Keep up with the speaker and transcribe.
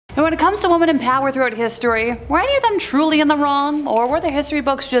And when it comes to women in power throughout history, were any of them truly in the wrong, or were the history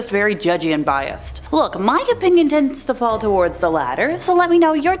books just very judgy and biased? Look, my opinion tends to fall towards the latter, so let me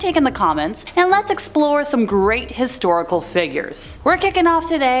know your take in the comments, and let's explore some great historical figures. We're kicking off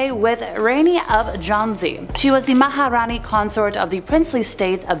today with Rani of Jhansi. She was the Maharani consort of the princely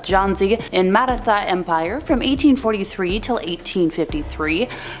state of Jhansi in Maratha Empire from 1843 till 1853,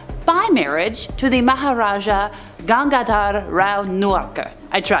 by marriage to the Maharaja Gangadhar Rao Nuarkar.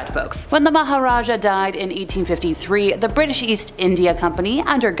 I tried, folks. When the Maharaja died in 1853, the British East India Company,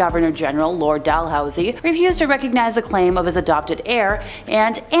 under Governor General Lord Dalhousie, refused to recognize the claim of his adopted heir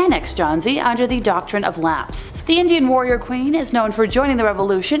and annexed Jhansi under the doctrine of lapse. The Indian warrior queen is known for joining the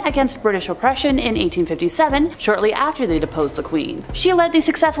revolution against British oppression in 1857, shortly after they deposed the queen. She led the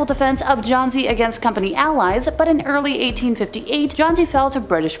successful defense of Jhansi against company allies, but in early 1858, Jhansi fell to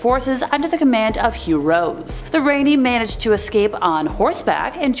British forces under the command of Hugh Rose. The Rani managed to escape on horseback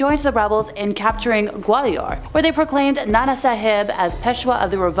and joined the rebels in capturing Gwalior, where they proclaimed Nana Sahib as Peshwa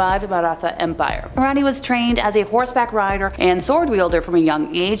of the revived Maratha Empire. Rani was trained as a horseback rider and sword wielder from a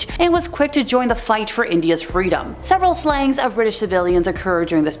young age, and was quick to join the fight for India's freedom. Several slayings of British civilians occurred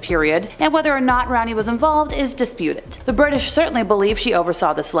during this period, and whether or not Rani was involved is disputed. The British certainly believe she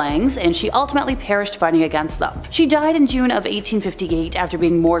oversaw the slayings, and she ultimately perished fighting against them. She died in June of 1858 after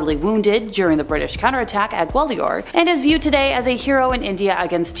being mortally wounded during the British counterattack at Gwalior, and is viewed today as a hero in India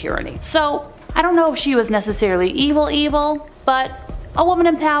against tyranny. So, I don't know if she was necessarily evil, but a woman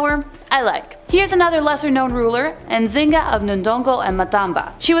in power, I like. Here's another lesser known ruler, Nzinga of Ndongo and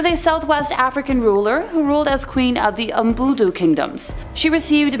Matamba. She was a southwest African ruler who ruled as queen of the Umbudu kingdoms. She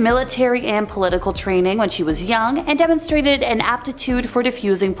received military and political training when she was young and demonstrated an aptitude for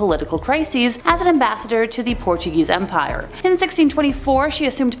diffusing political crises as an ambassador to the Portuguese Empire. In 1624, she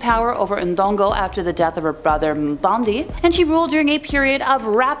assumed power over Ndongo after the death of her brother Mbandi, and she ruled during a period of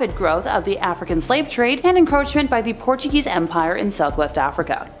rapid growth of the African slave trade and encroachment by the Portuguese Empire in southwest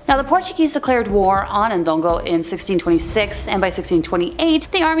Africa. Now, the Portuguese declared war on Ndongo in 1626, and by 1628,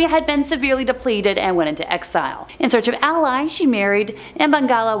 the army had been severely depleted and went into exile. In search of allies, she married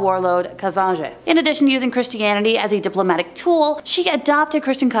Mbangala warlord Kazanje. In addition to using Christianity as a diplomatic tool, she adopted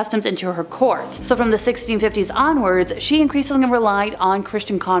Christian customs into her court. So from the 1650s onwards, she increasingly relied on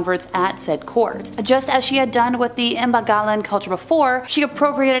Christian converts at said court. Just as she had done with the Mbangalan culture before, she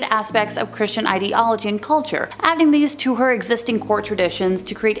appropriated aspects of Christian ideology and culture, adding these to her existing court traditions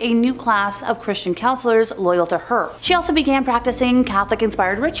to create a new class of Christian counselors loyal to her. She also began practicing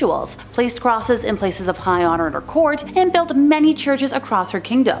Catholic-inspired rituals, placed crosses in places of high honor in her court, and built many churches across her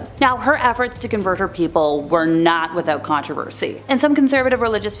kingdom. Now, her efforts to convert her people were not without controversy, and some conservative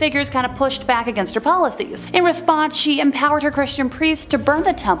religious figures kind of pushed back against her policies. In response, she empowered her Christian priests to burn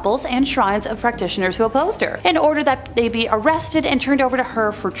the temples and shrines of practitioners who opposed her, in order that they be arrested and turned over to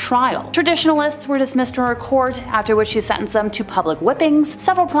her for trial. Traditionalists were dismissed from her court, after which she sentenced them to public whippings.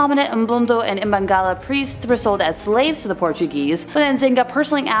 Several prominent Mbundu and Mbangala priests were sold as slaves to the Portuguese, with Nzinga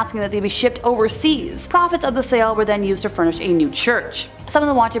personally asking that they be shipped overseas. Profits of the sale were then used to furnish a new church. Some of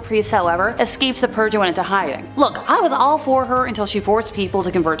the wanted priests, however, escaped the purge and went into hiding. Look, I was all for her until she forced people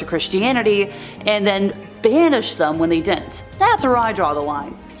to convert to Christianity and then banished them when they didn't. That's where I draw the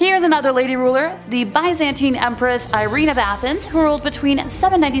line. Here's another lady ruler, the Byzantine Empress Irene of Athens, who ruled between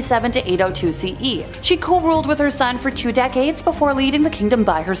 797 to 802 CE. She co-ruled with her son for 2 decades before leading the kingdom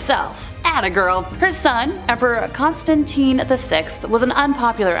by herself. Atta girl. Her son, Emperor Constantine VI, was an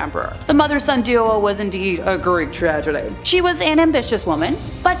unpopular emperor. The mother-son duo was indeed a Greek tragedy. She was an ambitious woman,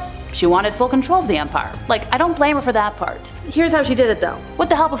 but she wanted full control of the empire. Like, I don't blame her for that part. Here's how she did it though. With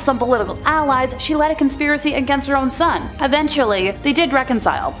the help of some political allies, she led a conspiracy against her own son. Eventually, they did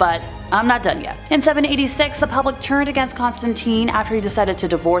reconcile, but I'm not done yet. In 786, the public turned against Constantine after he decided to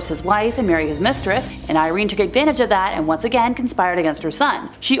divorce his wife and marry his mistress, and Irene took advantage of that and once again conspired against her son.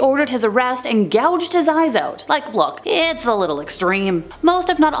 She ordered his arrest and gouged his eyes out. Like, look, it's a little extreme. Most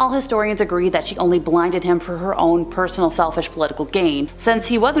if not all historians agree that she only blinded him for her own personal selfish political gain, since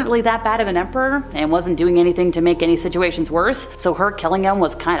he wasn't really that bad of an emperor and wasn't doing anything to make any situations worse, so her killing him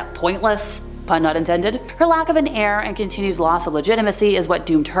was kinda pointless. Pun not intended. Her lack of an heir and continued loss of legitimacy is what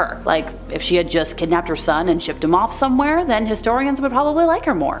doomed her. Like, if she had just kidnapped her son and shipped him off somewhere, then historians would probably like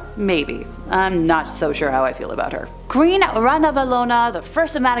her more. Maybe. I'm not so sure how I feel about her. Queen Ranavalona, the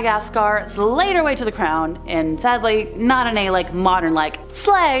first of Madagascar, slayed her way to the crown, and sadly, not in a modern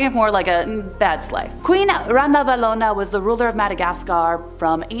slay, more like a bad slay. Queen Ranavalona was the ruler of Madagascar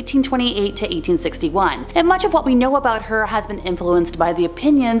from 1828 to 1861, and much of what we know about her has been influenced by the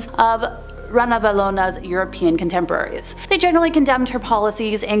opinions of Rannavallona's European contemporaries. They generally condemned her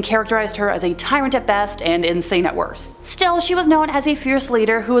policies and characterized her as a tyrant at best and insane at worst. Still, she was known as a fierce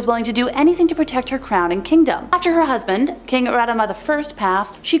leader who was willing to do anything to protect her crown and kingdom. After her husband, King Radama I,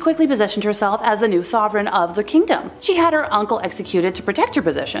 passed, she quickly positioned herself as the new sovereign of the kingdom. She had her uncle executed to protect her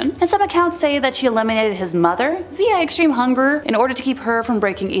position, and some accounts say that she eliminated his mother via extreme hunger in order to keep her from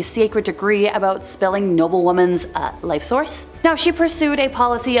breaking a sacred decree about spilling noblewoman's life source. Now, she pursued a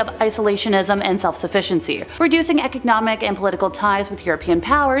policy of isolationism and self-sufficiency, reducing economic and political ties with European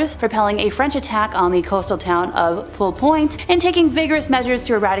powers, repelling a French attack on the coastal town of Full Point, and taking vigorous measures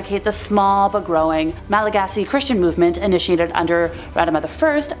to eradicate the small but growing Malagasy Christian movement initiated under Radama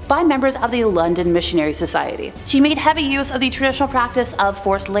I by members of the London Missionary Society. She made heavy use of the traditional practice of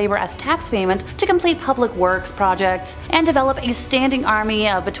forced labor as tax payment to complete public works projects and develop a standing army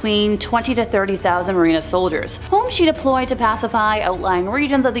of between 20 to 30,000 Marina soldiers, whom she deployed to pacify outlying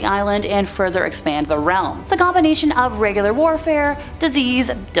regions of the island and further expand the realm. The combination of regular warfare, disease,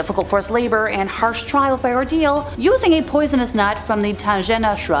 difficult forced labor, and harsh trials by ordeal, using a poisonous nut from the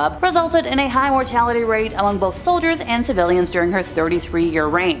tangena shrub, resulted in a high mortality rate among both soldiers and civilians during her 33-year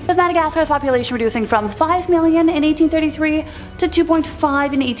reign, with Madagascar's population reducing from 5 million in 1833 to 2.5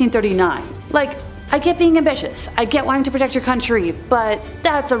 in 1839. Like, I get being ambitious, I get wanting to protect your country, but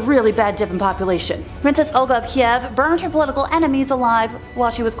that's a really bad dip in population. Princess Olga of Kiev burned her political enemies alive while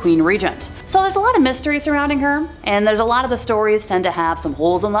she was queen regent. So there's a lot of mystery surrounding her, and there's a lot of the stories tend to have some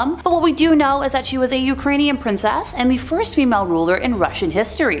holes in them, but what we do know is that she was a Ukrainian princess and the first female ruler in Russian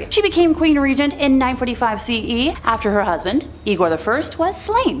history. She became queen regent in 945 CE after her husband, Igor I, was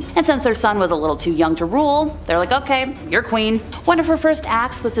slain, and since their son was a little too young to rule, they're like, okay, you're queen. One of her first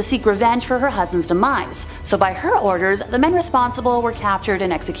acts was to seek revenge for her husband's demise. So by her orders, the men responsible were captured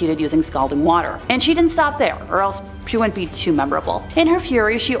and executed using scalding water. And she didn't stop there, or else she wouldn't be too memorable. In her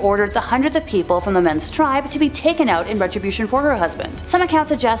fury, she ordered the hundreds of people from the men's tribe to be taken out in retribution for her husband. Some accounts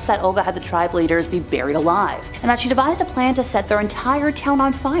suggest that Olga had the tribe leaders be buried alive, and that she devised a plan to set their entire town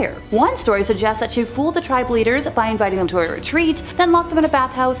on fire. One story suggests that she fooled the tribe leaders by inviting them to a retreat, then locked them in a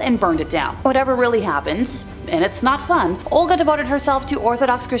bathhouse and burned it down. Whatever really happened, and it's not fun, Olga devoted herself to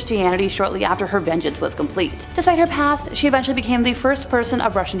Orthodox Christianity shortly after her vengeance was complete. Despite her past, she eventually became the first person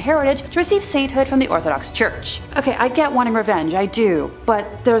of Russian heritage to receive sainthood from the Orthodox Church. Okay, I get wanting revenge, I do,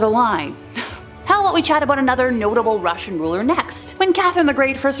 but there's a line. How about we chat about another notable Russian ruler next? When Catherine the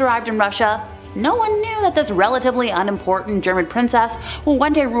Great first arrived in Russia, no one knew that this relatively unimportant German princess will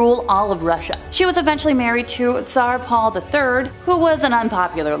one day rule all of Russia. She was eventually married to Tsar Paul III, who was an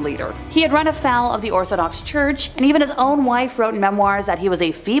unpopular leader. He had run afoul of the Orthodox Church, and even his own wife wrote in memoirs that he was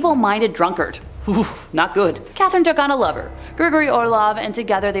a feeble-minded drunkard. Oof, not good. Catherine took on a lover, Grigory Orlov, and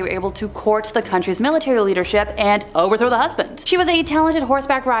together they were able to court the country's military leadership and overthrow the husband. She was a talented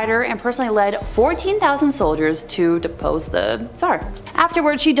horseback rider and personally led 14,000 soldiers to depose the Tsar.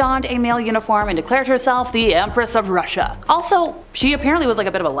 Afterwards, she donned a male uniform and declared herself the Empress of Russia. Also, she apparently was like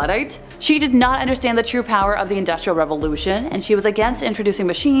a bit of a Luddite. She did not understand the true power of the Industrial Revolution, and she was against introducing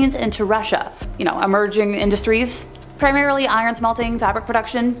machines into Russia. You know, emerging industries. Primarily iron smelting, fabric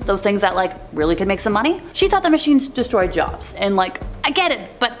production, those things that like really could make some money. She thought the machines destroyed jobs, and like, I get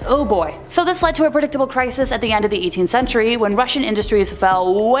it, but oh boy. So this led to a predictable crisis at the end of the 18th century when Russian industries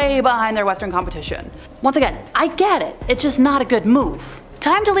fell way behind their Western competition. Once again, I get it, it's just not a good move.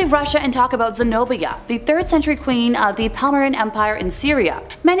 Time to leave Russia and talk about Zenobia, the 3rd century queen of the Palmyran Empire in Syria.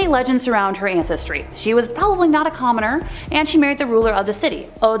 Many legends surround her ancestry. She was probably not a commoner, and she married the ruler of the city,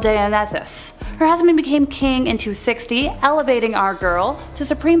 Odenathus. Her husband became king in 260, elevating our girl to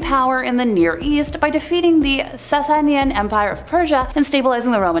supreme power in the Near East by defeating the Sasanian Empire of Persia and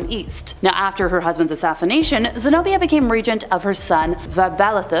stabilizing the Roman East. Now, after her husband's assassination, Zenobia became regent of her son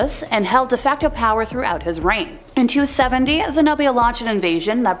Vabalithus and held de facto power throughout his reign. In 270, Zenobia launched an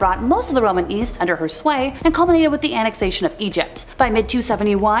invasion that brought most of the Roman East under her sway and culminated with the annexation of Egypt. By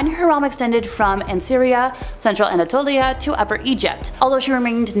mid-271, her realm extended from Ancyria, central Anatolia, to Upper Egypt, although she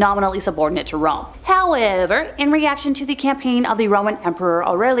remained nominally subordinate to Rome. However, in reaction to the campaign of the Roman Emperor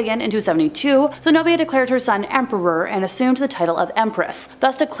Aurelian in 272, Zenobia declared her son emperor and assumed the title of empress,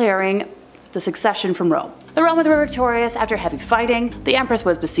 thus declaring the succession from Rome. The Romans were victorious after heavy fighting. The empress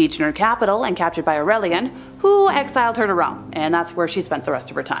was besieged in her capital and captured by Aurelian, who exiled her to Rome, and that's where she spent the rest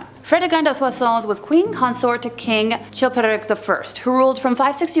of her time. Fredegund of Soissons was queen consort to King Chilperic I, who ruled from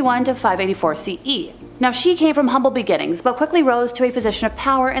 561 to 584 CE. Now she came from humble beginnings, but quickly rose to a position of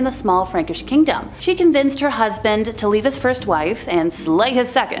power in the small Frankish kingdom. She convinced her husband to leave his first wife and slay his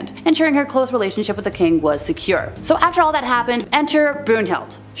second, ensuring her close relationship with the king was secure. So after all that happened, enter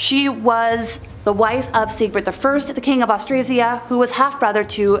Brunhild. She was the wife of Sigebert I, the king of Austrasia, who was half-brother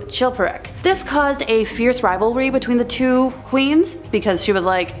to Chilperic. This caused a fierce rivalry between the two queens because she was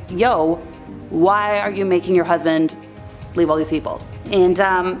like, yo, why are you making your husband leave all these people? And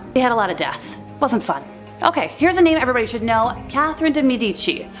they had a lot of death. Wasn't fun. Okay, here's a name everybody should know, Catherine de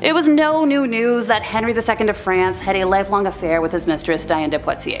Medici. It was no new news that Henry II of France had a lifelong affair with his mistress Diane de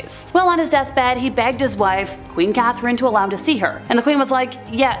Poitiers. Well, on his deathbed, he begged his wife, Queen Catherine, to allow him to see her. And the queen was like,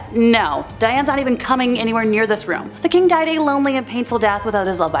 yeah, no, Diane's not even coming anywhere near this room. The king died a lonely and painful death without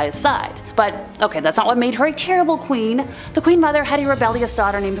his love by his side. But, okay, that's not what made her a terrible queen. The queen mother had a rebellious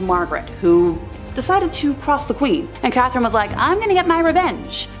daughter named Margaret, who decided to cross the queen, and Catherine was like, I'm gonna get my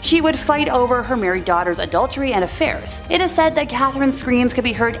revenge. She would fight over her married daughter's adultery and affairs. It is said that Catherine's screams could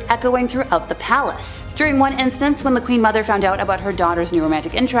be heard echoing throughout the palace. During one instance, when the queen mother found out about her daughter's new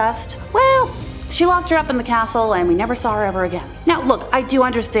romantic interest, well, she locked her up in the castle and we never saw her ever again. Now look, I do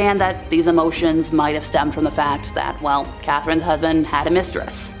understand that these emotions might have stemmed from the fact that, well, Catherine's husband had a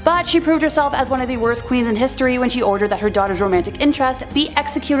mistress. But she proved herself as one of the worst queens in history when she ordered that her daughter's romantic interest be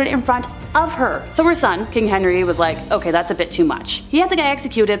executed in front of her. So her son, King Henry, was like, okay, that's a bit too much. He had the guy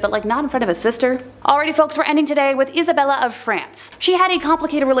executed, but like not in front of his sister. Alrighty folks, we're ending today with Isabella of France. She had a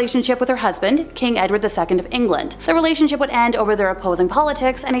complicated relationship with her husband, King Edward II of England. The relationship would end over their opposing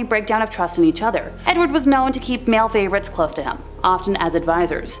politics and a breakdown of trust in each other. Edward was known to keep male favorites close to him, often as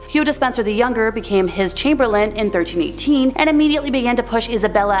advisors. Hugh Despencer the Younger became his chamberlain in 1318 and immediately began to push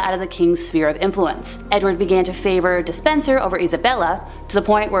Isabella out of the king's sphere of influence. Edward began to favor Despencer over Isabella to the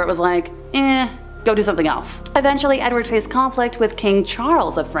point where it was like, go do something else. Eventually, Edward faced conflict with King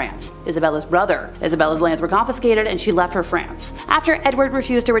Charles of France, Isabella's brother. Isabella's lands were confiscated and she left for France. After Edward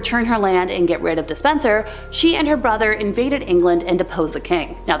refused to return her land and get rid of Despencer, she and her brother invaded England and deposed the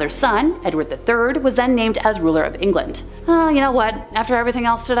king. Now their son, Edward III, was then named as ruler of England. You know what? After everything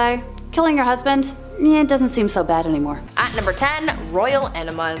else today, killing your husband? It doesn't seem so bad anymore. At number 10, royal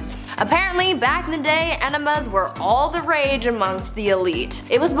enemas. Apparently, back in the day, enemas were all the rage amongst the elite.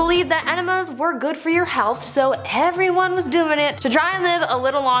 It was believed that enemas were good for your health, so everyone was doing it to try and live a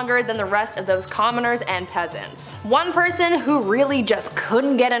little longer than the rest of those commoners and peasants. One person who really just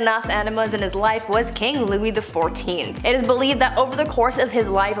couldn't get enough enemas in his life was King Louis XIV. It is believed that over the course of his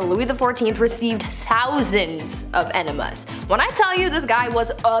life, Louis XIV received thousands of enemas. When I tell you this guy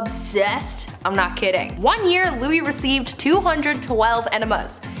was obsessed, I'm not kidding. One year, Louis received 212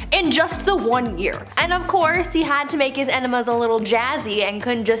 enemas. In just the 1 year. And of course, he had to make his enemas a little jazzy and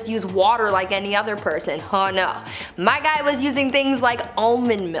couldn't just use water like any other person. Oh no. My guy was using things like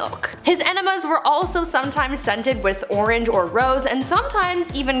almond milk. His enemas were also sometimes scented with orange or rose and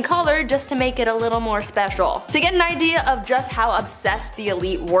sometimes even colored just to make it a little more special. To get an idea of just how obsessed the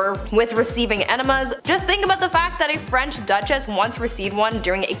elite were with receiving enemas, just think about the fact that a French duchess once received one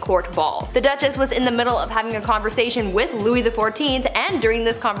during a court ball. The duchess was in the middle of having a conversation with Louis XIV, and during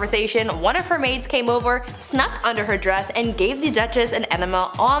this conversation, one of her maids came over, snuck under her dress, and gave the duchess an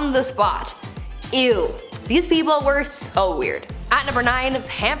enema on the spot. Ew. These people were so weird. At number 9,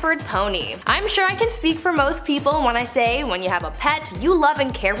 pampered pony. I'm sure I can speak for most people when I say when you have a pet, you love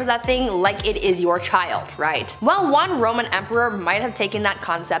and care for that thing like it is your child, right? Well, one Roman emperor might have taken that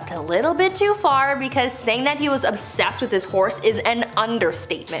concept a little bit too far, because saying that he was obsessed with his horse is an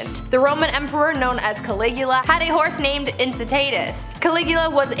understatement. The Roman emperor known as Caligula had a horse named Incitatus. Caligula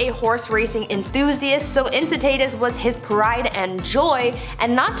was a horse racing enthusiast, so Incitatus was his pride and joy,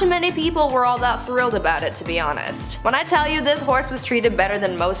 and not too many people were all that thrilled about it, to be honest. When I tell you this horse was treated better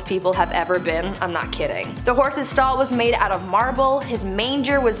than most people have ever been, I'm not kidding. The horse's stall was made out of marble, his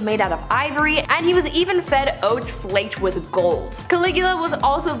manger was made out of ivory, and he was even fed oats flaked with gold. Caligula was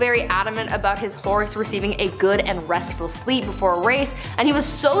also very adamant about his horse receiving a good and restful sleep before a race, and he was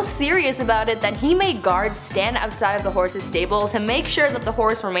so serious about it that he made guards stand outside of the horse's stable to make sure that the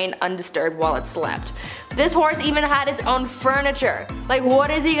horse remained undisturbed while it slept. This horse even had its own furniture. Like,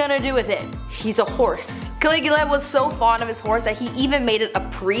 what is he gonna do with it? He's a horse. Caligula was so fond of his horse that he even made it a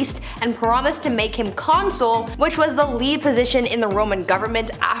priest and promised to make him consul, which was the lead position in the Roman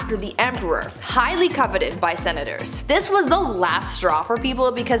government after the emperor, highly coveted by senators. This was the last straw for people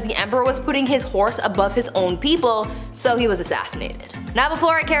because the emperor was putting his horse above his own people, so he was assassinated. Now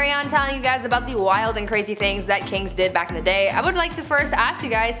before I carry on telling you guys about the wild and crazy things that kings did back in the day, I would like to first ask you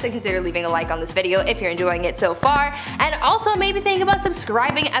guys to consider leaving a like on this video if you're enjoying it so far, and also maybe think about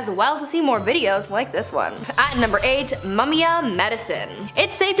subscribing as well to see more videos like this one. At number 8, Mumia medicine.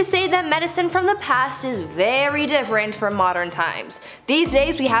 It's safe to say that medicine from the past is very different from modern times. These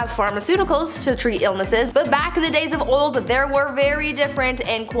days we have pharmaceuticals to treat illnesses, but back in the days of old there were very different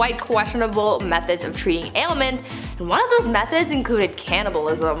and quite questionable methods of treating ailments, and one of those methods included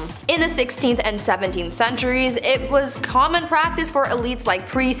cannibalism. In the 16th and 17th centuries, it was common practice for elites like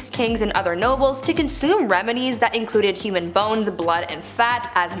priests, kings, and other nobles to consume remedies that included human bones, blood, and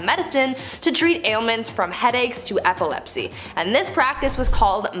fat as medicine to treat ailments from headaches to epilepsy, and this practice was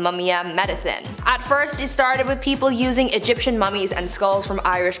called Mumia medicine. At first, it started with people using Egyptian mummies and skulls from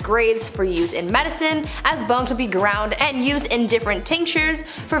Irish graves for use in medicine, as bones would be ground and used in different tinctures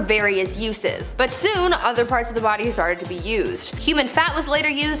for various uses. But soon, other parts of the body started to be used. Human fat was later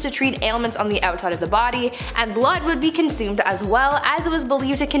used to treat ailments on the outside of the body, and blood would be consumed as well, as it was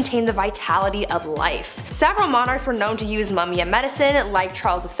believed to contain the vitality of life. Several monarchs were known to use Mumia medicine, like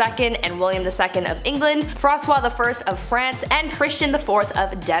Charles II and William II of England, Francois I of France, and Christian IV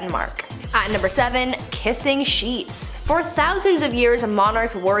of Denmark. At number 7, kissing sheets. For thousands of years,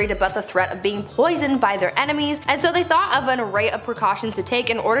 monarchs worried about the threat of being poisoned by their enemies, and so they thought of an array of precautions to take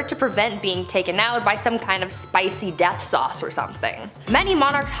in order to prevent being taken out by some kind of spicy death sauce or something. Many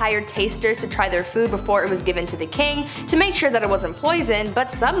monarchs hired tasters to try their food before it was given to the king to make sure that it wasn't poisoned, but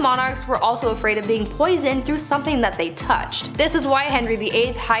some monarchs were also afraid of being poisoned through something that they touched. This is why Henry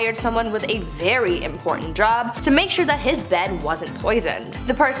VIII hired someone with a very important job to make sure that his bed wasn't poisoned.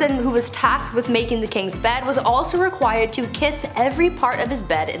 The person who was tasked with making the king's bed was also required to kiss every part of his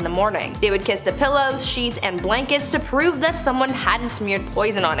bed in the morning. They would kiss the pillows, sheets, and blankets to prove that someone hadn't smeared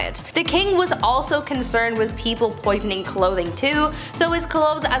poison on it. The king was also concerned with people poisoning clothing too, so his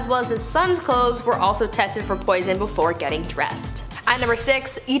clothes as well as his son's clothes were also tested for poison before getting dressed. At number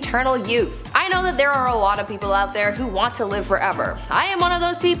 6, eternal youth. I know that there are a lot of people out there who want to live forever. I am one of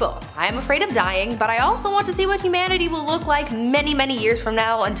those people. I am afraid of dying, but I also want to see what humanity will look like many years from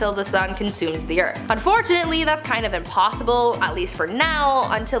now until the sun consumes the earth. Unfortunately, that's kind of impossible, at least for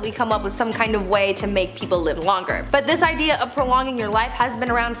now, until we come up with some kind of way to make people live longer. But this idea of prolonging your life has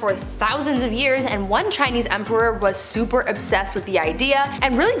been around for thousands of years, and one Chinese emperor was super obsessed with the idea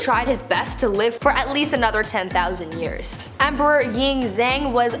and really tried his best to live for at least another 10,000 years. Emperor Ying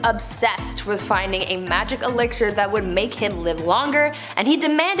Zhang was obsessed with finding a magic elixir that would make him live longer, and he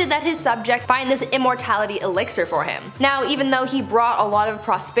demanded that his subjects find this immortality elixir for him. Now, even though he brought a lot of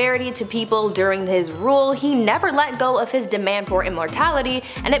prosperity to people during his rule, he never let go of his demand for immortality,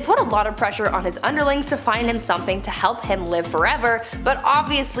 and it put a lot of pressure on his underlings to find him something to help him live forever, but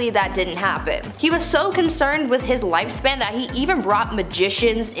obviously that didn't happen. He was so concerned with his lifespan that he even brought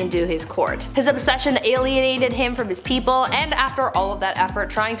magicians into his court. His obsession alienated him from his people, and after all of that effort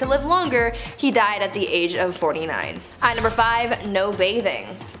trying to live longer, he died at the age of 49. At number 5, no bathing.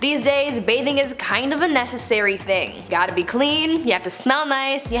 These days, bathing is kind of a necessary thing. Gotta be clean, you have to smell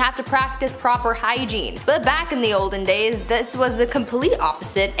nice, you have to practice proper hygiene. But back in the olden days, this was the complete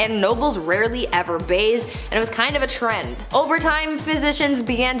opposite, and nobles rarely ever bathed, and it was kind of a trend. Over time, physicians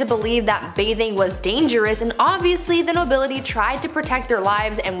began to believe that bathing was dangerous, and obviously the nobility tried to protect their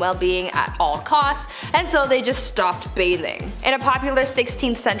lives and well-being at all costs, and so they just stopped bathing. In a popular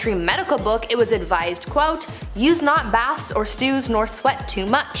 16th century medical book, it was advised, quote, "Use not baths or stews nor sweat too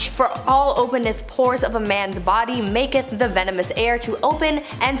much, for all openeth pores of a man's body maketh the venomous air to open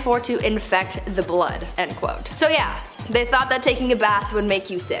and for to infect the blood," end quote. So yeah, they thought that taking a bath would make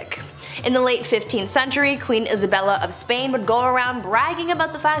you sick. In the late 15th century, Queen Isabella of Spain would go around bragging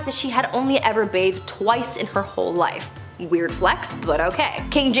about the fact that she had only ever bathed twice in her whole life. Weird flex, but okay.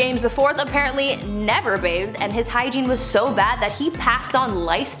 King James IV apparently never bathed, and his hygiene was so bad that he passed on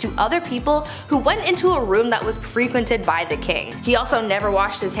lice to other people who went into a room that was frequented by the king. He also never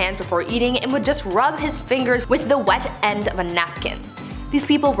washed his hands before eating and would just rub his fingers with the wet end of a napkin. These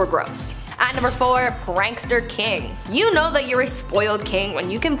people were gross. At number 4, prankster king. You know that you're a spoiled king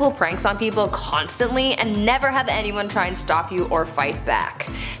when you can pull pranks on people constantly and never have anyone try and stop you or fight back.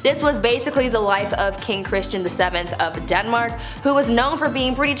 This was basically the life of King Christian VII of Denmark, who was known for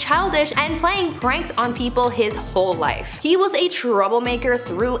being pretty childish and playing pranks on people his whole life. He was a troublemaker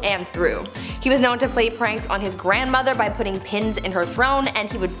through and through. He was known to play pranks on his grandmother by putting pins in her throne,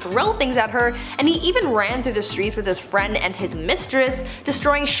 and he would throw things at her, and he even ran through the streets with his friend and his mistress,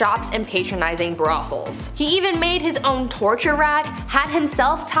 destroying shops and patronizing brothels. He even made his own torture rack, had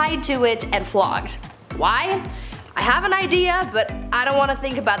himself tied to it, and flogged. Why? I have an idea, but I don't want to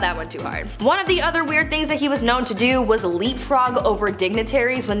think about that one too hard. One of the other weird things that he was known to do was leapfrog over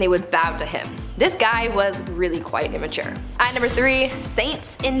dignitaries when they would bow to him. This guy was really quite immature. At number 3,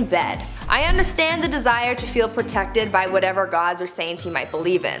 saints in bed. I understand the desire to feel protected by whatever gods or saints you might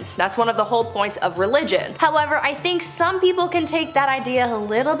believe in. That's one of the whole points of religion. However, I think some people can take that idea a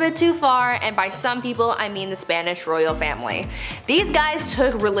little bit too far, and by some people I mean the Spanish royal family. These guys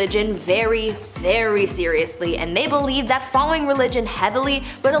took religion very, very seriously, and they believed that following religion heavily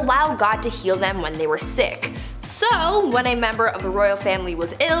would allow God to heal them when they were sick. So, when a member of the royal family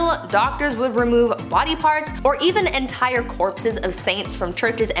was ill, doctors would remove body parts or even entire corpses of saints from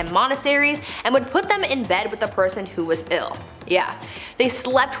churches and monasteries and would put them in bed with the person who was ill. Yeah, they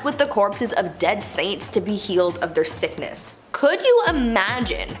slept with the corpses of dead saints to be healed of their sickness. Could you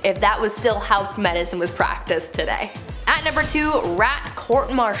imagine if that was still how medicine was practiced today? At number 2, rat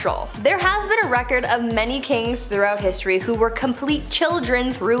court-martial. There has been a record of many kings throughout history who were complete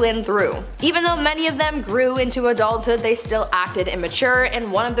children through and through. Even though many of them grew into adulthood, they still acted immature,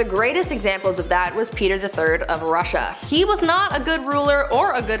 and one of the greatest examples of that was Peter III of Russia. He was not a good ruler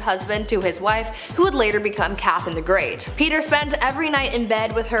or a good husband to his wife, who would later become Catherine the Great. Peter spent every night in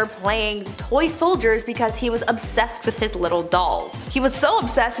bed with her playing toy soldiers because he was obsessed with his little dolls. He was so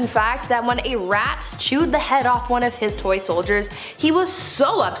obsessed, in fact, that when a rat chewed the head off one of his toy soldiers, he was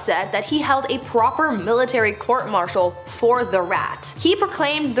so upset that he held a proper military court-martial for the rat. He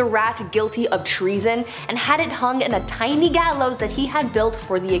proclaimed the rat guilty of treason and had it hung in a tiny gallows that he had built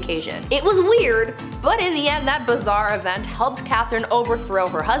for the occasion. It was weird, but in the end that bizarre event helped Catherine overthrow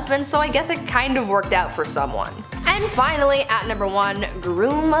her husband, so I guess it kind of worked out for someone. And finally, at number 1,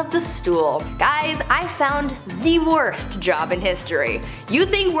 groom of the stool. Guys, I found the worst job in history. You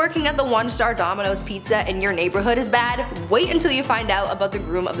think working at the 1-star Domino's Pizza in your neighborhood is bad? Wait until you find out about the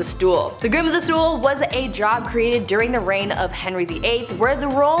groom of the stool. The groom of the stool was a job created during the reign of Henry VIII, where the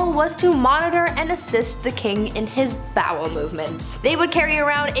role was to monitor and assist the king in his bowel movements. They would carry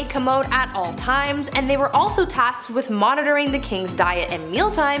around a commode at all times, and they were also tasked with monitoring the king's diet and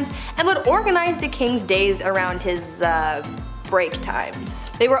meal times, and would organize the king's days around his break times.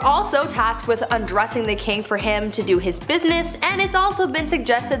 They were also tasked with undressing the king for him to do his business, and it's also been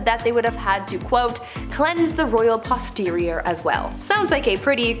suggested that they would have had to, quote, cleanse the royal posterior as well. Sounds like a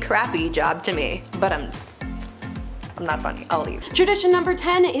pretty crappy job to me, but I'm not funny, I'll leave. Tradition number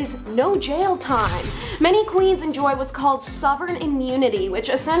 10 is no jail time. Many queens enjoy what's called sovereign immunity, which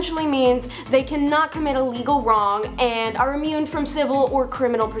essentially means they cannot commit a legal wrong and are immune from civil or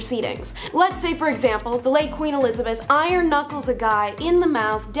criminal proceedings. Let's say, for example, the late Queen Elizabeth iron knuckles a guy in the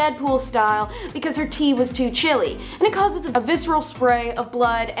mouth, Deadpool style, because her tea was too chilly, and it causes a visceral spray of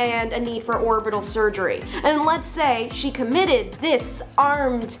blood and a need for orbital surgery. And let's say she committed this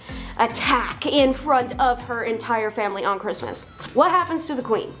armed attack in front of her entire family on Christmas. What happens to the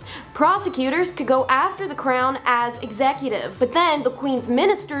queen? Prosecutors could go after the crown as executive, but then the queen's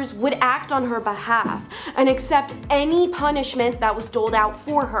ministers would act on her behalf and accept any punishment that was doled out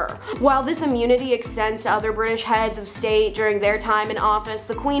for her. While this immunity extends to other British heads of state during their time in office,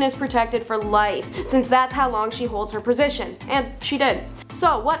 the queen is protected for life, since that's how long she holds her position, and she did.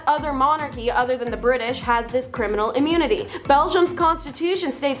 So what other monarchy other than the British has this criminal immunity? Belgium's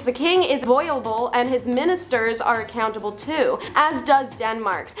constitution states the king is violable and his ministers are accountable too, as does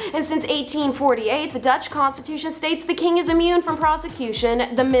Denmark's. And since 1848, the Dutch constitution states the king is immune from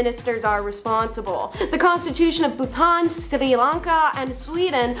prosecution, the ministers are responsible. The constitution of Bhutan, Sri Lanka, and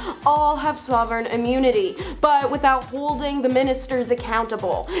Sweden all have sovereign immunity, but without holding the ministers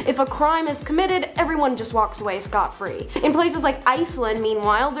accountable. If a crime is committed, everyone just walks away scot-free. In places like Iceland,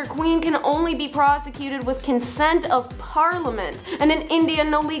 meanwhile, their queen can only be prosecuted with consent of parliament, and in India,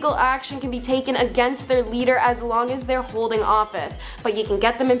 no legal action can be taken against their leader as long as they're holding office, but you can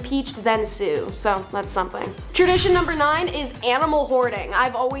get them impeached then sue, so that's something. Tradition number 9 is animal hoarding.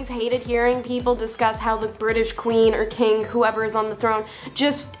 I've always hated hearing people discuss how the British queen or king, whoever is on the throne,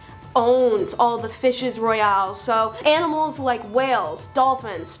 just owns all the fishes royale. So animals like whales,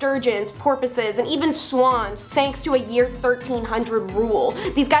 dolphins, sturgeons, porpoises, and even swans, thanks to a year 1300 rule.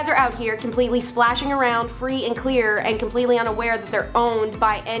 These guys are out here completely splashing around free and clear and completely unaware that they're owned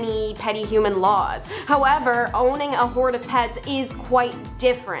by any petty human laws. However, owning a horde of pets is quite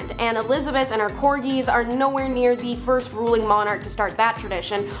different, and Elizabeth and her corgis are nowhere near the first ruling monarch to start that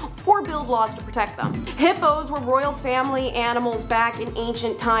tradition or build laws to protect them. Hippos were royal family animals back in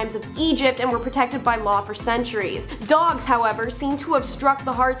ancient times of Egypt and were protected by law for centuries. Dogs, however, seem to have struck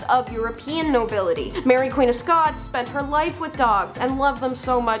the hearts of European nobility. Mary Queen of Scots spent her life with dogs and loved them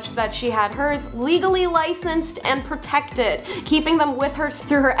so much that she had hers legally licensed and protected, keeping them with her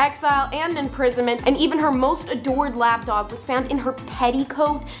through her exile and imprisonment, and even her most adored lapdog was found in her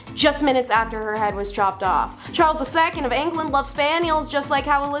petticoat just minutes after her head was chopped off. Charles II of England loved spaniels just like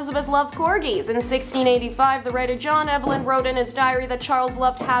how Elizabeth loves corgis. In 1685, the writer John Evelyn wrote in his diary that Charles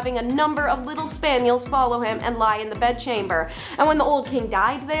loved having a number of little spaniels follow him and lie in the bedchamber, and when the old king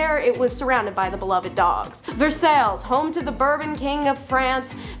died there, it was surrounded by the beloved dogs. Versailles, home to the Bourbon King of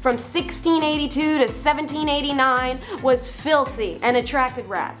France from 1682 to 1789, was filthy and attracted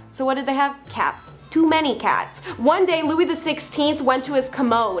rats. So what did they have? Cats. Too many cats. One day, Louis XVI went to his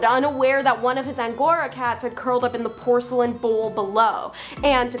commode, unaware that one of his Angora cats had curled up in the porcelain bowl below.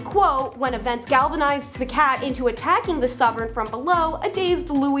 And to quote, when events galvanized the cat into attacking the sovereign from below, a dazed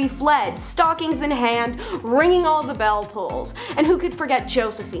Louis fled, stockings in hand, ringing all the bell pulls. And who could forget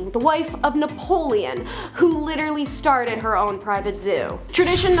Josephine, the wife of Napoleon, who literally started her own private zoo.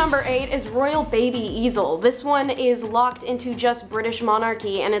 Tradition number 8 is royal baby easel. This one is locked into just British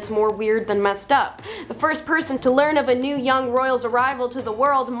monarchy, and it's more weird than messed up. The first person to learn of a new young royal's arrival to the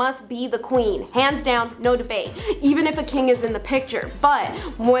world must be the queen. Hands down, no debate, even if a king is in the picture. But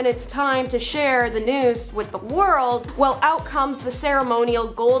when it's time to share the news with the world, well, out comes the ceremonial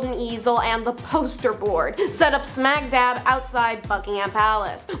golden easel and the poster board, set up smack dab outside Buckingham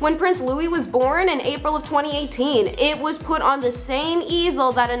Palace. When Prince Louis was born in April of 2018, it was put on the same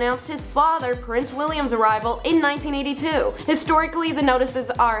easel that announced his father, Prince William's arrival in 1982. Historically, the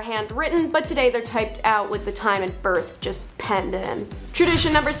notices are handwritten, but today they're typed out with the time and birth just penned in.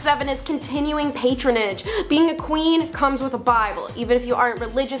 Tradition number 7 is continuing patronage. Being a queen comes with a Bible, even if you aren't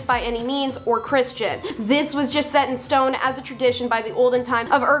religious by any means or Christian. This was just set in stone as a tradition by the olden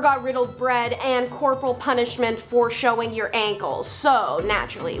time of ergot-riddled bread and corporal punishment for showing your ankles. So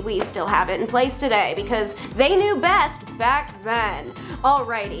naturally, we still have it in place today because they knew best back then.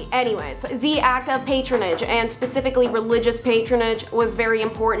 Alrighty, anyways, the act of patronage, and specifically religious patronage, was very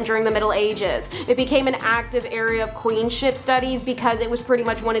important during the Middle Ages. It became an active area of queenship studies because it was pretty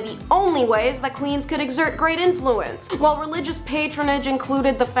much one of the only ways that queens could exert great influence. While religious patronage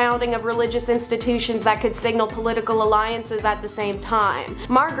included the founding of religious institutions that could signal political alliances at the same time.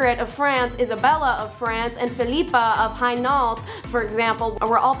 Margaret of France, Isabella of France, and Philippa of Hainault, for example,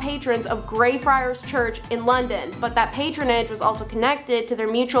 were all patrons of Greyfriars Church in London, but that patronage was also connected to their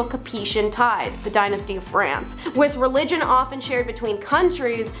mutual Capetian ties, the dynasty of France. With religion often shared between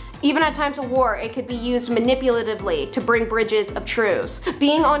countries, even at times of war, it could be used manipulatively to bring bridges of truce.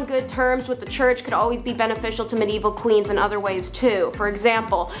 Being on good terms with the church could always be beneficial to medieval queens in other ways too. For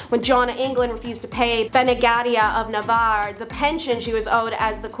example, when Joan of England refused to pay Benegaria of Navarre the pension she was owed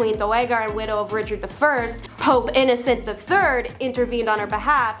as the Queen Dowager and widow of Richard I, Pope Innocent III intervened on her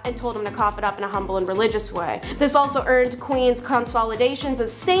behalf and told him to cough it up in a humble and religious way. This also earned queens consolidations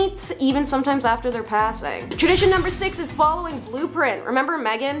as saints, even sometimes after their passing. Tradition number 6 is following blueprint. Remember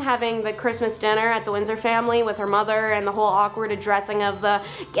Meghan having the Christmas dinner at the Windsor family with her mother and the whole awkward addressing of the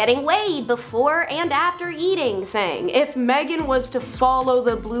getting weighed before and after eating thing? If Meghan was to follow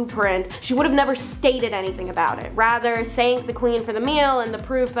the blueprint, she would have never stated anything about it. Rather, thank the queen for the meal and the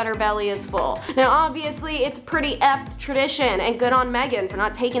proof that her belly is full. Now obviously it's pretty effed tradition, and good on Meghan for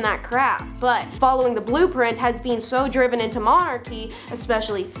not taking that crap, but following the blueprint has been so driven into monarchy,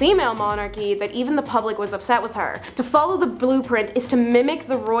 especially female monarchy, that even the public was upset with her. To follow the blueprint is to mimic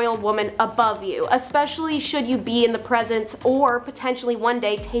the royal woman above you, especially should you be in the presence or potentially one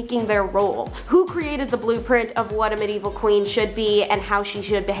day taking their role. Who created the blueprint of what a medieval queen should be and how she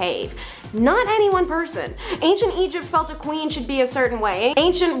should behave? Not any one person. Ancient Egypt felt a queen should be a certain way.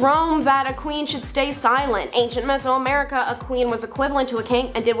 Ancient Rome that a queen should stay silent. Ancient Mesoamerica, a queen was equivalent to a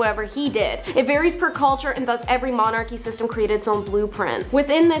king and did whatever he did. It varies per culture, and thus every monarchy system created its own blueprint.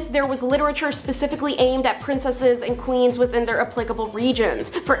 Within this, there was literature specifically aimed at princesses and queens within their applicable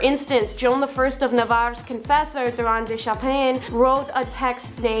regions. For instance, Joan I of Navarre's confessor, Durand de Champagne, wrote a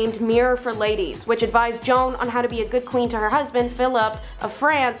text named Mirror for Ladies, which advised Joan on how to be a good queen to her husband, Philip of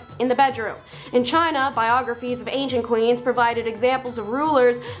France, in the bedroom. In China, biographies of ancient queens provided examples of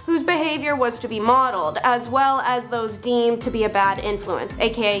rulers whose behavior was to be modeled, as well as those deemed to be a bad influence,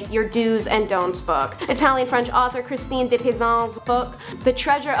 aka your do's and don'ts book. Italian-French author Christine de Pizan's book, The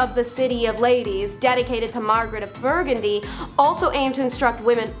Treasure of the City of Ladies, dedicated to Margaret of Burgundy, also aimed to instruct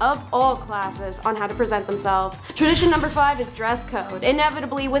women women of all classes on how to present themselves. Tradition number 5 is dress code.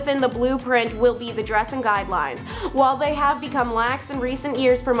 Inevitably, within the blueprint will be the dressing guidelines. While they have become lax in recent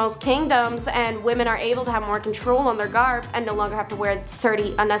years for most kingdoms, and women are able to have more control on their garb and no longer have to wear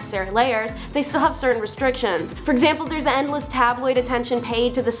 30 unnecessary layers, they still have certain restrictions. For example, there's endless tabloid attention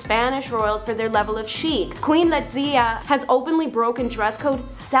paid to the Spanish royals for their level of chic. Queen Letizia has openly broken dress code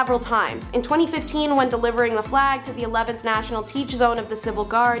several times. In 2015, when delivering the flag to the 11th National Teach Zone of the Civil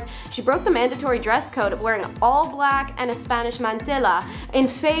Guard, she broke the mandatory dress code of wearing all black and a Spanish mantilla in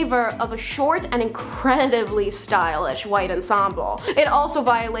favor of a short and incredibly stylish white ensemble. It also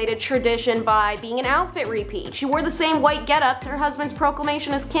violated tradition by being an outfit repeat. She wore the same white getup to her husband's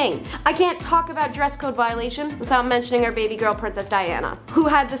proclamation as king. I can't talk about dress code violation without mentioning our baby girl Princess Diana, who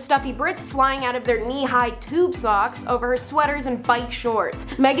had the stuffy Brits flying out of their knee-high tube socks over her sweaters and bike shorts.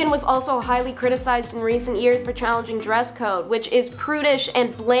 Meghan was also highly criticized in recent years for challenging dress code, which is prudish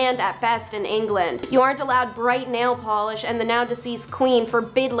and bland at best in England. You aren't allowed bright nail polish, and the now deceased queen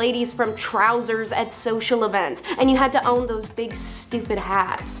forbid ladies from trousers at social events, and you had to own those big stupid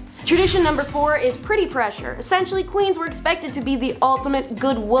hats. Tradition number 4 is pretty pressure. Essentially, queens were expected to be the ultimate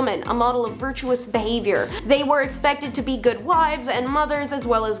good woman, a model of virtuous behavior. They were expected to be good wives and mothers as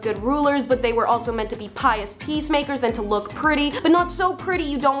well as good rulers, but they were also meant to be pious peacemakers and to look pretty, but not so pretty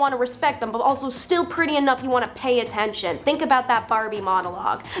you don't want to respect them, but also still pretty enough you want to pay attention. Think about that Barbie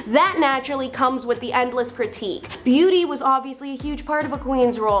monologue. That naturally comes with the endless critique. Beauty was obviously a huge part of a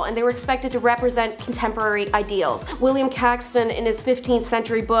queen's role, and they were expected to represent contemporary ideals. William Caxton, in his 15th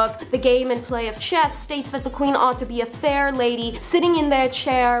century book, The Game and Play of Chess, states that the queen ought to be a fair lady, sitting in their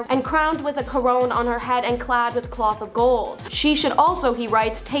chair and crowned with a corone on her head and clad with cloth of gold. She should also, he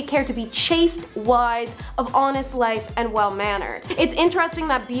writes, take care to be chaste, wise, of honest life, and well-mannered. It's interesting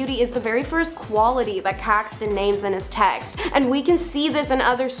that beauty is the very first quality that Caxton names in his text, and we can see this in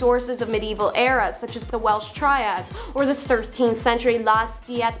other sources of medieval eras, such as the Welsh Triads, or the 13th century Las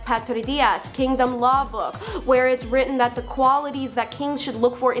Diet Patridias Kingdom Law book, where it's written that the qualities that kings should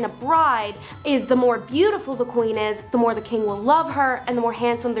look for in a bride is the more beautiful the queen is, the more the king will love her, and the more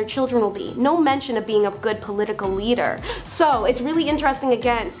handsome their children will be. No mention of being a good political leader. So it's really interesting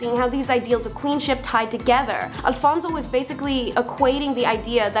again seeing how these ideals of queenship tied together. Alfonso was basically equating the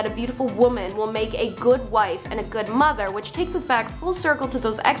idea that a beautiful woman will make a good wife and a good mother, which takes us back full circle to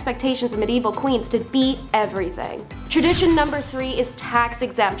those expectations of medieval queens to be everything. Tradition number 3 is tax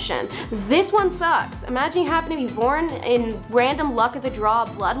exemption. This one sucks. Imagine you happen to be born in random luck of the draw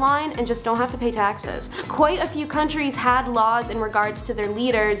bloodline and just don't have to pay taxes. Quite a few countries had laws in regards to their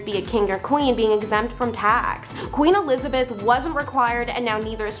leaders, be it king or queen, being exempt from tax. Queen Elizabeth wasn't required, and now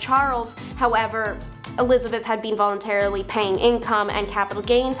neither is Charles. However, Elizabeth had been voluntarily paying income and capital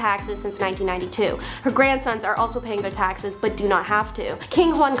gain taxes since 1992. Her grandsons are also paying their taxes but do not have to.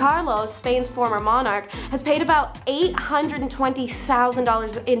 King Juan Carlos, Spain's former monarch, has paid about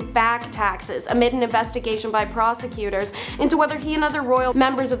 $820,000 in back taxes amid an investigation by prosecutors into whether he and other royal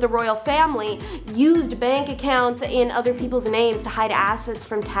members of the royal family used bank accounts in other people's names to hide assets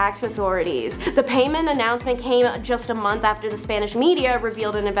from tax authorities. The payment announcement came just a month after the Spanish media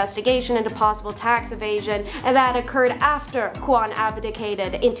revealed an investigation into possible tax evasion, and that occurred after Juan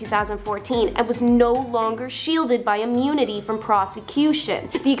abdicated in 2014 and was no longer shielded by immunity from prosecution.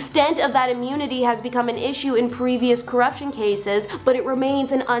 The extent of that immunity has become an issue in previous corruption cases, but it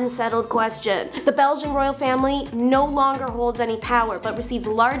remains an unsettled question. The Belgian royal family no longer holds any power, but receives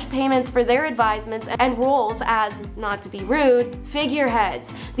large payments for their advisements and roles as, not to be rude,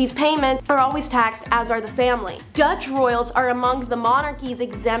 figureheads. These payments are always taxed, as are the family. Dutch royals are among the monarchies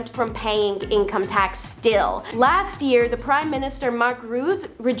exempt from paying income tax still. Last year, the Prime Minister Mark Rutte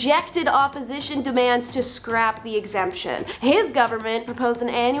rejected opposition demands to scrap the exemption. His government proposed an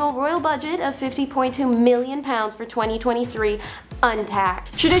annual royal budget of £50.2 million for 2023,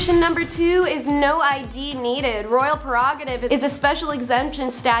 untaxed. Tradition number 2 is no ID needed. Royal prerogative is a special exemption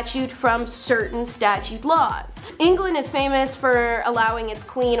statute from certain statute laws. England is famous for allowing its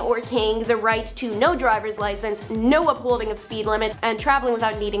queen or king the right to no driver's license, no upholding of speed limits, and traveling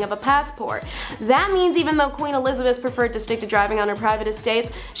without needing of a passport. That means even though Queen Elizabeth preferred to stick to driving on her private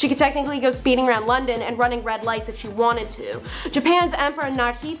estates, she could technically go speeding around London and running red lights if she wanted to. Japan's Emperor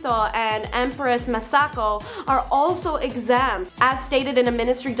Naruhito and Empress Masako are also exempt, as stated in a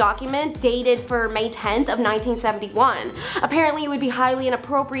ministry document dated for May 10th of 1971. Apparently, it would be highly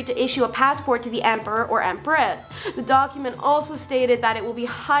inappropriate to issue a passport to the emperor or empress. The document also stated that it will be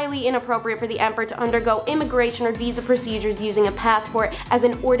highly inappropriate for the emperor to undergo immigration or visa procedures using a passport as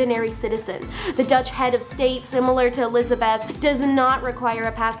an ordinary citizen. The Dutch head of state, similar to Elizabeth, does not require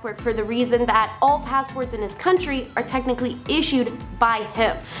a passport for the reason that all passports in his country are technically issued by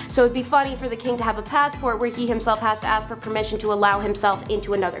him. So it'd be funny for the king to have a passport where he himself has to ask for permission to allow himself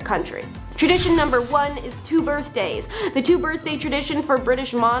into another country. Tradition number 1 is 2 birthdays. The 2 birthday tradition for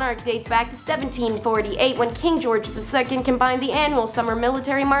British monarch dates back to 1748 when King George II combined the annual summer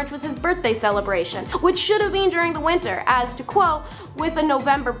military march with his birthday celebration, which should have been during the winter, as to quote, with a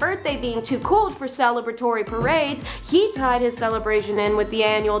November birthday being too cold for celebratory parades, he tied his celebration in with the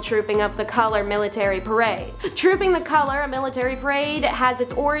annual Trooping of the Color military parade. Trooping the Color, a military parade, has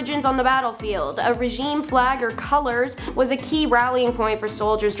its origins on the battlefield. A regime flag or colors was a key rallying point for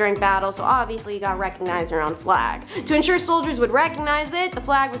soldiers during battle, so obviously you got recognized around the flag. To ensure soldiers would recognize it, the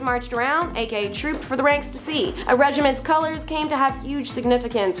flag was marched around, aka trooped, for the ranks to see. A regiment's colors came to have huge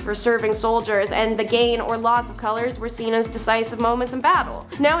significance for serving soldiers, and the gain or loss of colors were seen as decisive moments in battle.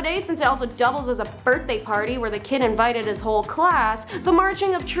 Nowadays, since it also doubles as a birthday party where the kid invited his whole class, the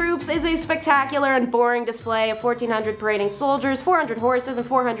marching of troops is a spectacular and boring display of 1,400 parading soldiers, 400 horses, and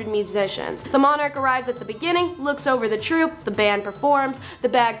 400 musicians. The monarch arrives at the beginning, looks over the troop, the band performs, the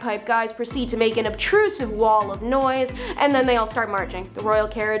bagpipe guys proceed to make an obtrusive wall of noise, and then they all start marching. The royal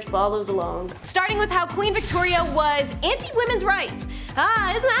carriage follows along. Starting with how Queen Victoria was anti-women's rights. Isn't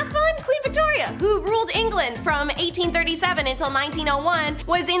that fun? Queen Victoria, who ruled England from 1837 until 1901,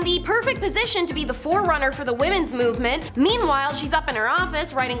 was in the perfect position to be the forerunner for the women's movement. Meanwhile, she's up in her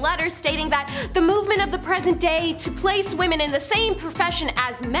office writing letters stating that the movement of the present day to place women in the same profession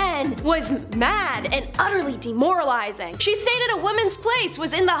as men was mad and utterly demoralizing. She stated a woman's place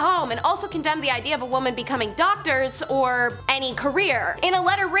was in the home and also condemned the idea of a woman becoming doctors or any career. In a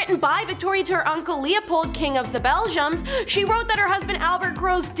letter written by Victoria to her uncle Leopold, King of the Belgians, she wrote that her husband Albert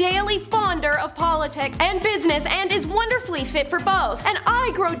grows daily fonder of politics and business and is wonderfully fit for both, and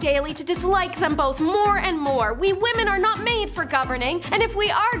I grow daily to dislike them both more and more. We women are not made for governing, and if we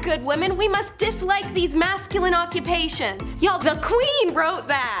are good women, we must dislike these masculine occupations. Y'all, the Queen wrote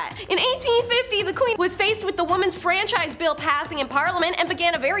that! In 1850, the Queen was faced with the Women's Franchise Bill passing in Parliament and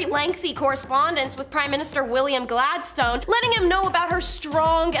began a very lengthy correspondence with Prime Minister William Gladstone, letting him know about her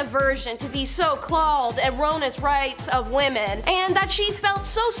strong aversion to these so-called erroneous rights of women, and that she felt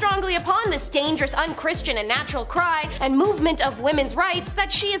so strongly upon this dangerous, unchristian, and natural cry and movement of women's rights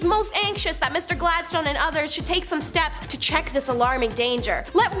that she is most anxious that Mr. Gladstone and others should take some steps to check this alarming danger.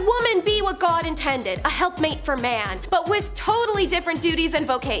 Let woman be what God intended, a helpmate for man, but with totally different duties and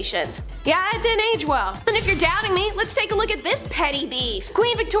vocations. Yeah, it didn't age well. And if you're doubting me, let's take a look at this petty beef.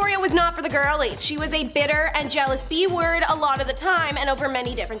 Queen Victoria was not for the girlies. She was a bitter and jealous B-word a lot of the time and over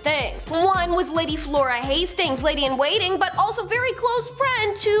many different things. One was Lady Flora Hastings, lady-in-waiting, but also very close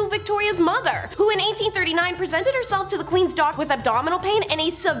friend to Victoria's mother, who in 1839 presented herself to the Queen's dock with abdominal pain and a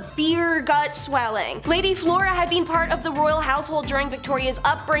severe gut swelling. Lady Flora had been part of the royal household during Victoria's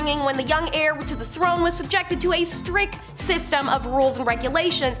upbringing when the young heir to the throne was subjected to a strict system of rules and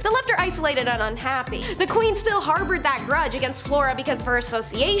regulations that left her isolated and unhappy. The Queen still harbored that grudge against Flora because of her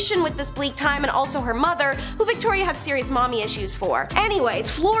association with this bleak time and also her mother, who Victoria had serious mommy issues for. Anyways,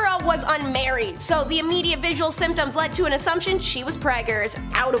 Flora was unmarried, so the immediate visual symptoms led to an assumption she was preggers,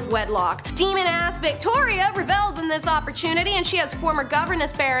 out of wedlock. Demon-ass Victoria revels in this opportunity, and she has former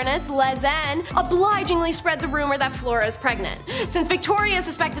governess Baroness Lezen obligingly spread the rumor that Flora is pregnant. Since Victoria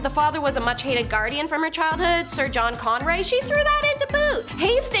suspected the father was a much-hated guardian from her childhood, Sir John Conway, she threw that into boot.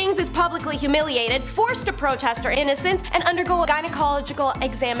 Hastings is publicly humiliated, forced to protest her innocence, and undergo a gynecological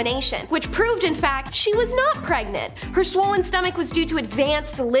examination, which proved in fact she was not pregnant. Her swollen stomach was due to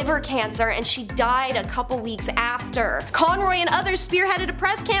advanced liver cancer, and she died a couple weeks after. Conroy and others spearheaded a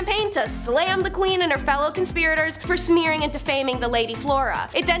press campaign to slam the Queen and her fellow conspirators for smearing and defaming the Lady Flora.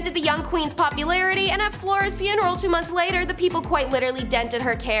 It dented the young Queen's popularity, and at Flora's funeral 2 months later, the people quite literally dented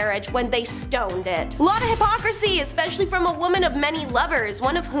her carriage when they stoned it. A lot of hypocrisy, especially from a woman of many lovers,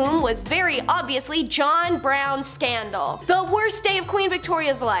 one of whom was very obviously John Brown's scandal. The worst day of Queen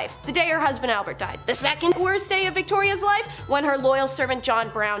Victoria's life, the day her husband Albert died. The second worst day of Victoria's life, when her loyal servant John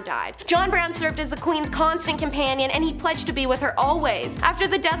Brown died. John Brown served as the Queen's constant companion, and he pledged to be with her always. After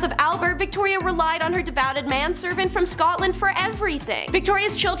the death of Albert, Victoria relied on her devoted manservant from Scotland for everything.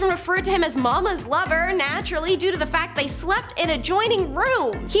 Victoria's children referred to him as Mama's lover, naturally due to the fact they slept in adjoining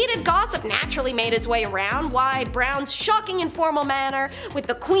rooms. Heated gossip naturally made its way around why Brown's shocking informal manner with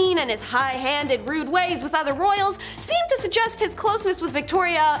the Queen and his high-handed, rude ways with other royals seemed to suggest his closeness with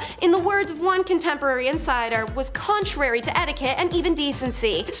Victoria, in the words of one contemporary insider, was contrary to etiquette and even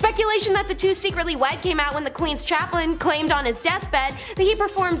decency. Speculation that the two secretly wed came out when the Queen's chaplain claimed on his deathbed that he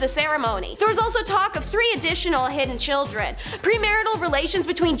performed the ceremony. There was also talk of 3 additional hidden children. Premarital relations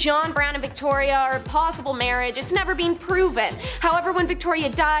between John Brown and Victoria, or possible marriage, it's never been proven. However, when Victoria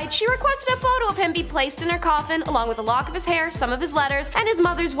died, she requested a photo of him be placed in her coffin, along with a lock of his hair, some of his letters, and his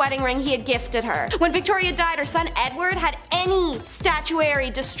mother's wedding ring he had gifted her. When Victoria died, her son Edward had any statuary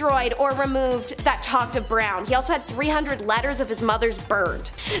destroyed or removed that talked of Brown. He also had 300 letters of his mother's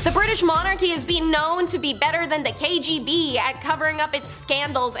burned. The British monarchy has been known to be better than the KGB at covering up its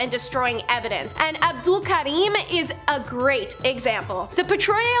scandals and destroying evidence, and Abdul Karim is a great example. The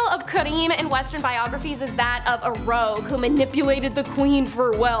portrayal of Karim in Western biographies is that of a rogue who manipulated the Queen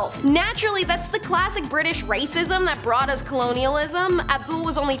for wealth. Naturally, that's the classic British racism that brought us colonialism. Abdul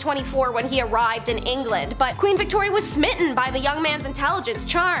was only 24 when he arrived in England, but Queen Victoria was smitten by the young man's intelligence,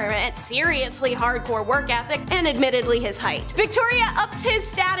 charm, and seriously hardcore work ethic, and admittedly his height. Victoria upped his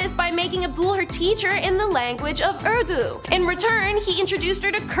status by making Abdul her teacher in the language of Urdu. In return, he introduced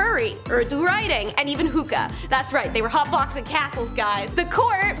her to curry, Urdu writing, and even hookah. That's right, they were hotboxing castles, guys. The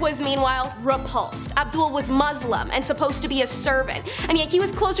court was meanwhile repulsed. Abdul was Muslim and supposed to be a servant, and yet he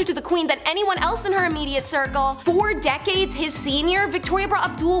was closer to the Queen than anyone else in her immediate circle. 4 decades his senior, Victoria brought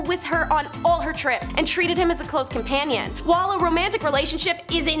Abdul with her on all her trips and treated him as a close companion. While a romantic relationship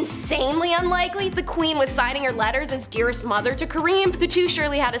is insanely unlikely, the Queen was signing her letters as dearest mother to Karim. The two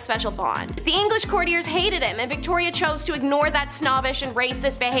surely had a special bond. The English courtiers hated him, and Victoria chose to ignore that snobbish and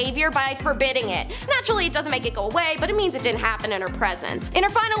racist behavior by forbidding it. Naturally, it doesn't make it go away, but it means it didn't happen in her presence. In her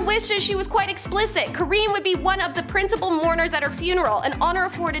final wishes, she was quite explicit. Karim would be one of the principal mourners at her funeral, an honor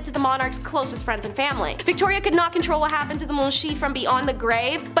afforded to the monarch's closest friends and family. Victoria could not control what happened to the Munshi from beyond the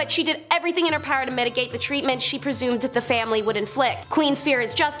grave, but she did everything in her power to mitigate the treatment she presumed that the family would inflict. Queen's fear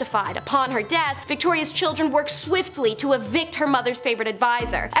is justified. Upon her death, Victoria's children worked swiftly to evict her mother's favorite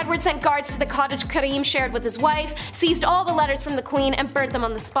advisor. Edward sent guards to the cottage Karim shared with his wife, seized all the letters from the Queen, and burnt them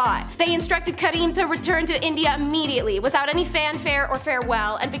on the spot. They instructed Karim to return to India immediately, without any fanfare or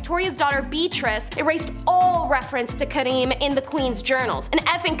farewell, and Victoria's daughter Beatrice erased all reference to Karim in the Queen's journals. An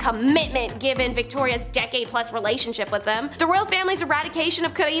effing commitment given Victoria's decade-plus relationship with them. The royal family's eradication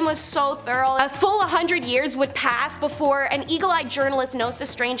of Karim was so thorough, a full 100 years would pass before an eagle-eyed journalist noticed a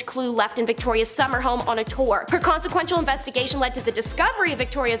strange clue left in Victoria's summer home on a tour. Her consequential investigation led to the discovery of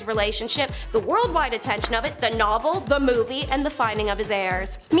Victoria's relationship, the worldwide attention of it, the novel, the movie, and the finding of his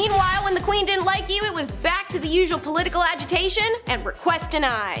heirs. Meanwhile, when the Queen didn't like you, it was back to the usual political agitation and request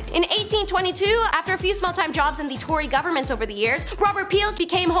denied. In 1822, after a few small-time jobs in the Tory governments over the years, Robert Peel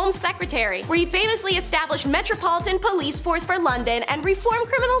became Home Secretary, where he famously established Metropolitan Police Force for London and reformed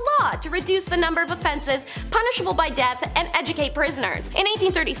criminal law to reduce the number of offences punishable by death and educate prisoners. In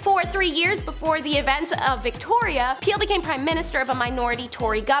 1834, 3 years before the events of Victoria, Peel became Prime Minister of a minority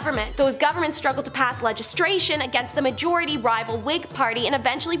Tory government. Those governments struggled to pass legislation against the majority rival Whig Party and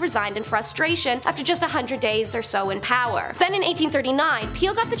eventually resigned in frustration after just 100 days or so in power. Then in 1839,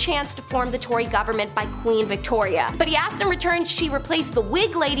 Peel got the chance to form the Tory government by Queen Victoria, but he asked in return she replace the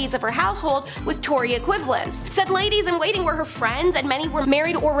Whig ladies of her household with Tory equivalents. Said ladies in waiting were her friends, and many were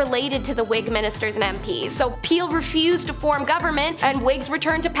married or related to the Whig ministers and MPs, so Peel refused to form government and Whigs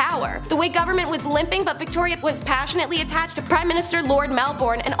returned to power. The Whig government was limping, but Victoria was passionately attached to Prime Minister Lord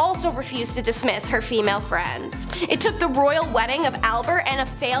Melbourne and also refused to dismiss her female friends. It took the royal wedding of Albert and a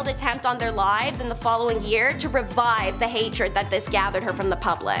failed attempt on their lives in the following year to revive the hatred that this gathered her from the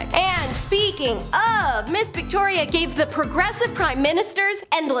public. And speaking of, Miss Victoria gave the progressive prime ministers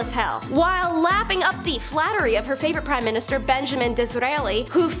endless hell, while lapping up the flattery of her favorite prime minister Benjamin Disraeli,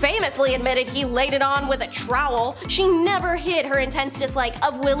 who famously admitted he laid it on with a trowel. She never hid her intense dislike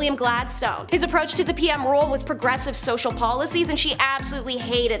of William Gladstone. His approach to the PM role was progressive social policies, and she absolutely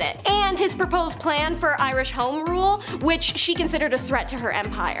hated it. And his proposed plan for Irish Home Rule, which she considered a threat to her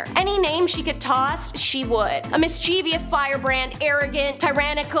empire. Any name she could toss, she would. A mischievous firebrand, arrogant,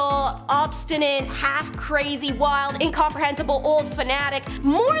 tyrannical, obstinate, half-crazy, wild, incomprehensible old fanatic.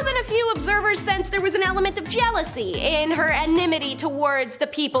 More than a few observers sensed there was an element of jealousy in her enmity towards the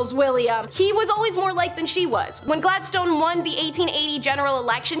people's William. He was always more liked than she was. When Gladstone won the 1880 general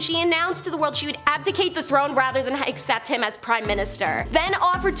election, she announced to the world she would abdicate the throne rather than accept him as prime minister. Then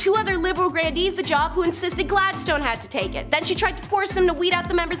offered 2 other liberal grandees the job who insisted Gladstone had to take it. Then she tried to force him to weed out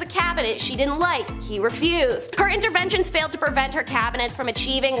the members of cabinet she didn't like. He refused. Her interventions failed to prevent her cabinets from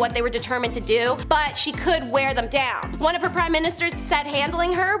achieving what they were determined to do, but she could wear them down. One of her prime ministers said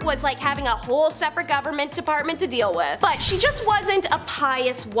handling her was like having a whole separate government department to deal with. But she just wasn't a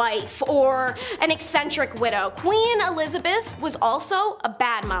pious wife or an eccentric widow. Queen Elizabeth was also a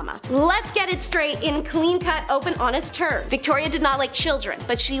bad mama. Let's get it straight in clean-cut, open, honest terms. Victoria did not like children,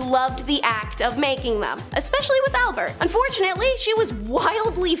 but she loved the act of making them, especially with Albert. Unfortunately, she was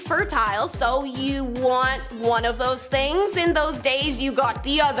wildly fertile, so you want one of those things. In those days, you got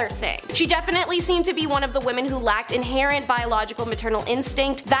the other thing. She definitely seemed to be one of the women who lacked inherent biological maternal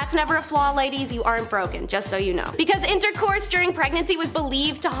instinct. That's never a flaw, ladies. You aren't broken, just so you know. Because intercourse during pregnancy was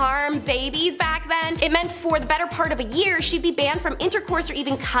believed to harm babies back then, it meant for the better part of a year she'd be banned from intercourse or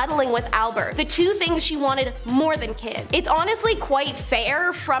even cuddling with Albert, the two things she wanted more than kids. It's honestly quite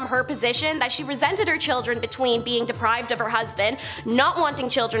fair from her position that she resented her children between being deprived of her husband, not wanting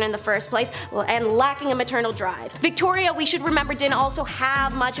children in the first place, and lacking a maternal drive. Victoria, we should remember, didn't also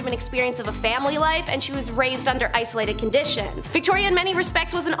have much of an experience of a family life, and she was raised under isolated conditions. Victoria in many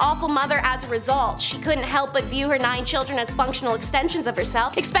respects was an awful mother as a result. She couldn't help but view her 9 children as functional extensions of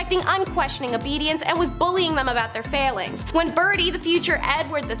herself, expecting unquestioning obedience, and was bullying them about their failings. When Bertie, the future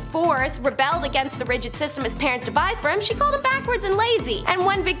Edward IV, rebelled against the rigid system his parents devised for him, she called him backwards and lazy. And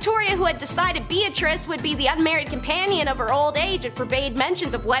when Victoria, who had decided Beatrice would be the unmarried companion of her old age and forbade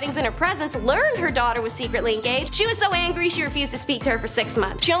mentions of weddings in her presence, learned her daughter was secretly engaged, she was so angry she refused to speak to her for 6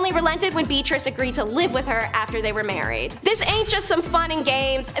 months. She only relented when Beatrice agreed to live with her after they were married. This ain't just some fun and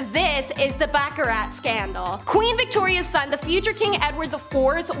games, this is the Baccarat scandal. Queen Victoria's son, the future King Edward IV,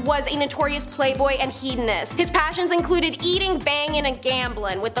 was a notorious playboy and hedonist. His passions included eating, banging, and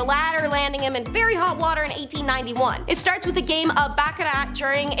gambling, with the latter landing him in very hot water in 1891. It starts with a game of Baccarat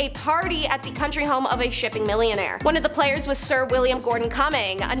during a party at the country home of a shipping millionaire. One of the players was Sir William Gordon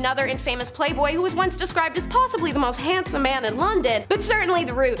Cumming, another infamous playboy who was once described as possibly the most handsome man in London, but certainly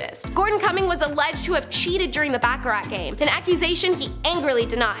the rudest. Gordon Cumming was alleged to have cheated during the Baccarat game, an accusation he angrily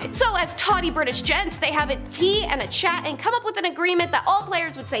denied. So as tawdy British gents, they have a tea and a chat and come up with an agreement that all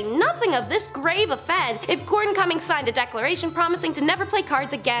players would say nothing of this grave offense if Gordon Cumming signed a declaration promising to never play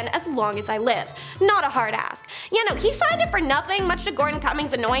cards again as long as I live. Not a hard ask. You know, he signed it for nothing. Much to Gordon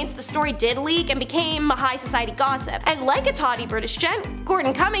Cumming's annoyance, the story did leak and became high society gossip. And like a tawdy British gent,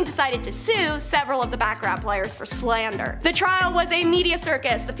 Gordon Cumming decided to sue several of the Baccarat players for slander. The trial was a media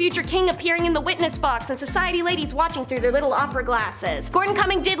circus, the future king appearing in the witness box and society ladies watching through their little opera glasses. Gordon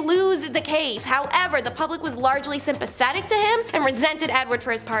Cumming did lose the case, however, the public was largely sympathetic to him and resented Edward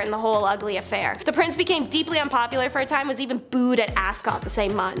for his part in the whole ugly affair. The prince became deeply unpopular for a time, was even booed at Ascot the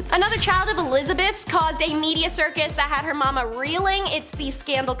same month. Another child of Elizabeth's caused a media circus that had her mama reeling. It's the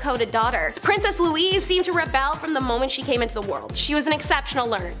scandal-coated daughter. Princess Louise seemed to rebel from the moment she came into the world. She was an exceptional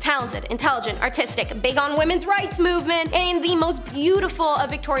learner, talented, intelligent, artistic, big on women's rights movement, and the most beautiful of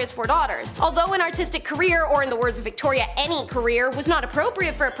Victoria's 4 daughters. Although an artistic career, or in the words of Victoria, any career, was not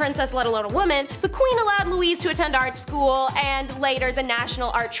appropriate for a princess, let alone a woman, the queen allowed Louise to attend art school and later the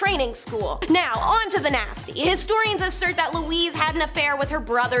National Art Training School. Now, on to the nasty. Historians assert that Louise had an affair with her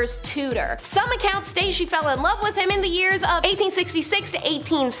brother's tutor. Some accounts state she fell in love with him in the years of 1866 to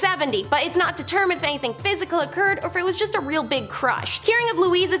 1870, but it's not determined if anything physical occurred or if it was just a real big crush. Hearing of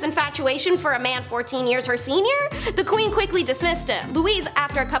Louise's infatuation for a man 14 years her senior, the queen quickly dismissed him. Louise,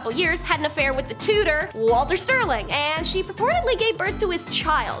 after a couple years, had an affair with the tutor, Walter Sterling, and she purportedly gave birth to his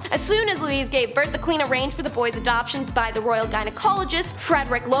child. As soon as Louise gave birth, the queen arranged for the boy's adoption by the royal gynecologist,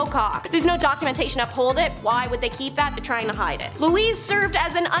 Frederick Locock. There's no documentation to uphold it. Why would they keep that? They're trying to hide it. Louise served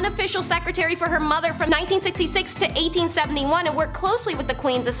as an unofficial secretary for her mother from 1966 to 1871 and worked closely with the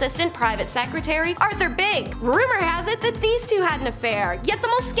queen's assistant, private secretary, Arthur Bigg. Rumor has it that these two had an affair, yet the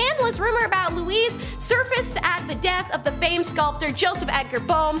most scandalous rumor about Louise surfaced at the death of the famed sculptor Joseph Edgar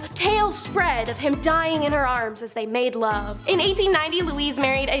Bohm. Tales spread of him dying in her arms as they made love. In 1890, Louise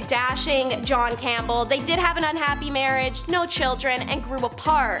married a dashing John Campbell. They did have an unhappy marriage, no children, and grew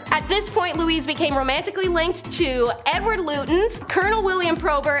apart. At this point, Louise became romantically linked to Edward Lutyens, Colonel William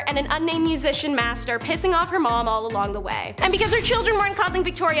Probert, and an unnamed musician master, pissing off her mom all along the way. And because her children weren't causing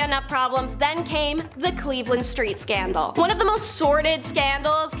Victoria enough problems, then came the Cleveland Street scandal. One of the most sordid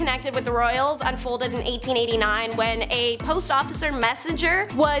scandals connected with the royals unfolded in 1889 when a post officer messenger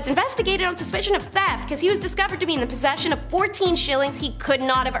was investigated on suspicion of theft because he was discovered to be in the possession of 14 shillings he could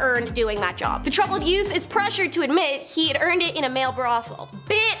not have earned doing that job. The troubled youth is pressured to admit he had earned it in a male brothel.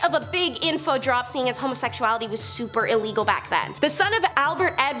 Bit of a big info drop, seeing as homosexuality was super illegal back then. The son of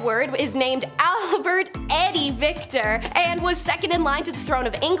Albert Edward is named Albert Eddie Victor and was second in line to the throne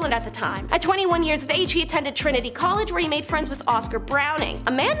of England at the time. At 21 years of age, he attended Trinity College where he made friends with Oscar Browning,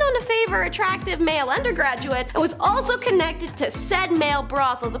 a man known to favor attractive male undergraduates, and was also connected to said male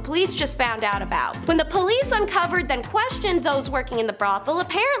brothel the police just found out about. When the police uncovered then questioned those working in the brothel,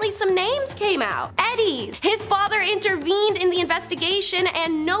 apparently some names came out. Eddie. His father intervened intervened in the investigation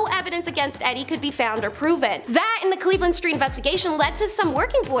and no evidence against Eddie could be found or proven. That and the Cleveland Street investigation led to some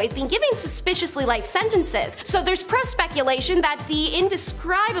working boys being given suspiciously light sentences, so there's press speculation that the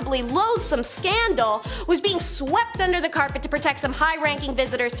indescribably loathsome scandal was being swept under the carpet to protect some high-ranking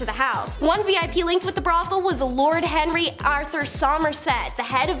visitors to the house. One VIP linked with the brothel was Lord Henry Arthur Somerset, the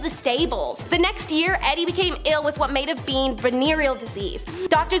head of the stables. The next year, Eddie became ill with what may have been venereal disease.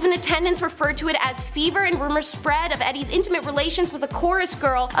 Doctors in attendance referred to it as fever, and rumors spread of Eddie's intimate relations with a chorus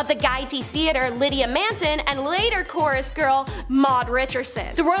girl of the Gaiety Theatre, Lydia Manton, and later chorus girl Maud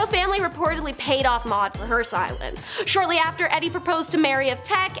Richardson. The royal family reportedly paid off Maud for her silence. Shortly after, Eddie proposed to Mary of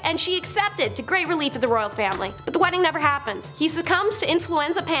Teck, and she accepted, to great relief of the royal family. But the wedding never happens. He succumbs to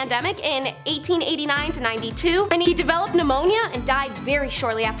influenza pandemic in 1889 to 92, and he developed pneumonia and died very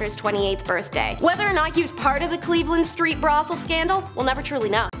shortly after his 28th birthday. Whether or not he was part of the Cleveland Street brothel scandal, we'll never truly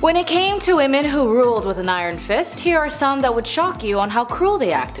know. When it came to women who ruled with an iron fist, here are some that would shock you on how cruel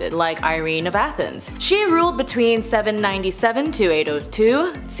they acted, like Irene of Athens. She ruled between 797 to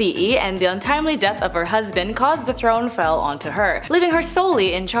 802 CE, and the untimely death of her husband caused the throne fell onto her, leaving her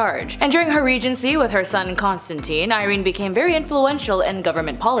solely in charge. And during her regency with her son Constantine, Irene became very influential in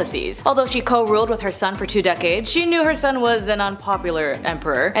government policies. Although she co-ruled with her son for 2 decades, she knew her son was an unpopular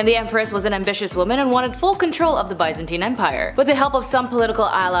emperor, and the empress was an ambitious woman and wanted full control of the Byzantine Empire. With the help of some political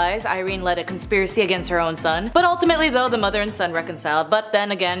allies, Irene led a conspiracy against her own son, but ultimately though the mother and son reconciled, but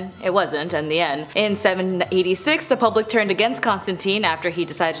then again, it wasn't in the end. In 786, the public turned against Constantine after he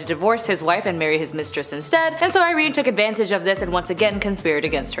decided to divorce his wife and marry his mistress instead, and so Irene took advantage of this and once again conspired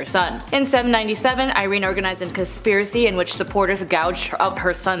against her son. In 797, Irene organized a conspiracy in which supporters gouged out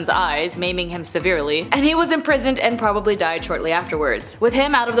her son's eyes, maiming him severely, and he was imprisoned and probably died shortly afterwards. With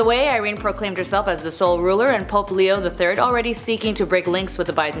him out of the way, Irene proclaimed herself as the sole ruler, and Pope Leo III, already seeking to break links with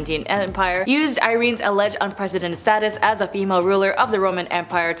the Byzantine Empire, used Irene's alleged unprecedented status as a female ruler of the Roman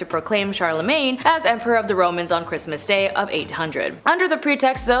Empire to proclaim Charlemagne as Emperor of the Romans on Christmas Day of 800. Under the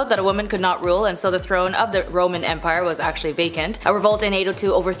pretext though that a woman could not rule and so the throne of the Roman Empire was actually vacant, a revolt in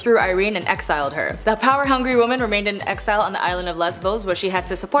 802 overthrew Irene and exiled her. The power-hungry woman remained in exile on the island of Lesbos, where she had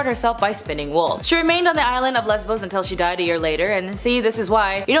to support herself by spinning wool. She remained on the island of Lesbos until she died a year later, and see, this is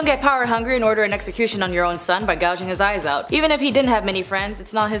why you don't get power-hungry and order an execution on your own son by gouging his eyes out. Even if he didn't have many friends,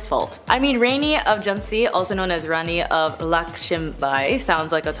 it's not his fault. I mean, Rani of Jhansi, also known as Rani of Lakshmibai,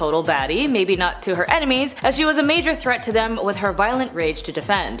 sounds like a total baddie, maybe not to her enemies, as she was a major threat to them with her violent rage to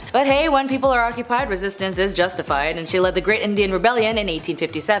defend. But hey, when people are occupied, resistance is justified, and she led the Great Indian Rebellion in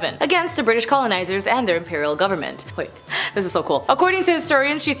 1857 against the British colonizers and their imperial government. Wait, this is so cool. According to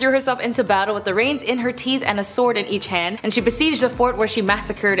historians, she threw herself into battle with the reins in her teeth and a sword in each hand, and she besieged the fort where she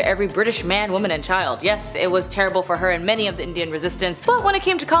massacred every British man, woman, and child. Yes, it was terrible for her and many of the Indian resistance, but when it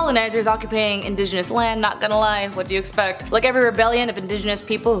came to colonizers occupying indigenous land, not gonna lie, what do you expect? Like every rebellion of indigenous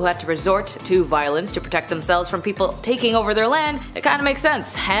people who had to resort to violence to protect themselves from people taking over their land, it kinda makes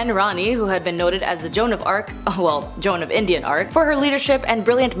sense. And Rani, who had been noted as the Joan of Arc, well, Joan of Indian Arc, for her leadership and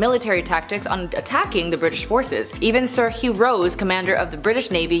brilliant military tactics on attacking the British forces. Even Sir Hugh Rose, commander of the British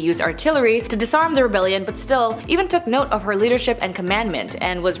Navy, used artillery to disarm the rebellion, but still, even took note of her leadership and commandment,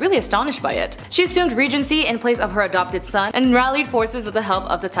 and was really astonished by it. She assumed regency in place of her adopted son, and rallied forces with the help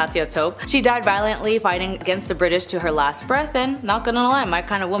of the Tatia Tope. She died valiantly fighting against the British to her last breath, and not gonna lie, my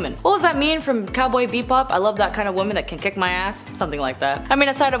kind of woman. What was that mean from Cowboy Bebop? I love that kind of woman that can kick my ass. Something like that. I mean,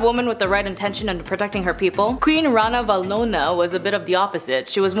 aside of a woman with the right intention and protecting her people, Queen Rana Valnona was a bit of the opposite.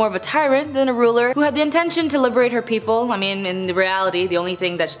 She was more of a tyrant than a ruler who had the intention to liberate her people. I mean, in reality, the only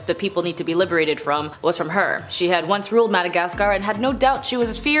thing that the people need to be liberated from was from her. She had once ruled Madagascar and had no doubt she was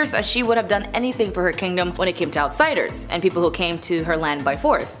as fierce as she would have done anything for her kingdom when it came to outsiders and people who came to her land by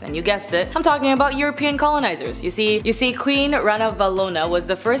force. And you guessed it, I'm talking about European colonizers. You see, Queen Rana Valnona was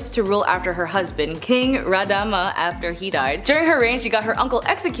the first to rule after her husband, King Radama, after he died. During her reign, she got her uncle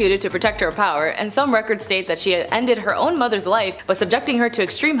executed to protect her power, and some records state that she had ended her own mother's life by subjecting her to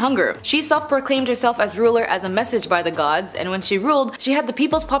extreme hunger. She self-proclaimed herself as ruler as a message by the gods, and when she ruled, she had the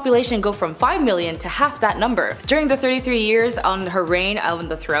people's population go from 5 million to half that number. During the 33 years on her reign on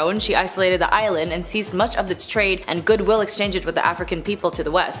the throne, she isolated the island and seized much of its trade and goodwill exchanges with the African people to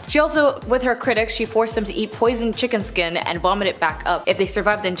the west. She also, with her critics, she forced them to eat poisoned chicken skin and vomit it back up. If they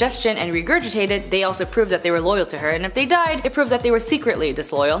survived the ingestion and regurgitated, they also proved that they were loyal to her, and if they died, it proved that they were secretly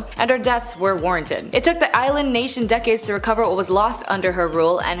disloyal, and her deaths were warranted. It took the island nation decades to recover what was lost under her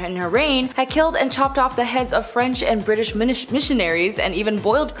rule, and in her reign had killed and chopped off off the heads of French and British missionaries and even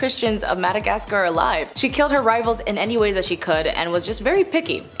boiled Christians of Madagascar alive. She killed her rivals in any way that she could and was just very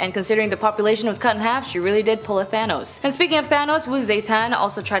picky, and considering the population was cut in half, she really did pull a Thanos. And speaking of Thanos, Wu Zetian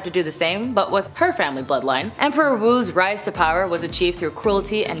also tried to do the same, but with her family bloodline. Emperor Wu's rise to power was achieved through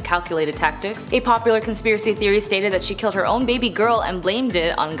cruelty and calculated tactics. A popular conspiracy theory stated that she killed her own baby girl and blamed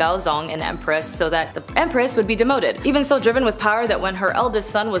it on Gaozong, an empress, so that the empress would be demoted. Even so driven with power that when her eldest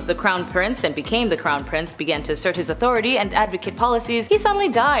son was the crown prince and became the crown prince, began to assert his authority and advocate policies, he suddenly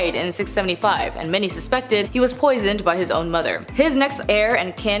died in 675, and many suspected he was poisoned by his own mother. His next heir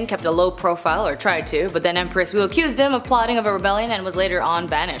and kin kept a low profile, or tried to, but then Empress Wu accused him of plotting of a rebellion and was later on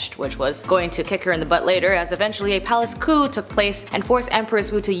banished, which was going to kick her in the butt later, as eventually a palace coup took place and forced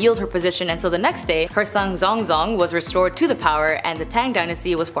Empress Wu to yield her position, and so the next day, her son Zongzong was restored to the power and the Tang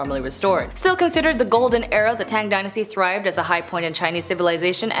dynasty was formally restored. Still considered the golden era, the Tang dynasty thrived as a high point in Chinese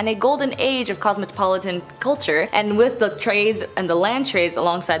civilization and a golden age of cosmopolitan culture, and with the trades and the land trades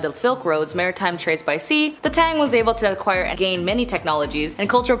alongside the Silk Roads, maritime trades by sea, the Tang was able to acquire and gain many technologies and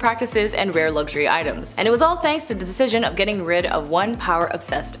cultural practices and rare luxury items. And it was all thanks to the decision of getting rid of one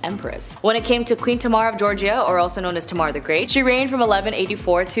power-obsessed empress. When it came to Queen Tamar of Georgia, or also known as Tamar the Great, she reigned from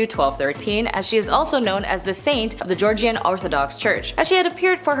 1184 to 1213, as she is also known as the saint of the Georgian Orthodox Church, as she had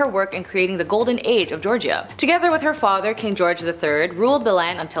appeared for her work in creating the Golden Age of Georgia. Together with her father, King George III, ruled the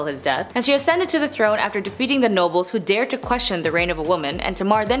land until his death, and she ascended to the throne after defeating the nobles who dared to question the reign of a woman, and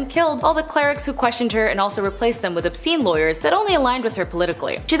Tamar then killed all the clerics who questioned her and also replaced them with obscene lawyers that only aligned with her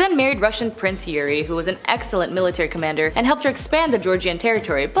politically. She then married Russian Prince Yuri, who was an excellent military commander and helped her expand the Georgian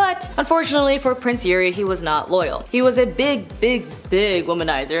territory, but unfortunately for Prince Yuri, he was not loyal. He was a big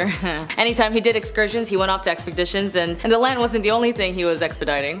womanizer. Anytime he did excursions, he went off to expeditions, and the land wasn't the only thing he was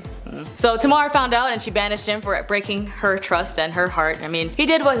expediting. So Tamar found out and she banished him for breaking her trust and her heart. I mean, he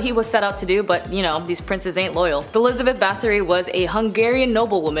did what he was set out to do, but you know, these princes ain't loyal. Elizabeth Bathory was a Hungarian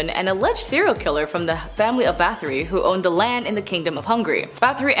noblewoman and alleged serial killer from the family of Bathory, who owned the land in the Kingdom of Hungary.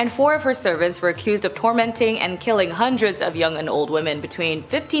 Bathory and 4 of her servants were accused of tormenting and killing hundreds of young and old women between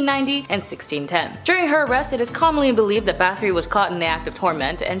 1590 and 1610. During her arrest, it is commonly believed that Bathory was caught in the act of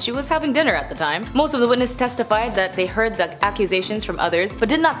torment, and she was having dinner at the time. Most of the witnesses testified that they heard the accusations from others, but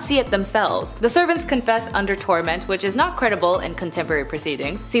did not see it themselves. The servants confessed under torment, which is not credible in contemporary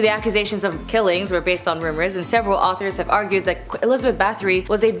proceedings. See, the accusations of killings were based on rumors, and several authors have argued that Elizabeth Bathory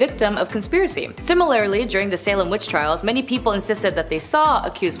was a victim of conspiracy. Similarly, during the Salem witch trials, many people insisted that they saw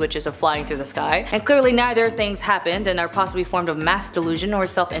accused witches of flying through the sky, and clearly neither things happened and are possibly formed of mass delusion or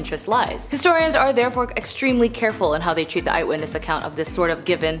self-interest lies. Historians are therefore extremely careful in how they treat the eyewitness account of this sort of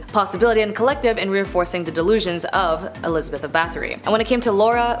given possibility and collective in reinforcing the delusions of Elizabeth of Bathory. And when it came to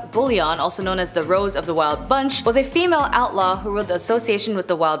Laura Bullion, also known as the Rose of the Wild Bunch, was a female outlaw who ruled the association with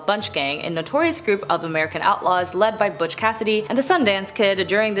the Wild Bunch Gang, a notorious group of American outlaws led by Butch Cassidy and the Sundance Kid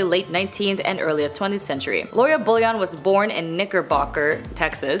during the late 19th and early 20th century. Laura Bullion was born in Knickerbocker,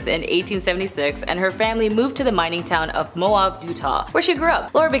 Texas in 1876, and her family moved to the mining town of Moab, Utah, where she grew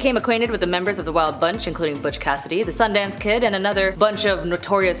up. Laura became acquainted with the members of the Wild Bunch, including Butch Cassidy, the Sundance Kid, and another bunch of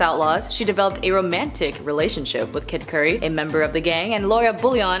notorious outlaws. She developed a romantic relationship with Kid Curry, a member of the gang, and Laura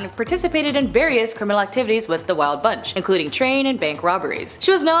Bullion participated in various criminal activities with the Wild Bunch, including train and bank robberies.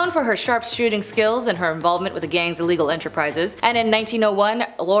 She was known for her sharp shooting skills and her involvement with the gang's illegal enterprises, and in 1901,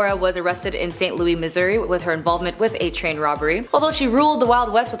 Laura was arrested in St. Louis, Missouri with her involvement with a train robbery. Although she ruled the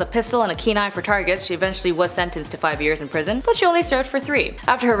Wild West with a pistol and a keen eye for targets, she eventually was sentenced to 5 years in prison, but she only served for 3.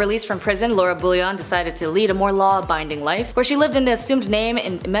 After her release from prison, Laura Bullion decided to lead a more law-abiding life, where she lived in an assumed name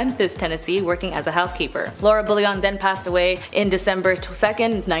in Memphis, Tennessee, working as a housekeeper. Laura Bullion then passed away in December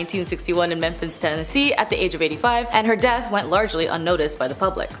 2nd, 1961 in Memphis, Tennessee at the age of 85, and her death went largely unnoticed by the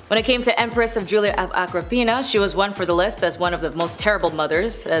public. When it came to Empress of Julia of Agrippina, she was one for the list as one of the most terrible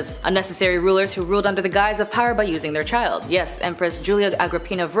mothers, as unnecessary rulers who ruled under the guise of power by using their child. Yes, Empress Julia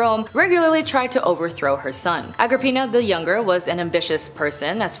Agrippina of Rome regularly tried to overthrow her son. Agrippina the Younger was an ambitious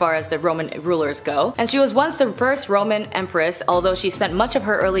person as far as the Roman rulers go, and she was once the first Roman empress. Although she spent much of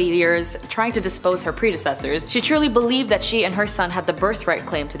her early years trying to dispose her predecessors, she truly believed that she and her son had the birthright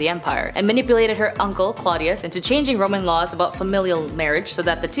claim to the empire, and manipulated her uncle Claudius into changing Roman laws about familial marriage so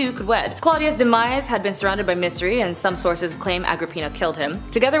that the two could wed. Claudius' demise had been surrounded by mystery, and some sources claim Agrippina killed him.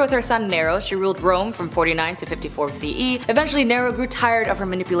 Together with her son Nero, she ruled Rome from 49 to 54 CE. Eventually, Nero grew tired of her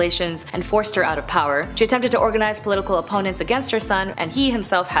manipulations and forced her out of power. She attempted to organize political opponents against her son, and he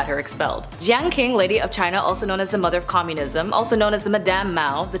himself had her expelled. Jiang Qing, Lady of China, also known as the Mother of Communism, also known as the Madame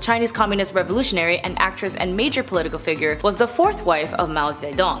Mao, the Chinese Communist revolutionary and actress and major political figure, was the 4th wife of Mao Zedong.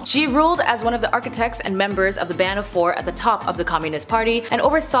 Zedong. She ruled as one of the architects and members of the Band of Four at the top of the Communist Party and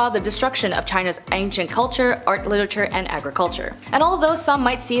oversaw the destruction of China's ancient culture, art, literature, and agriculture. And although some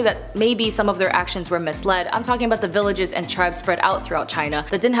might see that maybe some of their actions were misled, I'm talking about the villages and tribes spread out throughout China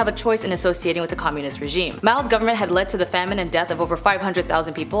that didn't have a choice in associating with the communist regime. Mao's government had led to the famine and death of over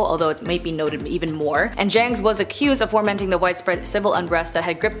 500,000 people, although it may be noted even more, and Jiang's was accused of fomenting the widespread civil unrest that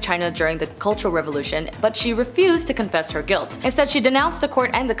had gripped China during the Cultural Revolution, but she refused to confess her guilt. Instead, she denounced the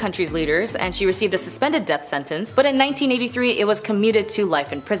court and the country's leaders, and she received a suspended death sentence, but in 1983 it was commuted to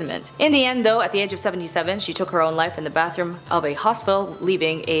life imprisonment. In the end though, at the age of 77, she took her own life in the bathroom of a hospital,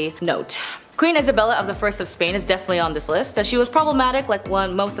 leaving a note. Queen Isabella of the I of Spain is definitely on this list, as she was problematic like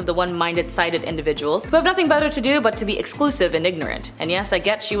most of the one-minded sided individuals who have nothing better to do but to be exclusive and ignorant. And yes, I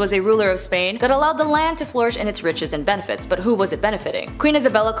get she was a ruler of Spain that allowed the land to flourish in its riches and benefits, but who was it benefiting? Queen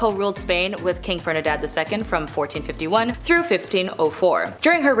Isabella co-ruled Spain with King Ferdinand II from 1451 through 1504.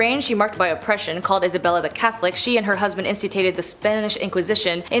 During her reign, she marked by oppression. Called Isabella the Catholic, she and her husband instituted the Spanish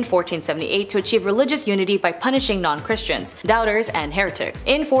Inquisition in 1478 to achieve religious unity by punishing non-Christians, doubters, and heretics.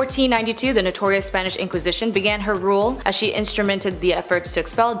 In 1492, the notorious Spanish Inquisition began her rule as she instrumented the efforts to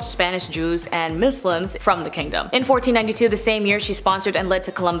expel Spanish Jews and Muslims from the kingdom. In 1492, the same year, she sponsored and led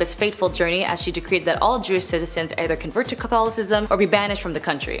to Columbus' fateful journey as she decreed that all Jewish citizens either convert to Catholicism or be banished from the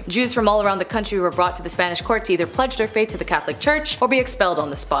country. Jews from all around the country were brought to the Spanish court to either pledge their faith to the Catholic Church or be expelled on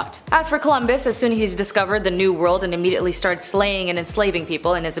the spot. As for Columbus, as soon as he discovered the New World and immediately started slaying and enslaving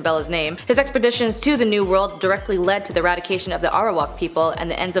people in Isabella's name, his expeditions to the New World directly led to the eradication of the Arawak people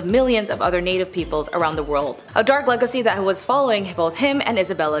and the ends of millions of other native peoples around the world. A dark legacy that was following both him and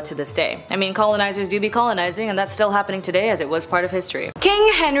Isabella to this day. I mean, colonizers do be colonizing, and that's still happening today as it was part of history.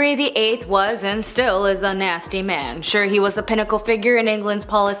 King Henry VIII was and still is a nasty man. Sure, he was a pinnacle figure in England's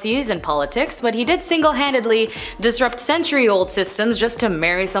policies and politics, but he did single-handedly disrupt century-old systems just to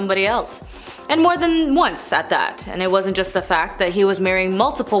marry somebody else. And more than once at that. And it wasn't just the fact that he was marrying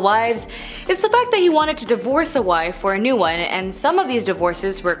multiple wives, it's the fact that he wanted to divorce a wife for a new one, and some of these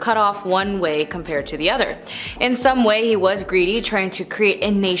divorces were cut off one way compared to the other. In some way he was greedy, trying to create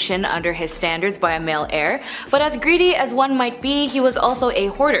a nation under his standards by a male heir, but as greedy as one might be, he was also a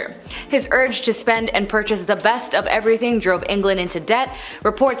hoarder. His urge to spend and purchase the best of everything drove England into debt.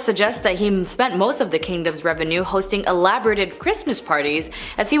 Reports suggest that he spent most of the kingdom's revenue hosting elaborated Christmas parties,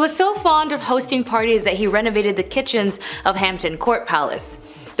 as he was so fond of hosting parties that he renovated the kitchens of Hampton Court Palace.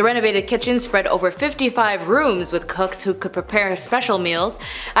 The renovated kitchen spread over 55 rooms with cooks who could prepare special meals.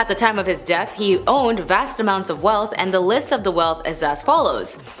 At the time of his death, he owned vast amounts of wealth, and the list of the wealth is as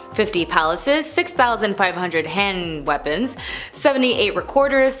follows: 50 palaces, 6,500 hand weapons, 78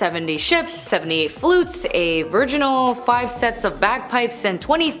 recorders, 70 ships, 78 flutes, a virginal, 5 sets of bagpipes, and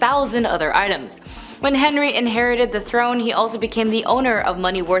 20,000 other items. When Henry inherited the throne, he also became the owner of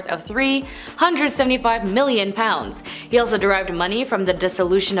money worth of £375 million. He also derived money from the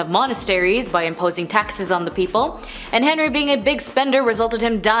dissolution of monasteries by imposing taxes on the people, and Henry, being a big spender, resulted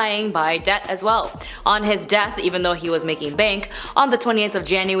him dying by debt as well. On his death, even though he was making bank, on the 20th of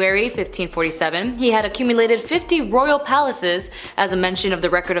January 1547, he had accumulated 50 royal palaces as a mention of the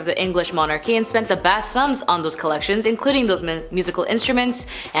record of the English monarchy, and spent the vast sums on those collections, including those musical instruments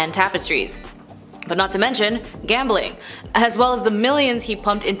and tapestries. But not to mention gambling, as well as the millions he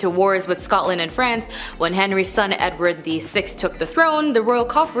pumped into wars with Scotland and France. When Henry's son Edward VI took the throne, the royal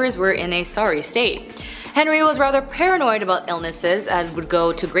coffers were in a sorry state. Henry was rather paranoid about illnesses and would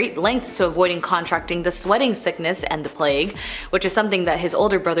go to great lengths to avoiding contracting the sweating sickness and the plague, which is something that his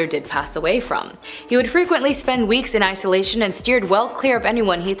older brother did pass away from. He would frequently spend weeks in isolation and steered well clear of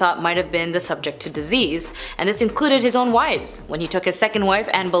anyone he thought might have been the subject to disease, and this included his own wives. When he took his second wife,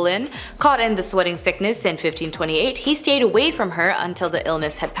 Anne Boleyn, caught in the sweating sickness in 1528, he stayed away from her until the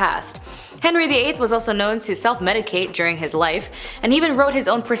illness had passed. Henry VIII was also known to self-medicate during his life, and even wrote his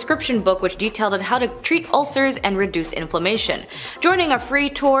own prescription book which detailed how to treat ulcers and reduce inflammation. During a free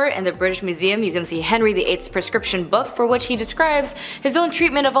tour in the British Museum, you can see Henry VIII's prescription book, for which he describes his own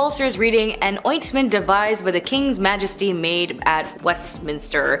treatment of ulcers, reading an ointment devised by the King's Majesty made at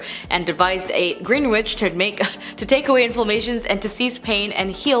Westminster, and devised a Greenwich to take away inflammations and to cease pain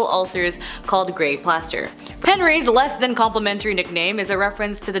and heal ulcers, called grey plaster. Henry's less than complimentary nickname is a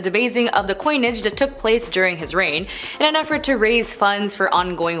reference to the debasing of the the coinage that took place during his reign. In an effort to raise funds for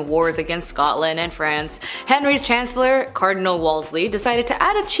ongoing wars against Scotland and France, Henry's Chancellor, Cardinal Wolsey, decided to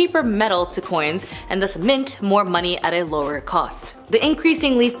add a cheaper metal to coins and thus mint more money at a lower cost. The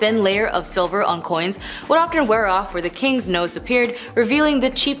increasingly thin layer of silver on coins would often wear off where the king's nose appeared, revealing the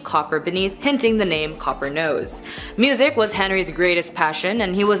cheap copper beneath, hinting the name Copper Nose. Music was Henry's greatest passion,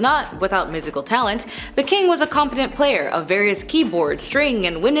 and he was not without musical talent. The king was a competent player of various keyboard, string,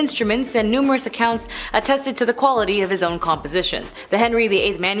 and wind instruments, and numerous accounts attested to the quality of his own composition. The Henry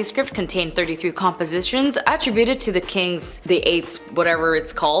VIII manuscript contained 33 compositions attributed to the king's VIII's whatever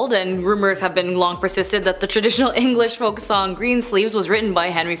it's called, and rumors have been long persisted that the traditional English folk song Greensleeves was written by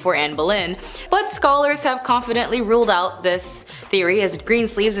Henry for Anne Boleyn, but scholars have confidently ruled out this theory as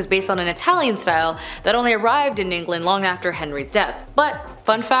Greensleeves is based on an Italian style that only arrived in England long after Henry's death. But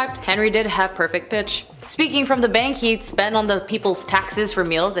fun fact, Henry did have perfect pitch. Speaking from the bank, he'd spend on the people's taxes for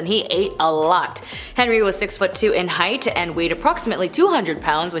meals, and he ate a lot. Henry was 6'2" in height and weighed approximately 200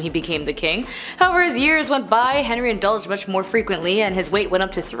 pounds when he became the king. However, as years went by, Henry indulged much more frequently, and his weight went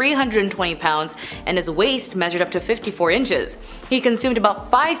up to 320 pounds, and his waist measured up to 54 inches. He consumed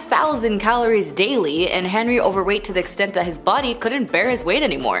about 5,000 calories daily, and Henry overweight to the extent that his body couldn't bear his weight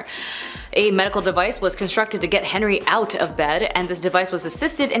anymore. A medical device was constructed to get Henry out of bed, and this device was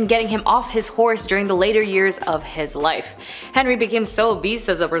assisted in getting him off his horse during the later years of his life. Henry became so obese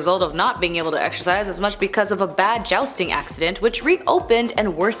as a result of not being able to exercise as much because of a bad jousting accident, which reopened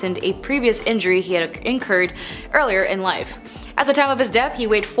and worsened a previous injury he had incurred earlier in life. At the time of his death, he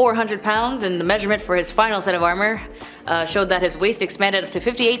weighed 400 pounds, and the measurement for his final set of armor showed that his waist expanded up to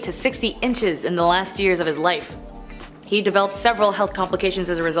 58 to 60 inches in the last years of his life. He developed several health complications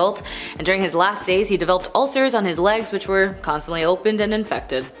as a result, and during his last days he developed ulcers on his legs which were constantly opened and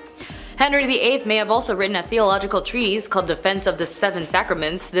infected. Henry VIII may have also written a theological treatise called Defense of the Seven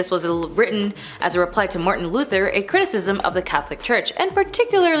Sacraments. This was written as a reply to Martin Luther, a criticism of the Catholic Church, and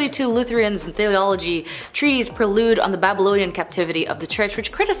particularly to Lutherans' theology treatise Prelude on the Babylonian Captivity of the Church,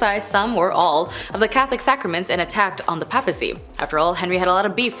 which criticized some or all of the Catholic sacraments and attacked on the papacy. After all, Henry had a lot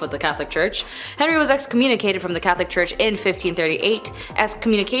of beef with the Catholic Church. Henry was excommunicated from the Catholic Church in 1538.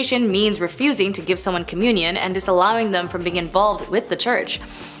 Excommunication means refusing to give someone communion and disallowing them from being involved with the church.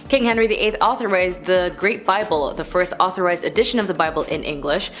 King Henry VIII authorized the Great Bible, the first authorized edition of the Bible in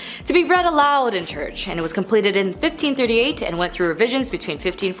English, to be read aloud in church, and it was completed in 1538 and went through revisions between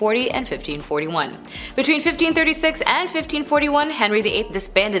 1540 and 1541. Between 1536 and 1541, Henry VIII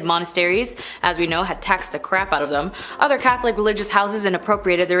disbanded monasteries, as we know had taxed the crap out of them. Other Catholic religious houses and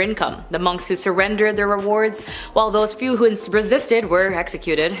appropriated their income. The monks who surrendered their rewards, while those few who resisted were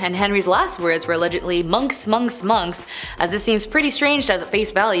executed, and Henry's last words were allegedly monks, monks, monks, as this seems pretty strange at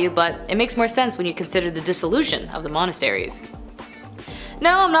face value, but it makes more sense when you consider the dissolution of the monasteries.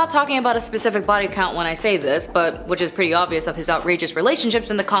 Now, I'm not talking about a specific body count when I say this, but which is pretty obvious of his outrageous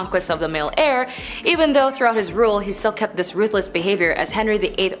relationships and the conquest of the male heir, even though throughout his rule he still kept this ruthless behavior as Henry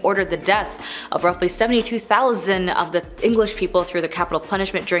VIII ordered the death of roughly 72,000 of the English people through the capital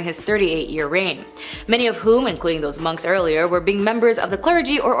punishment during his 38-year reign. Many of whom, including those monks earlier, were being members of the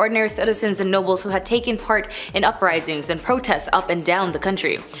clergy or ordinary citizens and nobles who had taken part in uprisings and protests up and down the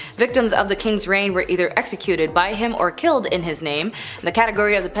country. Victims of the king's reign were either executed by him or killed in his name. The category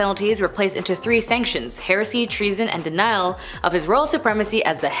of the penalties were placed into three sanctions: heresy, treason, and denial of his royal supremacy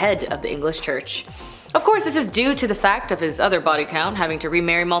as the head of the English Church. Of course, this is due to the fact of his other body count. Having to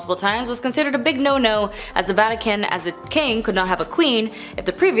remarry multiple times was considered a big no-no, as the Vatican as a king could not have a queen if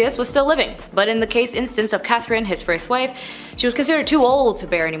the previous was still living. But in the case instance of Catherine, his first wife, she was considered too old to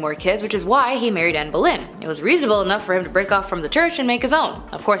bear any more kids, which is why he married Anne Boleyn. It was reasonable enough for him to break off from the church and make his own.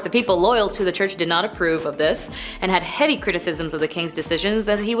 Of course, the people loyal to the church did not approve of this, and had heavy criticisms of the king's decisions,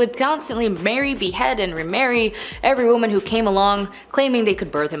 as he would constantly marry, behead, and remarry every woman who came along, claiming they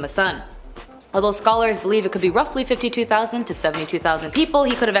could birth him a son. Although scholars believe it could be roughly 52,000 to 72,000 people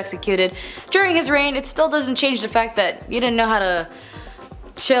he could have executed during his reign, it still doesn't change the fact that you didn't know how to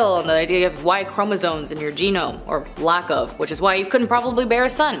chill on the idea of Y chromosomes in your genome, or lack of, which is why you couldn't probably bear a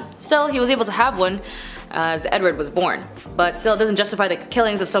son. Still, he was able to have one as Edward was born. But still, it doesn't justify the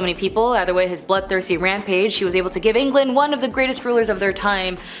killings of so many people. Either way, his bloodthirsty rampage, he was able to give England one of the greatest rulers of their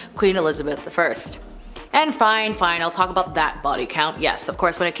time, Queen Elizabeth I. And fine, I'll talk about that body count. Yes, of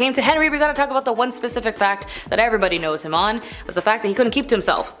course, when it came to Henry, we gotta talk about the one specific fact that everybody knows him on, was the fact that he couldn't keep to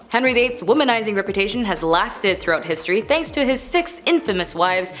himself. Henry VIII's womanizing reputation has lasted throughout history thanks to his 6 infamous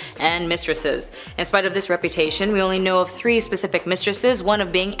wives and mistresses. In spite of this reputation, we only know of 3 specific mistresses, one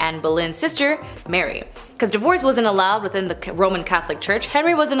of being Anne Boleyn's sister, Mary. Because divorce wasn't allowed within the Roman Catholic Church,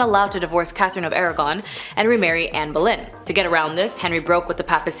 Henry wasn't allowed to divorce Catherine of Aragon and remarry Anne Boleyn. To get around this, Henry broke with the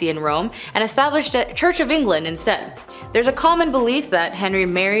papacy in Rome and established a Church of England instead. There's a common belief that Henry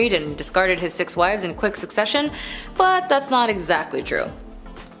married and discarded his 6 wives in quick succession, but that's not exactly true.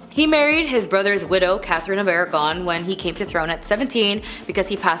 He married his brother's widow, Catherine of Aragon, when he came to throne at 17 because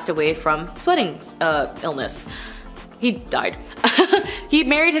he passed away from sweating illness. He died. He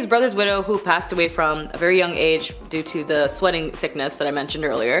married his brother's widow, who passed away from a very young age due to the sweating sickness that I mentioned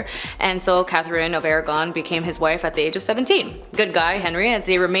earlier, and so Catherine of Aragon became his wife at the age of 17. Good guy, Henry, as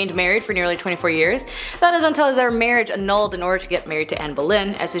they remained married for nearly 24 years. That is until their marriage annulled in order to get married to Anne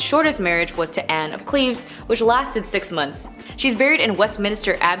Boleyn, as his shortest marriage was to Anne of Cleves, which lasted 6 months. She's buried in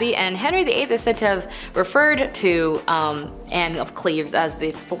Westminster Abbey, and Henry VIII is said to have referred to Anne of Cleves as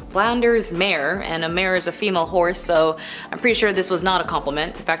the Flanders mare, and a mare is a female horse, so I'm pretty sure this was not a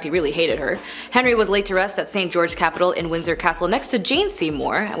compliment. In fact, he really hated her. Henry was laid to rest at St. George's Capital in Windsor Castle next to Jane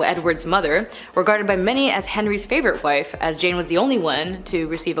Seymour, Edward's mother, regarded by many as Henry's favorite wife, as Jane was the only one to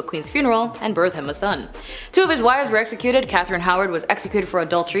receive a queen's funeral and birth him a son. 2 of his wives were executed. Catherine Howard was executed for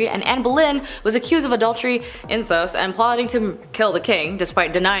adultery, and Anne Boleyn was accused of adultery, incest, and plotting to kill the king.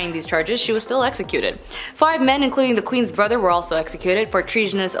 Despite denying these charges, she was still executed. 5 men, including the queen's brother, were also executed for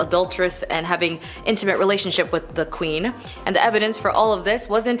treasonous, adulterous, and having intimate relationship with the queen. And the evidence for all of this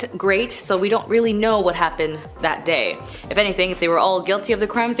wasn't great, so we don't really know what happened that day. If anything, if they were all guilty of the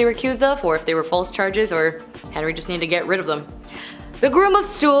crimes they were accused of, or if they were false charges, or Henry just needed to get rid of them. The groom of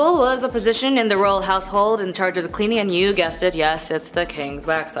stool was a position in the royal household in charge of the cleaning, and you guessed it, yes, it's the king's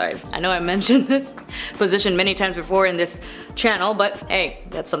backside. I know I mentioned this position many times before in this channel, but hey,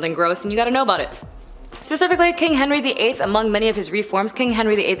 that's something gross and you gotta know about it. Specifically, King Henry VIII, among many of his reforms, King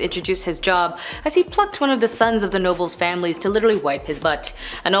Henry VIII introduced his job as he plucked one of the sons of the nobles' families to literally wipe his butt.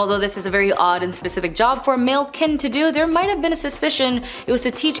 And although this is a very odd and specific job for a male kin to do, there might have been a suspicion it was to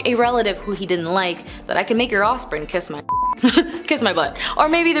teach a relative who he didn't like that I can make your offspring kiss my kiss my butt. Or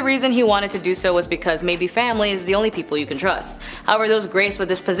maybe the reason he wanted to do so was because maybe family is the only people you can trust. However, those graced with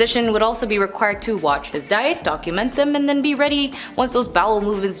this position would also be required to watch his diet, document them, and then be ready once those bowel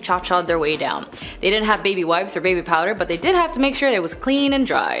movements cha-cha'd their way down. They didn't have baby wipes or baby powder, but they did have to make sure it was clean and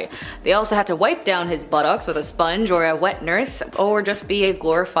dry. They also had to wipe down his buttocks with a sponge or a wet nurse, or just be a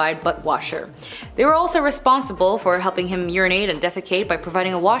glorified butt washer. They were also responsible for helping him urinate and defecate by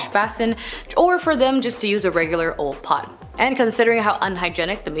providing a wash basin, or for them just to use a regular old pot. And considering how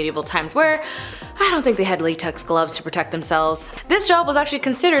unhygienic the medieval times were, I don't think they had latex gloves to protect themselves. This job was actually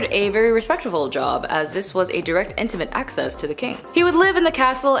considered a very respectable job, as this was a direct intimate access to the king. He would live in the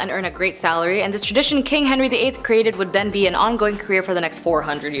castle and earn a great salary, and this tradition King Henry VIII created would then be an ongoing career for the next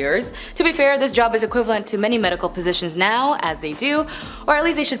 400 years. To be fair, this job is equivalent to many medical positions now, as they do, or at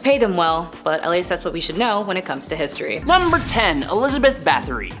least they should pay them well, but at least that's what we should know when it comes to history. Number 10. Elizabeth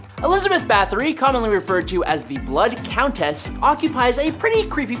Bathory. Elizabeth Bathory, commonly referred to as the Blood Countess, occupies a pretty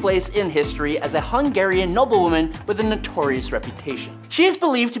creepy place in history as a Hungarian noblewoman with a notorious reputation. She is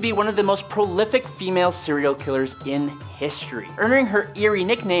believed to be one of the most prolific female serial killers in history, earning her eerie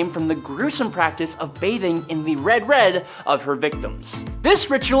nickname from the gruesome practice of bathing in the red of her victims. This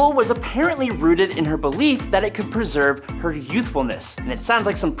ritual was apparently rooted in her belief that it could preserve her youthfulness, and it sounds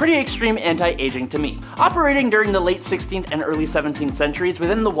like some pretty extreme anti-aging to me. Operating during the late 16th and early 17th centuries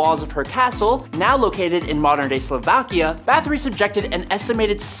within the walls of her castle, now located in modern-day Slovakia, Bathory subjected an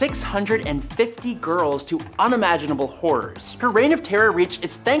estimated 650 girls to unimaginable horrors. Her reign of terror reached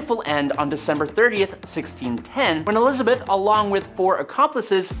its thankful end on December 30th, 1610, when Elizabeth, along with 4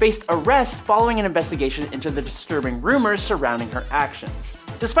 accomplices, faced arrest following an investigation into the disturbing rumors surrounding her actions.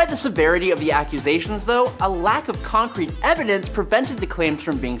 Despite the severity of the accusations though, a lack of concrete evidence prevented the claims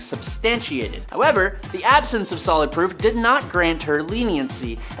from being substantiated. However, the absence of solid proof did not grant her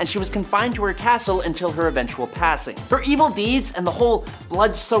leniency, and she was confined to her castle until her eventual passing. Her evil deeds and the whole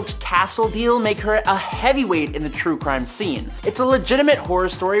blood-soaked castle deal make her a heavyweight in the true crime scene. It's a legitimate horror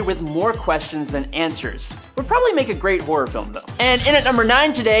story with more questions than answers. Would probably make a great horror film though. And in at number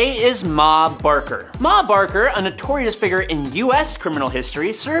 9 today is Ma Barker. Ma Barker, a notorious figure in US criminal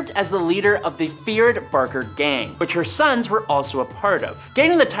history, served as the leader of the feared Barker Gang, which her sons were also a part of.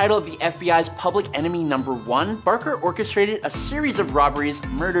 Gaining the title of the FBI's public enemy #1, Barker orchestrated a series of robberies,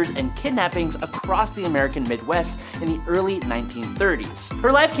 murders, and kidnappings across the American Midwest in the early 1930s.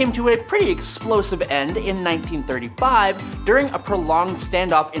 Her life came to a pretty explosive end in 1935 during a prolonged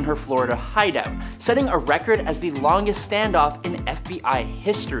standoff in her Florida hideout, setting a record as the longest standoff in FBI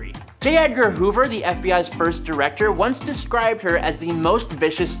history. J. Edgar Hoover, the FBI's first director, once described her as the most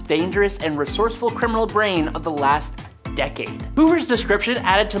vicious, dangerous, and resourceful criminal brain of the last decade. Hoover's description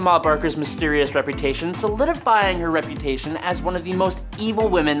added to Ma Barker's mysterious reputation, solidifying her reputation as one of the most evil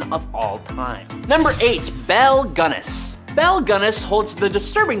women of all time. Number 8. Belle Gunness. Belle Gunness holds the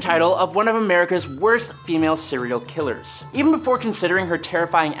disturbing title of one of America's worst female serial killers. Even before considering her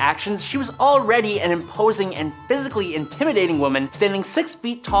terrifying actions, she was already an imposing and physically intimidating woman, standing 6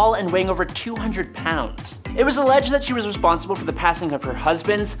 feet tall and weighing over 200 pounds. It was alleged that she was responsible for the passing of her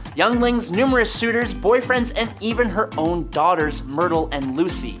husbands, younglings, numerous suitors, boyfriends, and even her own daughters, Myrtle and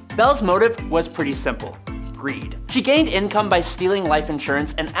Lucy. Belle's motive was pretty simple: greed. She gained income by stealing life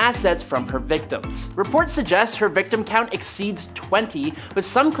insurance and assets from her victims. Reports suggest her victim count exceeds 20, with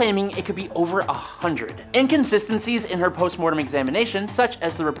some claiming it could be over 100. Inconsistencies in her post-mortem examination, such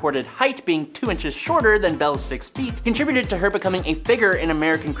as the reported height being 2 inches shorter than Belle's 6 feet, contributed to her becoming a figure in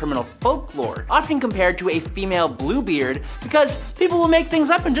American criminal folklore, often compared to a female Bluebeard, because people will make things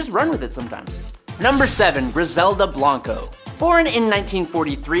up and just run with it sometimes. Number 7. Griselda Blanco. Born in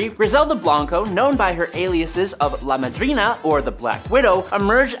 1943, Griselda Blanco, known by her aliases of La Madrina or the Black Widow,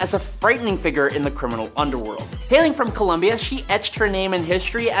 emerged as a frightening figure in the criminal underworld. Hailing from Colombia, she etched her name in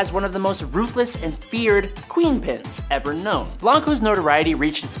history as one of the most ruthless and feared queenpins ever known. Blanco's notoriety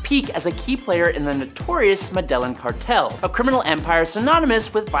reached its peak as a key player in the notorious Medellin cartel, a criminal empire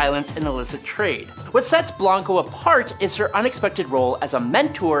synonymous with violence and illicit trade. What sets Blanco apart is her unexpected role as a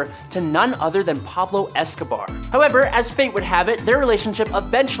mentor to none other than Pablo Escobar. However, as fate would have it, their relationship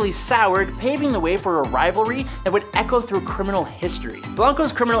eventually soured, paving the way for a rivalry that would echo through criminal history.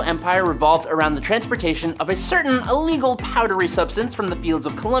 Blanco's criminal empire revolved around the transportation of a certain illegal powdery substance from the fields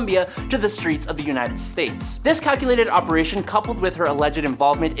of Colombia to the streets of the United States. This calculated operation, coupled with her alleged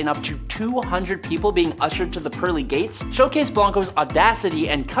involvement in up to 200 people being ushered to the pearly gates, showcased Blanco's audacity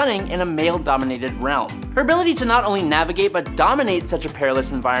and cunning in a male-dominated realm. Her ability to not only navigate but dominate such a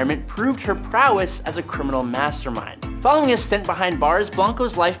perilous environment proved her prowess as a criminal mastermind. Following a stint behind bars,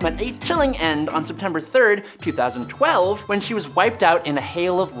 Blanco's life met a chilling end on September 3rd, 2012, when she was wiped out in a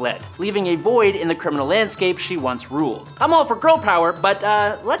hail of lead, leaving a void in the criminal landscape she once ruled. I'm all for girl power, but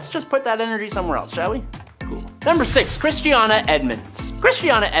let's just put that energy somewhere else, shall we? Cool. Number 6. Christiana Edmonds.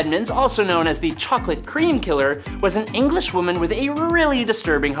 Christiana Edmonds, also known as the Chocolate Cream Killer, was an English woman with a really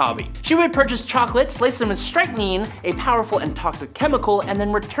disturbing hobby. She would purchase chocolates, lace them with strychnine, a powerful and toxic chemical, and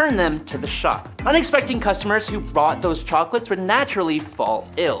then return them to the shop. Unexpecting customers who bought those chocolates would naturally fall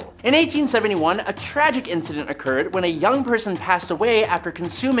ill. In 1871, a tragic incident occurred when a young person passed away after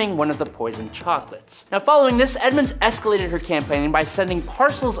consuming one of the poisoned chocolates. Now, following this, Edmonds escalated her campaign by sending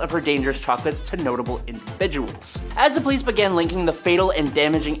parcels of her dangerous chocolates to notable individuals. As the police began linking the fatal and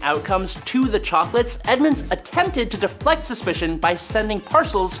damaging outcomes to the chocolates, Edmonds attempted to deflect suspicion by sending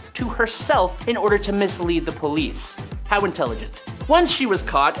parcels to herself in order to mislead the police. How intelligent. Once she was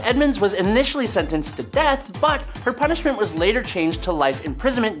caught, Edmonds was initially sentenced to death, but her punishment was later changed to life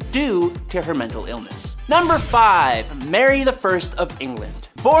imprisonment due to her mental illness. Number 5. Mary I of England.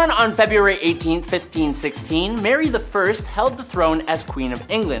 Born on February 18, 1516, Mary I held the throne as Queen of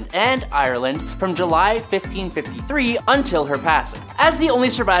England and Ireland from July 1553 until her passing. As the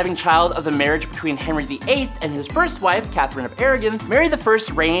only surviving child of the marriage between Henry VIII and his first wife, Catherine of Aragon, Mary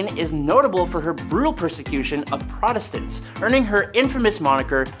I's reign is notable for her brutal persecution of Protestants, earning her infamous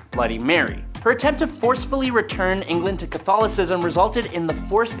moniker Bloody Mary. Her attempt to forcefully return England to Catholicism resulted in the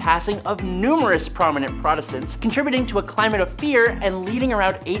forced passing of numerous prominent Protestants, contributing to a climate of fear and leading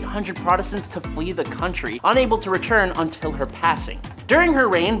around 800 Protestants to flee the country, unable to return until her passing. During her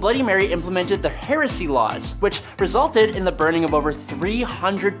reign, Bloody Mary implemented the heresy laws, which resulted in the burning of over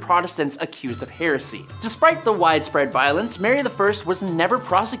 300 Protestants accused of heresy. Despite the widespread violence, Mary I was never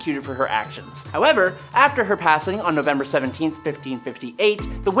prosecuted for her actions. However, after her passing on November 17,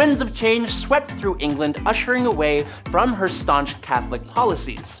 1558, the winds of change swept through England, ushering away from her staunch Catholic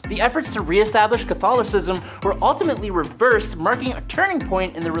policies. The efforts to re-establish Catholicism were ultimately reversed, marking a turning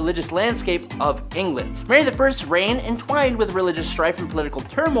point in the religious landscape of England. Mary I's reign, entwined with religious strife and political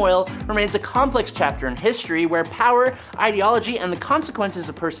turmoil, remains a complex chapter in history where power, ideology, and the consequences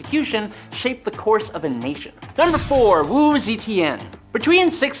of persecution shape the course of a nation. Number 4. Wu Zetian. Between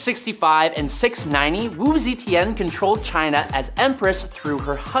 665 and 690, Wu Zetian controlled China as empress through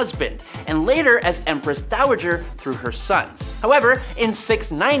her husband, and later as empress dowager through her sons. However, in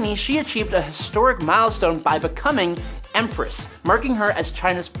 690, she achieved a historic milestone by becoming Empress, marking her as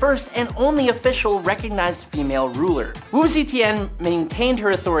China's first and only official recognized female ruler. Wu Zetian maintained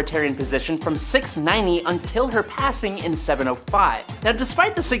her authoritarian position from 690 until her passing in 705. Now,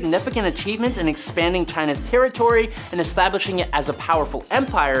 despite the significant achievements in expanding China's territory and establishing it as a powerful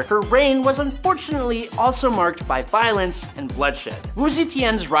empire, her reign was unfortunately also marked by violence and bloodshed. Wu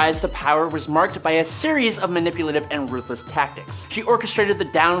Zetian's rise to power was marked by a series of manipulative and ruthless tactics. She orchestrated the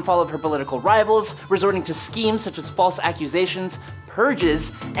downfall of her political rivals, resorting to schemes such as false accusations,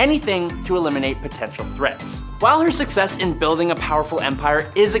 purges, anything to eliminate potential threats. While her success in building a powerful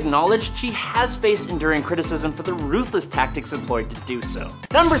empire is acknowledged, she has faced enduring criticism for the ruthless tactics employed to do so.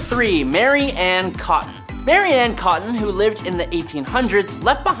 Number 3. Mary Ann Cotton. Mary Ann Cotton, who lived in the 1800s,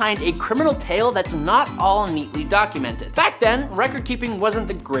 left behind a criminal tale that's not all neatly documented. Back then, record keeping wasn't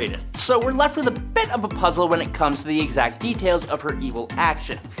the greatest, so we're left with a bit of a puzzle when it comes to the exact details of her evil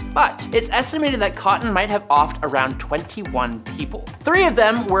actions. But it's estimated that Cotton might have offed around 21 people. 3 of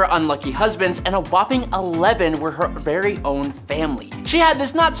them were unlucky husbands, and a whopping 11 were her very own family. She had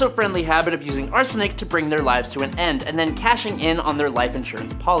this not-so-friendly habit of using arsenic to bring their lives to an end, and then cashing in on their life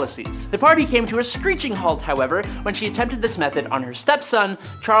insurance policies. The party came to a screeching halt, however, when she attempted this method on her stepson,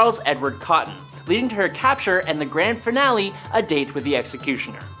 Charles Edward Cotton, leading to her capture and the grand finale, a date with the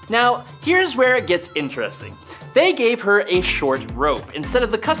executioner. Now, here's where it gets interesting. They gave her a short rope instead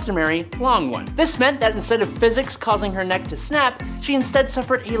of the customary long one. This meant that instead of physics causing her neck to snap, she instead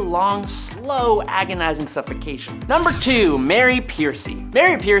suffered a long, slow, agonizing suffocation. Number 2. Mary Piercy.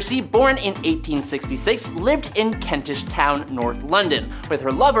 Mary Piercy, born in 1866, lived in Kentish Town, North London, with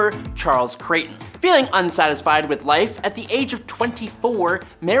her lover, Charles Creighton. Feeling unsatisfied with life, at the age of 24,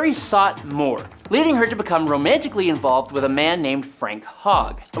 Mary sought more, leading her to become romantically involved with a man named Frank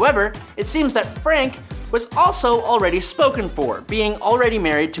Hogg. However, it seems that Frank was also already spoken for, being already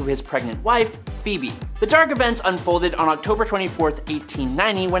married to his pregnant wife, Phoebe. The dark events unfolded on October 24th,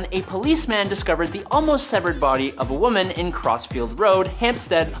 1890, when a policeman discovered the almost severed body of a woman in Crossfield Road,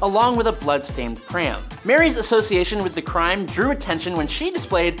 Hampstead, along with a blood-stained pram. Mary's association with the crime drew attention when she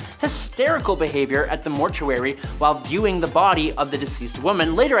displayed hysterical behavior at the mortuary while viewing the body of the deceased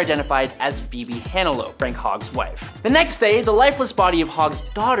woman, later identified as Phoebe Hanelo, Frank Hogg's wife. The next day, the lifeless body of Hogg's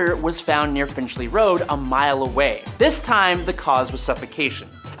daughter was found near Finchley Road, a mile away. This time, the cause was suffocation.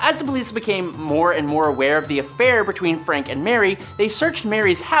 As the police became more and more aware of the affair between Frank and Mary, they searched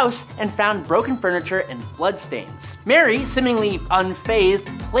Mary's house and found broken furniture and bloodstains. Mary, seemingly unfazed,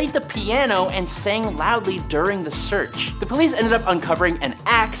 played the piano and sang loudly during the search. The police ended up uncovering an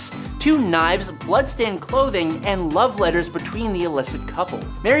axe, 2 knives, bloodstained clothing, and love letters between the illicit couple.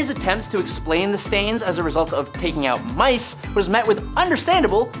 Mary's attempts to explain the stains as a result of taking out mice was met with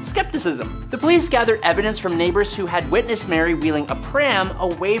understandable skepticism. The police gathered evidence from neighbors who had witnessed Mary wheeling a pram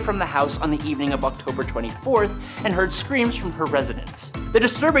away from the house on the evening of October 24th and heard screams from her residence. The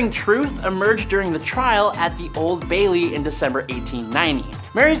disturbing truth emerged during the trial at the Old Bailey in December 1890.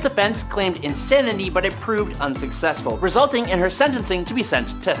 Mary's defense claimed insanity, but it proved unsuccessful, resulting in her sentencing to be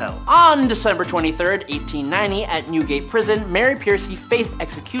sent to hell. On December 23rd, 1890, at Newgate Prison, Mary Piercy faced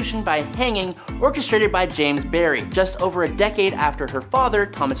execution by hanging, orchestrated by James Barry, just over a decade after her father,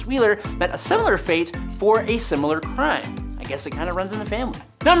 Thomas Wheeler, met a similar fate for a similar crime. I guess it kind of runs in the family.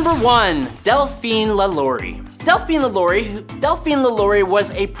 Number 1. Delphine LaLaurie. Delphine LaLaurie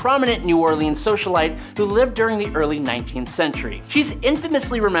was a prominent New Orleans socialite who lived during the early 19th century. She's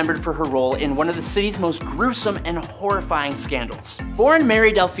infamously remembered for her role in one of the city's most gruesome and horrifying scandals. Born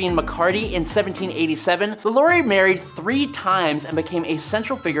Mary Delphine McCarty in 1787, LaLaurie married 3 times and became a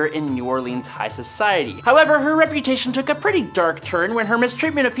central figure in New Orleans high society. However, her reputation took a pretty dark turn when her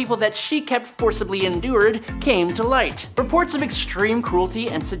mistreatment of people that she kept forcibly endured came to light. Reports of extreme cruelty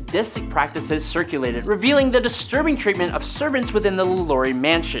and sadistic practices circulated, revealing the disturbing treatment of servants within the LaLaurie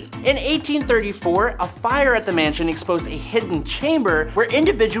mansion. In 1834, a fire at the mansion exposed a hidden chamber where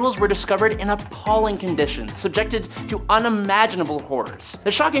individuals were discovered in appalling conditions, subjected to unimaginable horrors.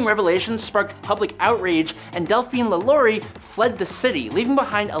 The shocking revelations sparked public outrage, and Delphine LaLaurie fled the city, leaving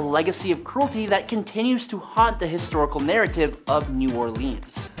behind a legacy of cruelty that continues to haunt the historical narrative of New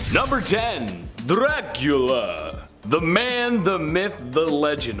Orleans. Number 10. Dracula. The man, the myth, the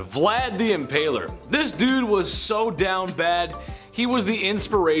legend, Vlad the Impaler. This dude was so down bad, he was the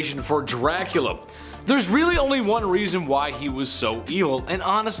inspiration for Dracula. There's really only one reason why he was so evil, and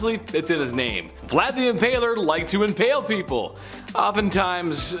honestly, it's in his name. Vlad the Impaler liked to impale people,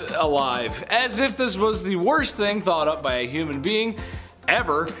 oftentimes alive, as if this was the worst thing thought up by a human being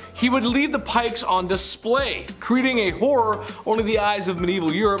However, he would leave the pikes on display, creating a horror only the eyes of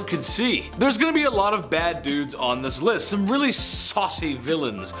medieval Europe could see. There's gonna be a lot of bad dudes on this list, some really saucy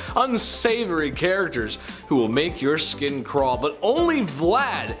villains, unsavory characters who will make your skin crawl, but only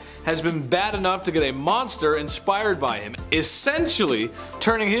Vlad has been bad enough to get a monster inspired by him, essentially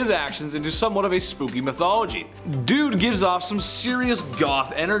turning his actions into somewhat of a spooky mythology. Dude gives off some serious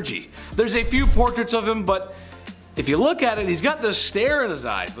goth energy. There's a few portraits of him, but if you look at it, he's got this stare in his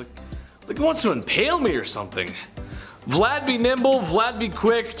eyes, like he wants to impale me or something. Vlad be nimble, Vlad be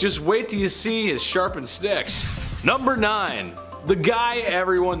quick, just wait till you see his sharpened sticks. Number 9, the guy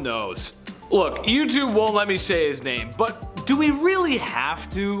everyone knows. Look, YouTube won't let me say his name, but do we really have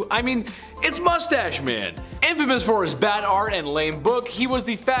to? I mean, it's Mustache Man. Infamous for his bad art and lame book, he was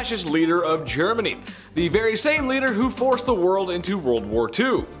the fascist leader of Germany. The very same leader who forced the world into World War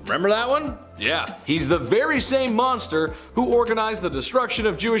II. Remember that one? Yeah. He's the very same monster who organized the destruction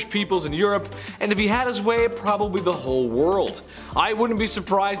of Jewish peoples in Europe, and if he had his way, probably the whole world. I wouldn't be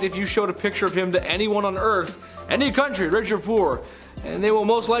surprised if you showed a picture of him to anyone on Earth, any country, rich or poor, and they will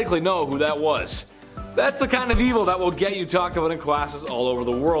most likely know who that was. That's the kind of evil that will get you talked about in classes all over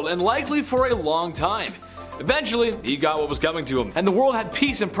the world, and likely for a long time. Eventually, he got what was coming to him, and the world had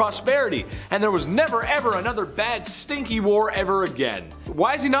peace and prosperity, and there was never ever another bad stinky war ever again.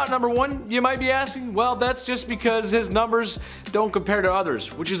 Why is he not number 1, you might be asking? Well, that's just because his numbers don't compare to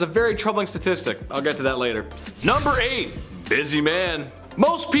others, which is a very troubling statistic. I'll get to that later. Number 8, busy man.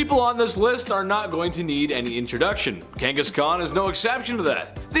 Most people on this list are not going to need any introduction. Genghis Khan is no exception to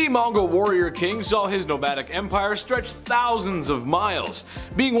that. The Mongol warrior king saw his nomadic empire stretch thousands of miles,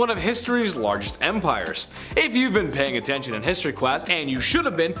 being one of history's largest empires. If you've been paying attention in history class, and you should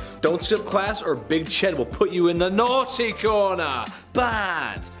have been, don't skip class or Big Ched will put you in the naughty corner.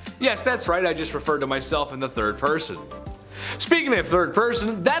 Bad. Yes, that's right, I just referred to myself in the third person. Speaking of third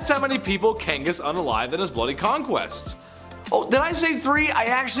person, that's how many people Genghis unalived in his bloody conquests. Oh, did I say 3? I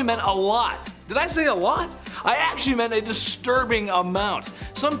actually meant a lot. Did I say a lot? I actually meant a disturbing amount.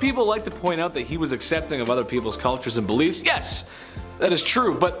 Some people like to point out that he was accepting of other people's cultures and beliefs. Yes, that is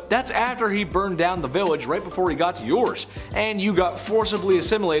true, but that's after he burned down the village right before he got to yours, and you got forcibly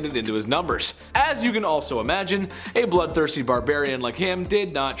assimilated into his numbers. As you can also imagine, a bloodthirsty barbarian like him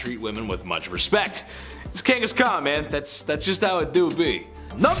did not treat women with much respect. It's Genghis Khan, man. That's just how it do be.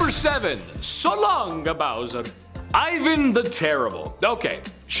 Number 7, so long, Bowser. Ivan the Terrible. Okay,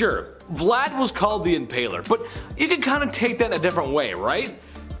 sure, Vlad was called the Impaler, but you can kind of take that in a different way, right?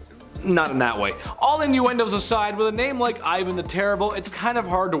 Not in that way. All innuendos aside, with a name like Ivan the Terrible, it's kind of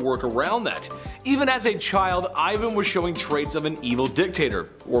hard to work around that. Even as a child, Ivan was showing traits of an evil dictator,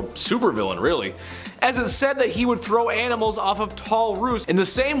 or supervillain really, as it's said that he would throw animals off of tall roofs in the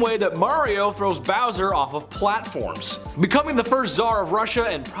same way that Mario throws Bowser off of platforms. Becoming the first Tsar of Russia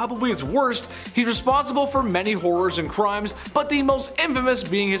and probably its worst, he's responsible for many horrors and crimes, but the most infamous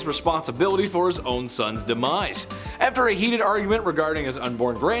being his responsibility for his own son's demise. After a heated argument regarding his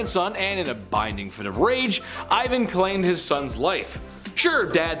unborn grandson, and in a binding fit of rage, Ivan claimed his son's life. Sure,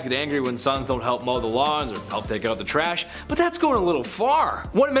 dads get angry when sons don't help mow the lawns or help take out the trash, but that's going a little far.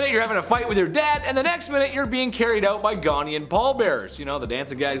 One minute you're having a fight with your dad, and the next minute you're being carried out by Ghanaian pallbearers. You know, the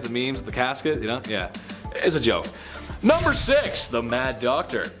dancing guys, the memes, the casket, you know? Yeah, it's a joke. Number 6, the Mad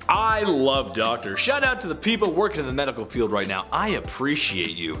Doctor. I love doctors. Shout out to the people working in the medical field right now. I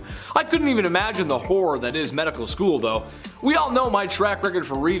appreciate you. I couldn't even imagine the horror that is medical school though. We all know my track record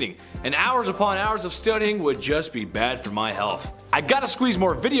for reading, and hours upon hours of studying would just be bad for my health. I gotta squeeze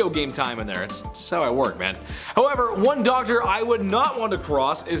more video game time in there, it's just how I work, man. However, one doctor I would not want to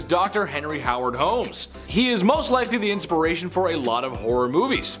cross is Dr. Henry Howard Holmes. He is most likely the inspiration for a lot of horror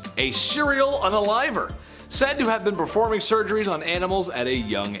movies. A serial unaliver. Said to have been performing surgeries on animals at a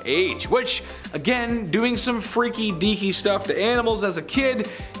young age, which, again, doing some freaky deaky stuff to animals as a kid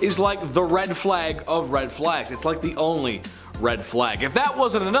is like the red flag of red flags. It's like the only red flag. If that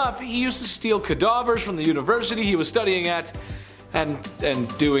wasn't enough, he used to steal cadavers from the university he was studying at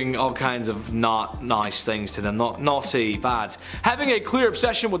and doing all kinds of not nice things to them, naughty, bad. Having a clear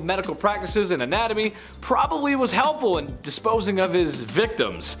obsession with medical practices and anatomy probably was helpful in disposing of his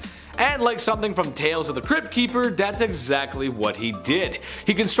victims. And like something from Tales of the Crypt Keeper, that's exactly what he did.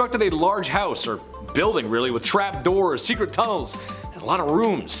 He constructed a large house, or building really, with trap doors, secret tunnels, and a lot of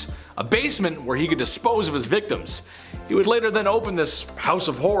rooms. A basement where he could dispose of his victims. He would later then open this house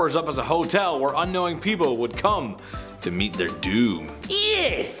of horrors up as a hotel where unknowing people would come to meet their doom.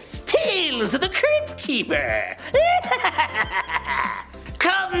 Yes, Tales of the Crypt Keeper.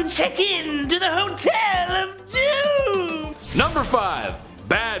 Come check in to the Hotel of Doom. Number 5.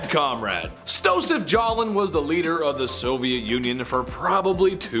 Bad comrade. Stosif Jalin was the leader of the Soviet Union for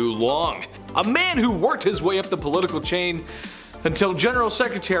probably too long. A man who worked his way up the political chain until General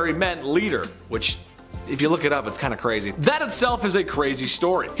Secretary meant leader, which, if you look it up, it's kinda crazy. That itself is a crazy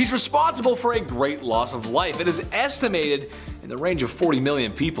story. He's responsible for a great loss of life. It is estimated in the range of 40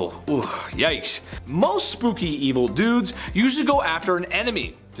 million people. Ooh, yikes. Most spooky evil dudes usually go after an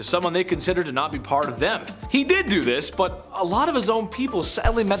enemy, to someone they consider to not be part of them. He did do this, but a lot of his own people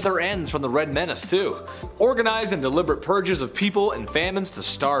sadly met their ends from the Red Menace too. Organized and deliberate purges of people and famines to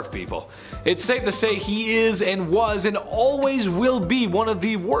starve people. It's safe to say he is and was and always will be one of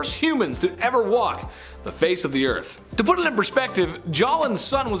the worst humans to ever walk the face of the earth. To put it in perspective, Jalin's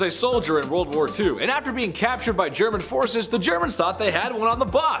son was a soldier in World War II, and after being captured by German forces, the Germans thought they had one on the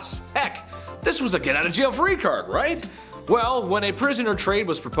boss. Heck, this was a get out of jail free card, right? Well, when a prisoner trade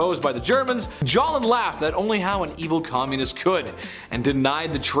was proposed by the Germans, Jalin laughed at only how an evil communist could, and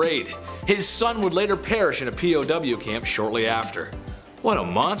denied the trade. His son would later perish in a POW camp shortly after. What a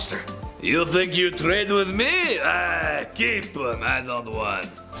monster. You think you trade with me? Keep him, I don't want.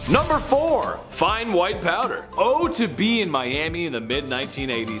 Number 4. Fine white powder. Oh, to be in Miami in the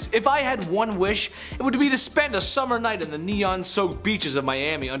mid-1980s. If I had one wish, it would be to spend a summer night in the neon-soaked beaches of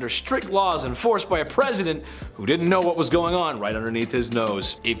Miami under strict laws enforced by a president who didn't know what was going on right underneath his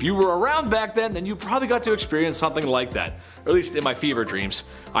nose. If you were around back then you probably got to experience something like that. Or at least in my fever dreams.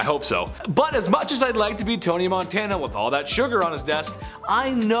 I hope so. But as much as I'd like to be Tony Montana with all that sugar on his desk,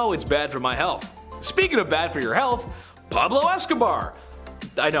 I know it's bad for my health. Speaking of bad for your health, Pablo Escobar.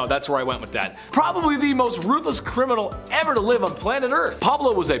 I know, that's where I went with that. Probably the most ruthless criminal ever to live on planet Earth.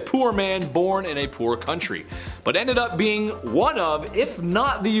 Pablo was a poor man born in a poor country, but ended up being one of, if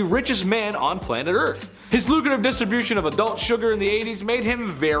not the richest man on planet Earth. His lucrative distribution of adult sugar in the 80s made him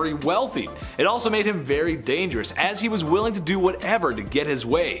very wealthy. It also made him very dangerous, as he was willing to do whatever to get his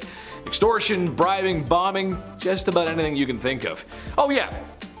way. Extortion, bribing, bombing, just about anything you can think of. Oh yeah,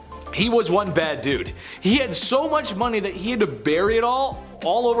 he was one bad dude. He had so much money that he had to bury it all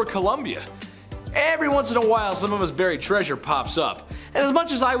over Colombia. Every once in a while some of his buried treasure pops up. And as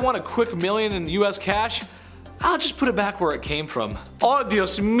much as I want a quick million in US cash, I'll just put it back where it came from. Oh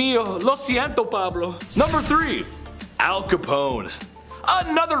Dios mío, lo siento Pablo. Number 3. Al Capone.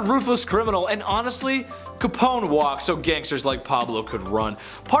 Another ruthless criminal, and honestly, Capone walked so gangsters like Pablo could run.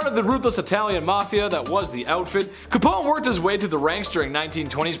 Part of the ruthless Italian mafia that was the outfit, Capone worked his way through the ranks during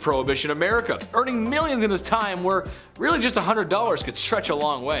 1920s Prohibition America, earning millions in his time where really just $100 could stretch a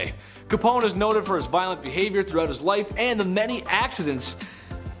long way. Capone is noted for his violent behavior throughout his life and the many accidents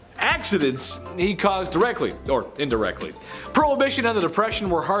he caused directly or indirectly. Prohibition and the Depression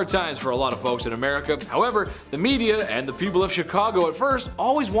were hard times for a lot of folks in America. However, the media and the people of Chicago at first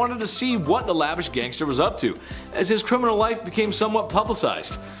always wanted to see what the lavish gangster was up to, as his criminal life became somewhat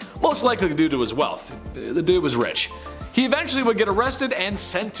publicized. Most likely due to his wealth. The dude was rich. He eventually would get arrested and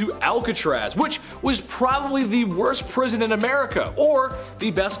sent to Alcatraz, which was probably the worst prison in America, or the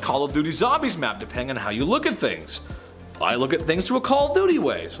best Call of Duty Zombies map, depending on how you look at things. I look at things through a Call of Duty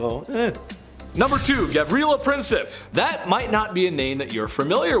way, so Number 2, Gavrilo Princip. That might not be a name that you're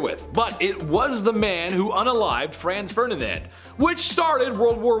familiar with, but it was the man who unalived Franz Ferdinand, which started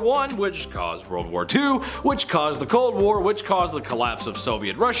World War I, which caused World War II, which caused the Cold War, which caused the collapse of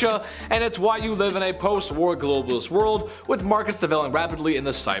Soviet Russia, and it's why you live in a post-war globalist world with markets developing rapidly in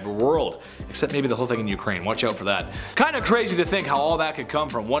the cyber world. Except maybe the whole thing in Ukraine, watch out for that. Kinda crazy to think how all that could come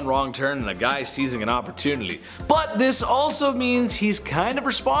from one wrong turn and a guy seizing an opportunity. But this also means he's kind of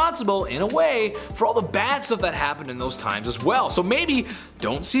responsible, in a way, for all the bad stuff that happened in those times as well. So maybe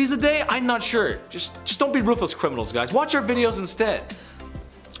don't seize the day, I'm not sure. Just don't be ruthless criminals, guys. Watch our videos instead.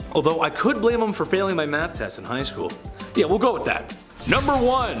 Although I could blame them for failing my math test in high school. Yeah, we'll go with that. Number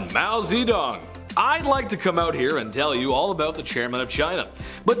 1, Mao Zedong. I'd like to come out here and tell you all about the chairman of China,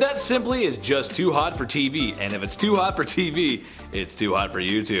 but that simply is just too hot for TV, and if it's too hot for TV, it's too hot for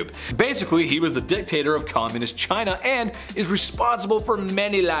YouTube. Basically, he was the dictator of communist China and is responsible for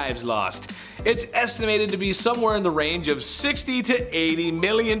many lives lost. It's estimated to be somewhere in the range of 60 to 80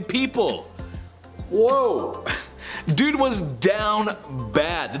 million people. Whoa! Dude was down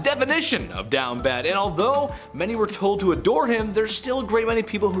bad, the definition of down bad, and although many were told to adore him, there's still a great many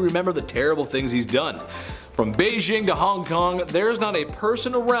people who remember the terrible things he's done. From Beijing to Hong Kong, there's not a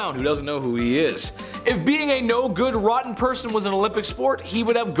person around who doesn't know who he is. If being a no good, rotten person was an Olympic sport, he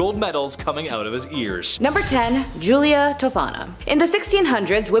would have gold medals coming out of his ears. Number 10. Giulia Tofana. In the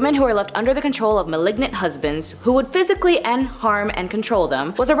 1600s, women who were left under the control of malignant husbands who would physically harm and control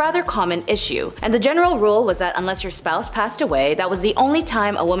them was a rather common issue, and the general rule was that unless once your spouse passed away, that was the only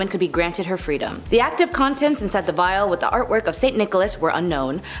time a woman could be granted her freedom. The active contents inside the vial with the artwork of St. Nicholas were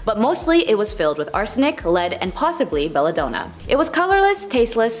unknown, but mostly it was filled with arsenic, lead, and possibly belladonna. It was colorless,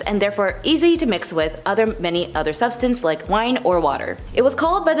 tasteless, and therefore easy to mix with many other substances like wine or water. It was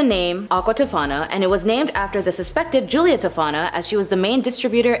called by the name Aqua Tofana, and it was named after the suspected Julia Tofana, as she was the main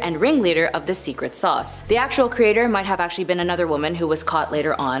distributor and ringleader of this secret sauce. The actual creator might have actually been another woman who was caught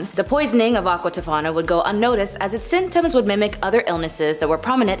later on. The poisoning of Aqua Tofana would go unnoticed as its symptoms would mimic other illnesses that were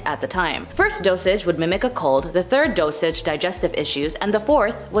prominent at the time. First dosage would mimic a cold, the third dosage digestive issues, and the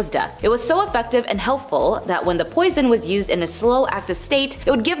fourth was death. It was so effective and helpful that when the poison was used in a slow active state, it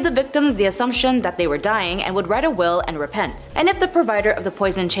would give the victims the assumption that they were dying and would write a will and repent. And if the provider of the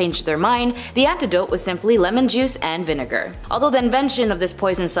poison changed their mind, the antidote was simply lemon juice and vinegar. Although the invention of this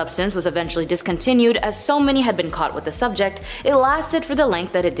poison substance was eventually discontinued as so many had been caught with the subject, it lasted for the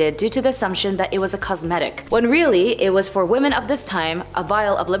length that it did due to the assumption that it was a cosmetic, when really it was for women of this time a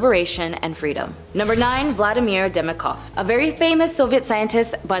vial of liberation and freedom. Number 9. Vladimir Demikov. A very famous Soviet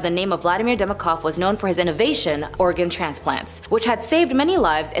scientist by the name of Vladimir Demikov was known for his innovation, organ transplants, which had saved many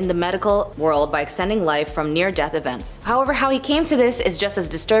lives in the medical world by extending life from near-death events. However, how he came to this is just as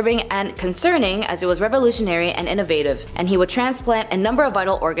disturbing and concerning as it was revolutionary and innovative, and he would transplant a number of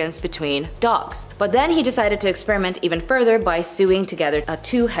vital organs between dogs. But then he decided to experiment even further by sewing together a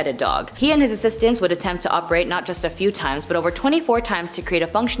two-headed dog. He and his assistants would attempt to operate not just a few times, but over 24 times to create a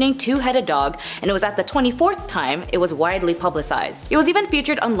functioning two-headed dog, and it was at the 24th time it was widely publicized. It was even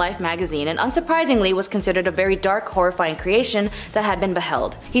featured on Life magazine and unsurprisingly was considered a very dark, horrifying creation that had been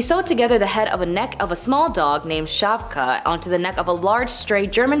beheld. He sewed together the head of a neck of a small dog named Shavka onto the neck of a large stray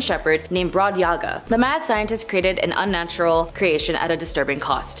German shepherd named Brodyaga. The mad scientist created an unnatural creation at a disturbing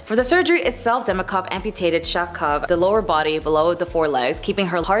cost. For the surgery itself, Demikov amputated Shavka the lower body below the forelegs, keeping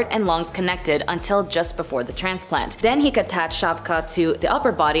her heart and lungs connected until just before the transplant. Then he attached Shavka to the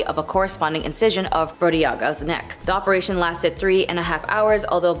upper body of a corresponding incision of Brodyaga's neck. The operation lasted 3.5 hours,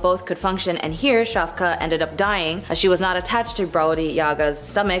 although both could function, and here Shavka ended up dying as she was not attached to Brodyaga's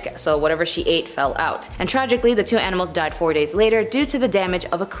stomach, so whatever she ate fell out. And tragically, the two animals died 4 days later due to the damage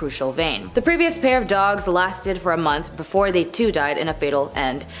of a crucial vein. The previous pair of dogs lasted for a month before they too died in a fatal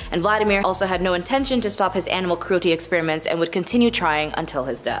end, and Vladimir also had no intention to stop his animal cruelty experiments and would continue trying until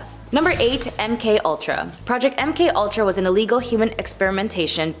his death. Number 8. MK Ultra. Project MK Ultra was an illegal human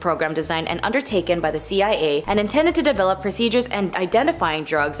experimentation program designed and undertaken by the CIA and intended to develop procedures and identifying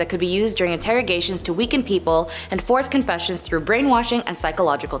drugs that could be used during interrogations to weaken people and force confessions through brainwashing and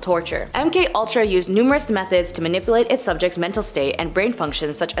psychological torture. MK Ultra used numerous methods to manipulate its subjects' mental state and brain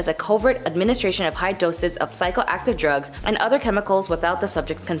functions, such as a covert administration of high doses of psychoactive drugs and other chemicals without the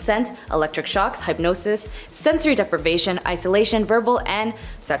subject's consent, electric shocks, hypnosis, sensory deprivation, isolation, verbal and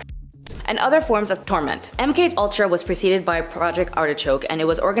sexual and other forms of torment. MK Ultra was preceded by Project Artichoke, and it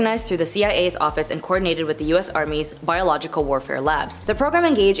was organized through the CIA's office and coordinated with the US Army's biological warfare labs. The program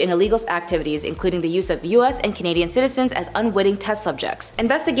engaged in illegal activities, including the use of US and Canadian citizens as unwitting test subjects.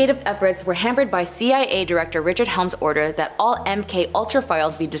 Investigative efforts were hampered by CIA Director Richard Helm's order that all MK Ultra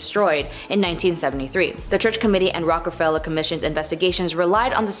files be destroyed in 1973. The Church Committee and Rockefeller Commission's investigations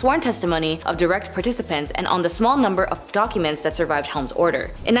relied on the sworn testimony of direct participants and on the small number of documents that survived Helm's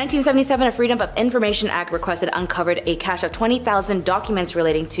order. In 1977, a Freedom of Information Act requested uncovered a cache of 20,000 documents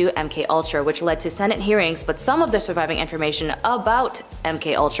relating to MK Ultra, which led to Senate hearings, but some of the surviving information about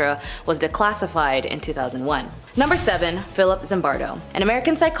MK Ultra was declassified in 2001. Number 7. Philip Zimbardo. An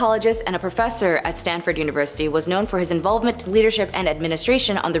American psychologist and a professor at Stanford University, was known for his involvement, leadership, and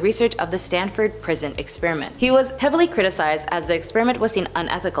administration on the research of the Stanford prison experiment. He was heavily criticized as the experiment was seen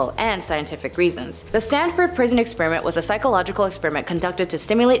unethical and scientific reasons. The Stanford prison experiment was a psychological experiment conducted to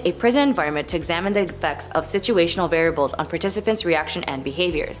stimulate a prison environment to examine the effects of situational variables on participants' reaction and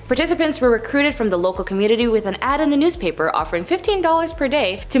behaviors. Participants were recruited from the local community with an ad in the newspaper offering $15 per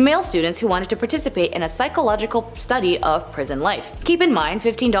day to male students who wanted to participate in a psychological study of prison life. Keep in mind,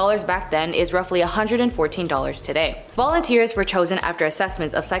 $15 back then is roughly $114 today. Volunteers were chosen after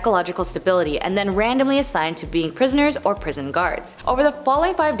assessments of psychological stability and then randomly assigned to being prisoners or prison guards. Over the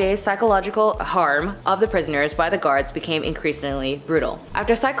following 5 days, psychological harm of the prisoners by the guards became increasingly brutal.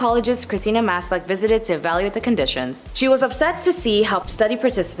 After psychologist Christina Maslach visited to evaluate the conditions, she was upset to see how study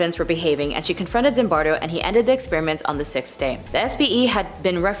participants were behaving, and she confronted Zimbardo, and he ended the experiments on the 6th day. The SPE had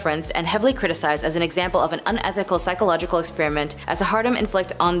been referenced and heavily criticized as an example of an unethical psychological experiment, as a harm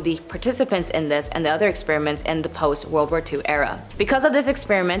inflicted on the participants in this and the other experiments in the post post-World War II era. Because of this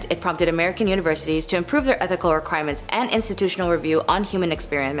experiment, it prompted American universities to improve their ethical requirements and institutional review on human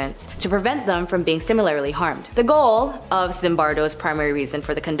experiments to prevent them from being similarly harmed. The goal of Zimbardo's primary reason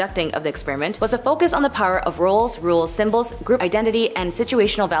for the conducting of the experiment was to focus on the power of roles, rules, symbols, group identity, and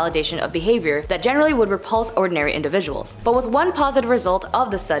situational validation of behavior that generally would repulse ordinary individuals. But with one positive result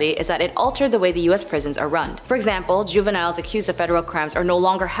of the study is that it altered the way the US prisons are run. For example, juveniles accused of federal crimes are no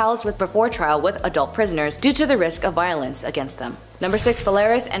longer housed before trial with adult prisoners due to the risk of violence against them. Number 6.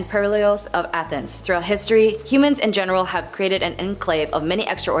 Phalaris and Perillus of Athens. Throughout history, humans in general have created an enclave of many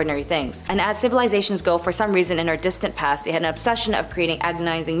extraordinary things, and as civilizations go, for some reason in our distant past, they had an obsession of creating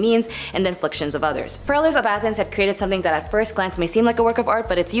agonizing means and the inflictions of others. Perillus of Athens had created something that at first glance may seem like a work of art,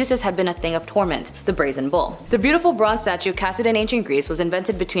 but its uses had been a thing of torment: the brazen bull. The beautiful bronze statue casted in ancient Greece was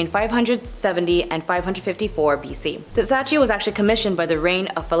invented between 570 and 554 BC. The statue was actually commissioned by the reign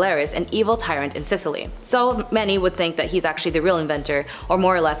of Phalaris, an evil tyrant in Sicily. So many would think that he's actually the real inventor, or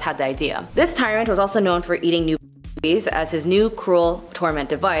more or less had the idea. This tyrant was also known for eating new as his new cruel torment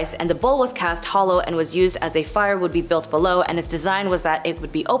device, and the bull was cast hollow and was used as a fire would be built below, and its design was that it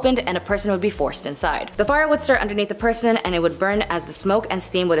would be opened and a person would be forced inside. The fire would start underneath the person and it would burn as the smoke and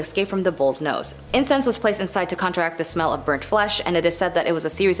steam would escape from the bull's nose. Incense was placed inside to counteract the smell of burnt flesh, and it is said that it was a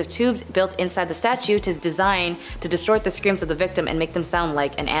series of tubes built inside the statue to design to distort the screams of the victim and make them sound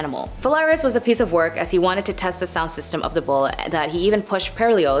like an animal. Phalaris was a piece of work as he wanted to test the sound system of the bull, that he even pushed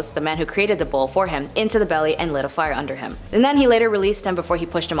Perillus, the man who created the bull, for him into the belly and lit a fire under him. And then he later released him before he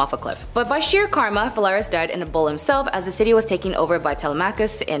pushed him off a cliff. But by sheer karma, Phalaris died in a bull himself as the city was taken over by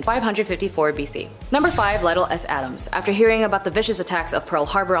Telemachus in 554 BC. Number 5. Lytle S. Adams. After hearing about the vicious attacks of Pearl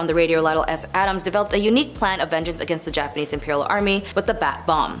Harbor on the radio, Lytle S. Adams developed a unique plan of vengeance against the Japanese Imperial Army with the Bat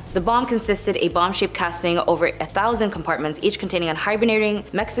Bomb. The bomb consisted a bomb-shaped casting over 1,000 compartments, each containing a hibernating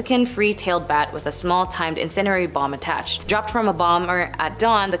Mexican free-tailed bat with a small timed incendiary bomb attached. Dropped from a bomber at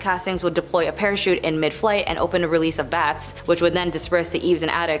dawn, the castings would deploy a parachute in mid-flight and open a release of bats, which would then disperse to eaves and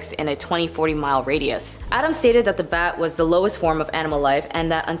attics in a 20-40 mile radius. Adams stated that the bat was the lowest form of animal life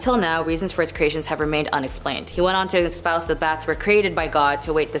and that until now, reasons for its creations have remained unexplained. He went on to espouse that bats were created by God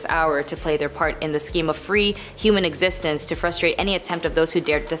to wait this hour to play their part in the scheme of free human existence to frustrate any attempt of those who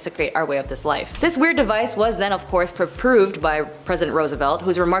dared desecrate our way of this life. This weird device was then of course proved by President Roosevelt,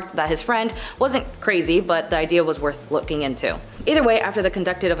 who's remarked that his friend wasn't crazy, but the idea was worth looking into. Either way, after the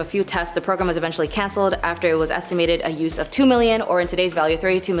conducted of a few tests, the program was eventually cancelled after it was estimated a use of $2 million, or in today's value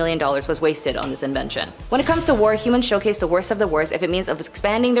 $32 million, was wasted on this invention. When it comes to war, humans showcase the worst of the worst if it means of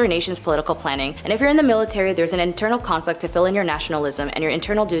expanding their nation's political planning, and if you're in the military, there's an internal conflict to fill in your nationalism and your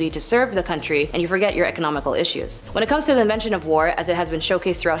internal duty to serve the country, and you forget your economical issues. When it comes to the invention of war, as it has been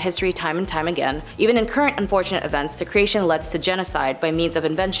showcased throughout history time and time again, even in current unfortunate events, the creation leads to genocide by means of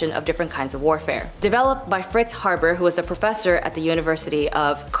invention of different kinds of warfare. Developed by Fritz Haber, who was a professor at the University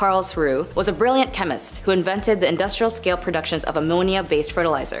of Karlsruhe, was a brilliant chemist who invented the industrial scale productions of ammonia-based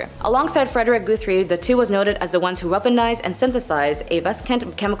fertilizer. Alongside Frederick Guthrie, the two was noted as the ones who weaponized and synthesized a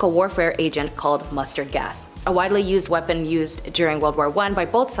vescent chemical warfare agent called mustard gas, a widely used weapon used during World War I by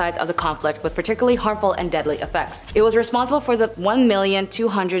both sides of the conflict with particularly harmful and deadly effects. It was responsible for the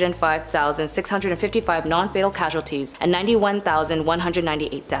 1,205,655 non-fatal casualties and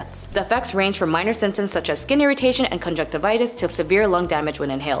 91,198 deaths. The effects range from minor symptoms such as skin irritation and conjunctivitis to severe lung damage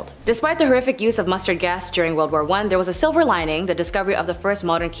when inhaled. Despite the horrific use of mustard gas during World War I, there was a silver lining: the discovery of the first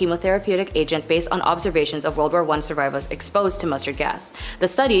modern chemotherapeutic agent based on observations of World War I survivors exposed to mustard gas. The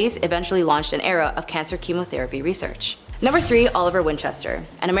studies eventually launched an era of cancer chemotherapy research. Number 3. Oliver Winchester.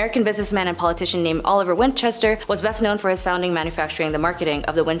 An American businessman and politician named Oliver Winchester was best known for his founding, manufacturing, the marketing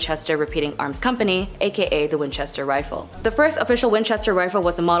of the Winchester Repeating Arms Company, aka the Winchester rifle. The first official Winchester rifle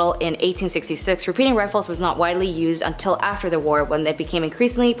was a model in 1866. Repeating rifles was not widely used until after the war, when they became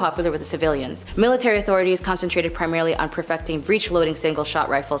increasingly popular with the civilians. Military authorities concentrated primarily on perfecting breech-loading single-shot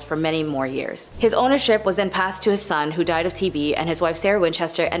rifles for many more years. His ownership was then passed to his son, who died of TB, and his wife Sarah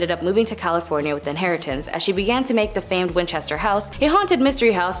Winchester ended up moving to California with the inheritance as she began to make the famed Winchester house a haunted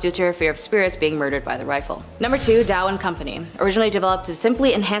mystery house due to her fear of spirits being murdered by the rifle. Number 2. Dow & Company. Originally developed to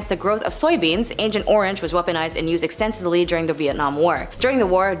simply enhance the growth of soybeans, Agent Orange was weaponized and used extensively during the Vietnam War. During the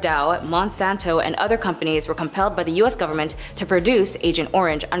war, Dow, Monsanto, and other companies were compelled by the US government to produce Agent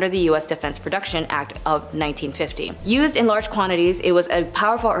Orange under the US Defense Production Act of 1950. Used in large quantities, it was a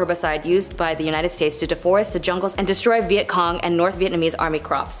powerful herbicide used by the United States to deforest the jungles and destroy Viet Cong and North Vietnamese army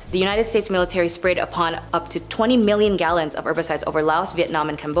crops. The United States military sprayed upon up to 20 million gallons of herbicides over Laos, Vietnam,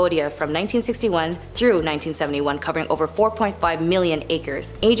 and Cambodia from 1961 through 1971, covering over 4.5 million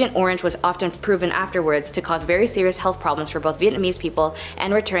acres. Agent Orange was often proven afterwards to cause very serious health problems for both Vietnamese people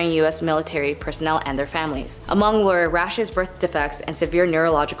and returning US military personnel and their families. Among were rashes, birth defects, and severe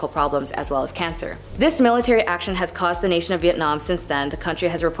neurological problems, as well as cancer. This military action has caused the nation of Vietnam. Since then, the country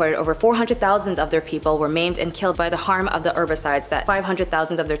has reported over 400,000 of their people were maimed and killed by the harm of the herbicides, that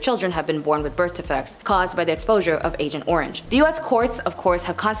 500,000 of their children have been born with birth defects caused by the exposure of Agent Orange. The US courts, of course,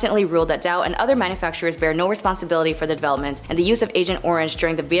 have constantly ruled that Dow and other manufacturers bear no responsibility for the development and the use of Agent Orange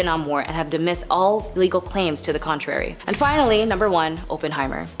during the Vietnam War, and have dismissed all legal claims to the contrary. And finally, number 1,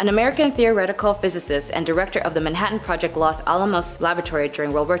 Oppenheimer. An American theoretical physicist and director of the Manhattan Project Los Alamos Laboratory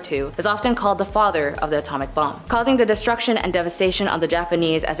during World War II, is often called the father of the atomic bomb, causing the destruction and devastation of the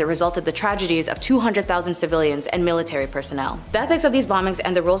Japanese as it resulted the tragedies of 200,000 civilians and military personnel. The ethics of these bombings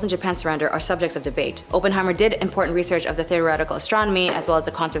and the roles in Japan's surrender are subjects of debate. Oppenheimer did important research of the theoretical astronomy as well as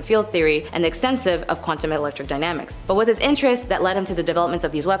the quantum field theory and the extensive of quantum electric dynamics. But with his interests that led him to the development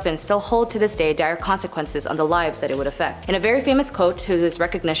of these weapons still hold to this day dire consequences on the lives that it would affect. In a very famous quote to his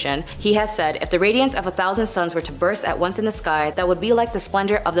recognition, he has said, "If the radiance of 1,000 suns were to burst at once in the sky, that would be like the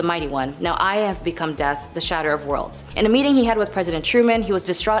splendor of the mighty one. Now I have become death, the shatter of worlds." In a meeting he had with President Truman, he was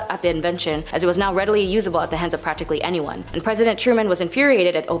distraught at the invention as it was now readily usable at the hands of practically anyone. And President Truman was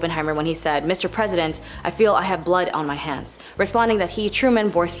infuriated at Oppenheimer when he said, "Mr. President, I feel I have blood on my hands," responding that he, Truman,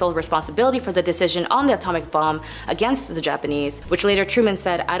 bore sole responsibility for the decision on the atomic bomb against the Japanese, which later Truman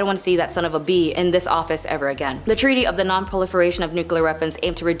said, "I don't want to see that son of a bee in this office ever again." The Treaty of the Non-Proliferation of Nuclear Weapons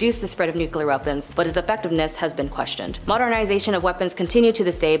aimed to reduce the spread of nuclear weapons, but its effectiveness has been questioned. Modernization of weapons continue to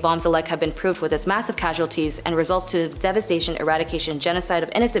this day. Bombs alike have been proved with its massive casualties and results to the devastation, eradication, genocide of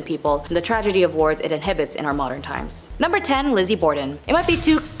innocent people, and the tragedy of wars it inhibits in our modern times. Number 10, Lizzie Borden. It might be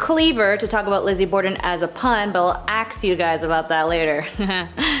too clever to talk about Lizzie Borden as a pun, but I'll ask you guys about that later.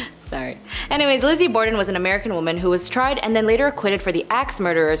 Sorry. Anyways, Lizzie Borden was an American woman who was tried and then later acquitted for the axe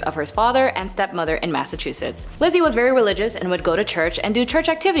murderers of her father and stepmother in Massachusetts. Lizzie was very religious and would go to church and do church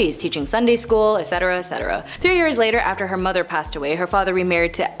activities, teaching Sunday school, etc., etc. 3 years later, after her mother passed away, her father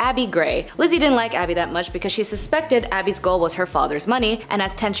remarried to Abby Gray. Lizzie didn't like Abby that much because she suspected Abby's goal was her father's money, and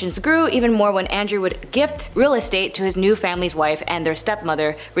as tensions grew even more when Andrew would gift real estate to his new family's wife and their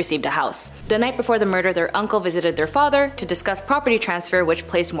stepmother received a house. The night before the murder, their uncle visited their father to discuss property transfer, which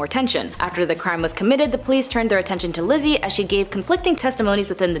placed more tension. After the crime was committed, the police turned their attention to Lizzie as she gave conflicting testimonies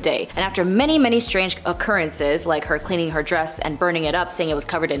within the day, and after many strange occurrences like her cleaning her dress and burning it up saying it was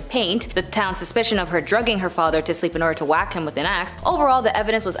covered in paint, the town's suspicion of her drugging her father to sleep in order to whack him with an axe, overall the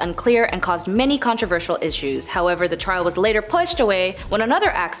evidence was unclear and caused many controversial issues. However, the trial was later pushed away when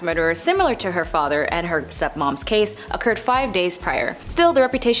another axe murderer similar to her father and her stepmom's case occurred 5 days prior. Still, the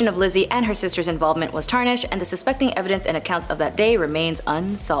reputation of Lizzie and her sister's involvement was tarnished, and the suspecting evidence and accounts of that day remains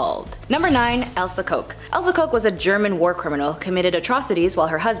unsolved. Number 9, Elsa Koch. Elsa Koch was a German war criminal who committed atrocities while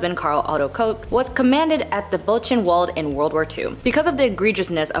her husband, Karl Otto Koch, was commanded at the Buchenwald in World War II. Because of the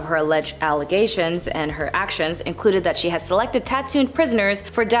egregiousness of her alleged allegations, and her actions included that she had selected tattooed prisoners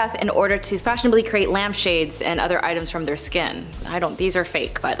for death in order to fashionably create lampshades and other items from their skin. These are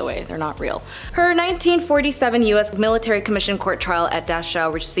fake, by the way, they're not real. Her 1947 US military commission court trial at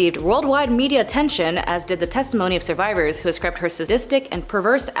Dachau received worldwide media attention, as did the testimony of survivors who ascribed her sadistic and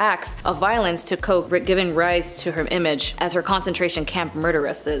perverse acts of violence to Koch, giving rise to her image as her concentration camp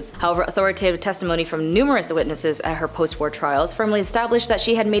murderesses. However, authoritative testimony from numerous witnesses at her post-war trials firmly established that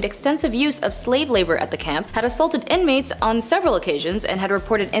she had made extensive use of slave labor at the camp, had assaulted inmates on several occasions, and had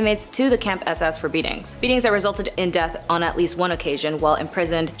reported inmates to the camp SS for beatings. Beatings that resulted in death on at least one occasion. While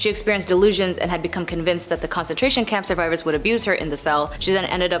imprisoned, she experienced delusions and had become convinced that the concentration camp survivors would abuse her in the cell. She then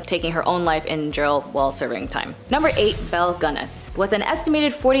ended up taking her own life in jail while serving time. Number 8, Belle Gunness. With an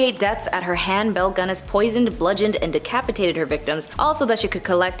estimated 48 deaths at her hand, Belle Gunness poisoned, bludgeoned, and decapitated her victims, all so that she could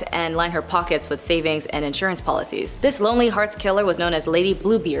collect and line her pockets with savings and insurance policies. This lonely hearts killer was known as Lady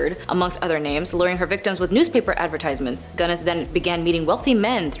Bluebeard, amongst other names, luring her victims with newspaper advertisements. Gunness then began meeting wealthy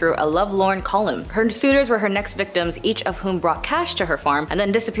men through a lovelorn column. Her suitors were her next victims, each of whom brought cash to her farm and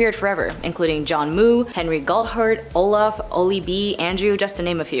then disappeared forever, including John Moo, Henry Galthart, Olaf, Oli B, Andrew, just to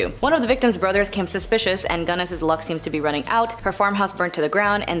name a few. One of the victims' brothers came suspicious, and Gunness's luck seems to be running out. Her farmhouse burnt to the ground,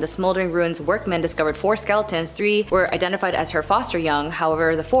 ground, and the smoldering ruins workmen discovered 4 skeletons. 3 were identified as her foster young,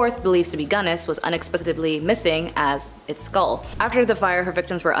 however the 4th, believed to be Gunnis, was unexpectedly missing as its skull. After the fire, her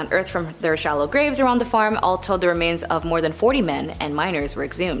victims were unearthed from their shallow graves around the farm. All told, the remains of more than 40 men and minors were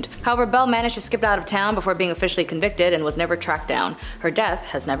exhumed. However, Bell managed to skip out of town before being officially convicted and was never tracked down. Her death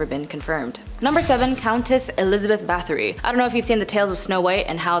has never been confirmed. Number 7. Countess Elizabeth Bathory. I don't know if you've seen the tales of Snow White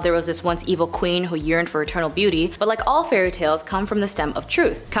and how there was this once evil queen who yearned for eternal beauty, but like all fairy tales come from the stem of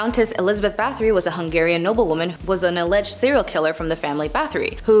truth. Countess Elizabeth Bathory was a Hungarian noblewoman who was an alleged serial killer from the family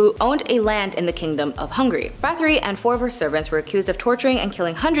Bathory, who owned a land in the Kingdom of Hungary. Bathory and 4 of her servants were accused of torturing and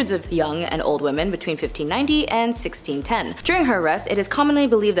killing hundreds of young and old women between 1590 and 1610. During her arrest, it is commonly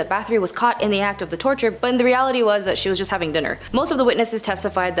believed that Bathory was caught in the act of the torture, but the reality was that she was just having dinner. Most of the witnesses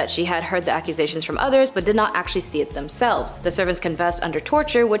testified that she had heard the accusations from others, but did not actually see it themselves. The servants confessed under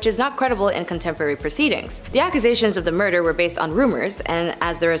torture, which is not credible in contemporary proceedings. The accusations of the murder were based on rumors, and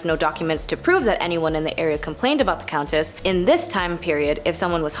as there is no documents to prove that anyone in the area complained about the Countess, in this time period, if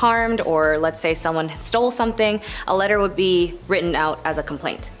someone was harmed or let's say someone stole something, a letter would be written out as a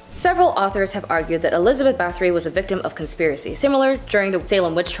complaint. Several authors have argued that Elizabeth Bathory was a victim of conspiracy. Similar, during the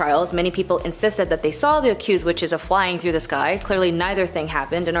Salem witch trials, many people insisted that they saw the accused witches of flying through the sky. Clearly neither thing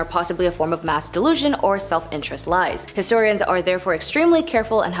happened and are possibly a form of mass delusion or self-interest lies. Historians are therefore extremely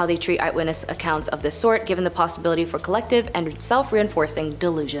careful in how they treat eyewitness accounts of this sort, given the possibility for collective and self-reinforcing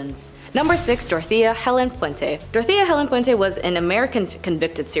delusions. Number 6. Dorothea Helen Puente. Dorothea Helen Puente was an American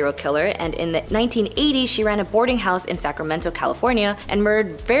convicted serial killer, and in the 1980s she ran a boarding house in Sacramento, California, and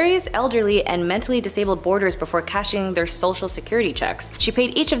murdered various elderly and mentally disabled boarders before cashing their social security checks. She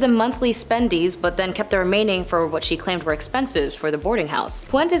paid each of them monthly spendies, but then kept the remaining for what she claimed were expenses for the boarding house.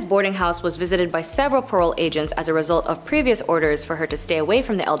 Puente's boarding house was visited by several parole agents as a result of previous orders for her to stay away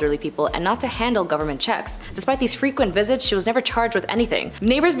from the elderly people and not to handle government checks. Despite these frequent visits, she was never charged with anything.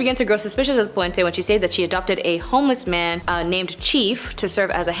 Neighbors began to grow suspicious of Puente when she stated that she adopted a homeless man named Chief to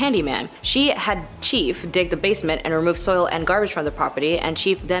serve as a handyman. She had Chief dig the basement and remove soil and garbage from the property, and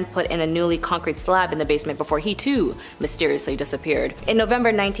Chief then put in a newly concrete slab in the basement before he too mysteriously disappeared. In November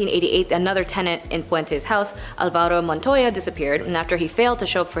 1988, another tenant in Puente's house, Alvaro Montoya, disappeared, and after he failed to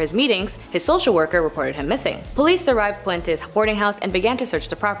show up for his meetings, his social worker reported him missing. Police arrived at Puente's boarding house and began to search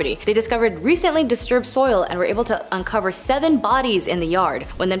the property. They discovered recently disturbed soil and were able to uncover 7 bodies in the yard.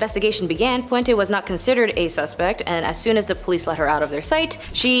 When the investigation began, Puente was not considered a suspect, and as soon as the police let her out of their sight,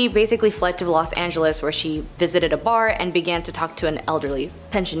 she basically fled to Los Angeles, where she visited a bar and began to talk to an elderly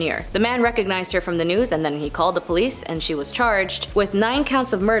pensioner. The man recognized her from the news, and then he called the police, and she was charged with 9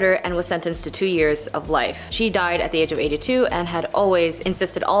 counts of murder and was sentenced to 2 years of life. She died at the age of 82 and had always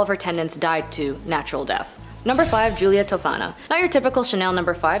insisted all of her tenants died to natural death. Number 5. Giulia Tofana. Not your typical Chanel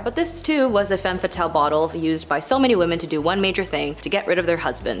number 5, but this too was a femme fatale bottle used by so many women to do one major thing: to get rid of their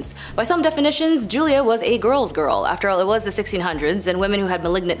husbands. By some definitions, Giulia was a girl's girl. After all, it was the 1600s, and women who had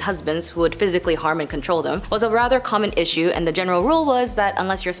malignant husbands who would physically harm and control them was a rather common issue, and the general rule was that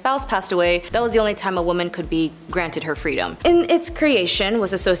unless your spouse passed away, that was the only time a woman could be granted her freedom. In its creation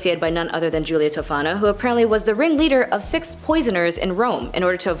was associated by none other than Giulia Tofana, who apparently was the ringleader of 6 poisoners in Rome. In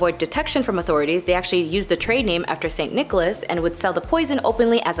order to avoid detection from authorities, they actually used the trade name after St. Nicholas and would sell the poison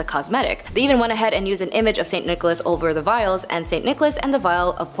openly as a cosmetic. They even went ahead and used an image of St. Nicholas over the vials, and St. Nicholas and the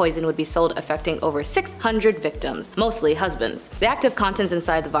vial of poison would be sold, affecting over 600 victims, mostly husbands. The active contents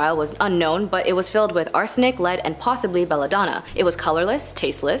inside the vial was unknown, but it was filled with arsenic, lead, and possibly belladonna. It was colorless,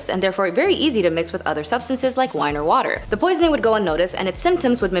 tasteless, and therefore very easy to mix with other substances like wine or water. The poisoning would go unnoticed, and its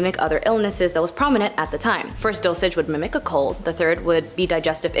symptoms would mimic other illnesses that was prominent at the time. First dosage would mimic a cold, the third would be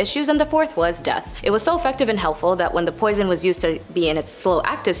digestive issues, and the fourth was death. It was so effective and helpful that when the poison was used to be in its slow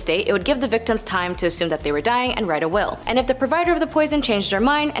active state, it would give the victims time to assume that they were dying and write a will. And if the provider of the poison changed their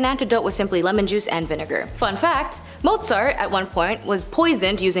mind, an antidote was simply lemon juice and vinegar. Fun fact, Mozart at one point was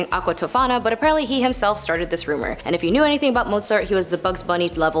poisoned using aqua tofana, but apparently he himself started this rumor. And if you knew anything about Mozart, he was the Bugs Bunny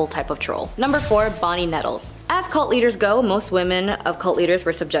level type of troll. Number 4. Bonnie Nettles. As cult leaders go, most women of cult leaders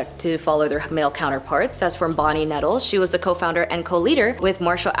were subject to follow their male counterparts. As for Bonnie Nettles, she was the co-founder and co-leader with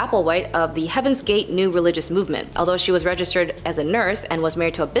Marshall Applewhite of the Heaven's Gate New Religious Movement. Although she was registered as a nurse and was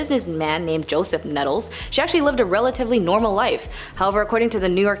married to a businessman named Joseph Nettles, she actually lived a relatively normal life. However, according to the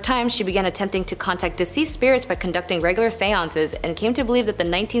New York Times, she began attempting to contact deceased spirits by conducting regular seances, and came to believe that the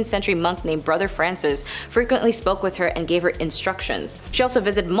 19th century monk named Brother Francis frequently spoke with her and gave her instructions. She also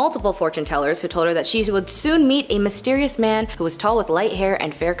visited multiple fortune tellers who told her that she would soon meet a mysterious man who was tall with light hair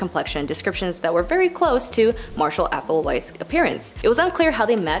and fair complexion, descriptions that were very close to Marshall Applewhite's appearance. It was unclear how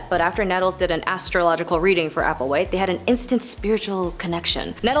they met, but after Nettles did an astrological reading for Applewhite, they had an instant spiritual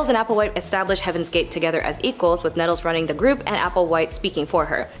connection. Nettles and Applewhite established Heaven's Gate together as equals, with Nettles running the group and Applewhite speaking for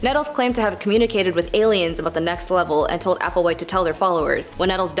her. Nettles claimed to have communicated with aliens about the next level and told Applewhite to tell their followers. When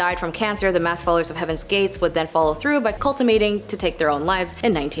Nettles died from cancer, the mass followers of Heaven's Gates would then follow through by culminating to take their own lives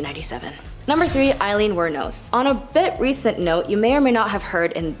in 1997. Number 3. Eileen Wuornos. On a bit recent note, you may or may not have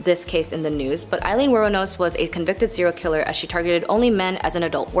heard in this case in the news, but Eileen Wuornos was a convicted serial killer as she targeted only men as an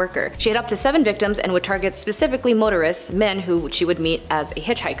adult worker. She had up to 7 victims and would target specifically motorists, men who she would meet as a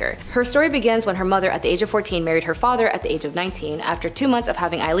hitchhiker. Her story begins when her mother at the age of 14 married her father at the age of 19. After 2 months of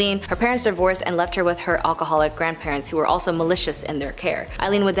having Eileen, her parents divorced and left her with her alcoholic grandparents who were also malicious in their care.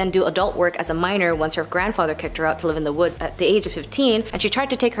 Eileen would then do adult work as a minor once her grandfather kicked her out to live in the woods at the age of 15, and she tried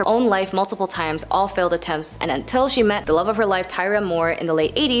to take her own life multiple times, all failed attempts, and until she met the love of her life, Tyra Moore, in the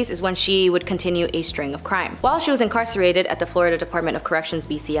late 80s is when she would continue a string of crime. While she was incarcerated at the Florida Department of Corrections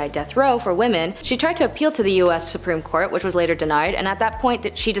BCI death row for women, she tried to appeal to the US Supreme Court, which was later denied, and at that point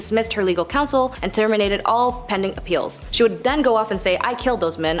she dismissed her legal counsel and terminated all pending appeals. She would then go off and say, "I killed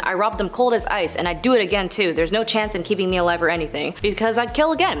those men, I robbed them cold as ice, and I'd do it again too. There's no chance in keeping me alive or anything, because I'd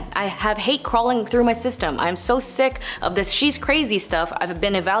kill again. I have hate crawling through my system. I'm so sick of this she's crazy stuff. I've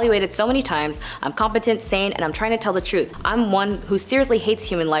been evaluated so many times. I'm competent, sane, and I'm trying to tell the truth. I'm one who seriously hates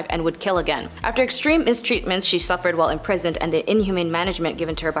human life and would kill again." After extreme mistreatments she suffered while imprisoned and the inhumane management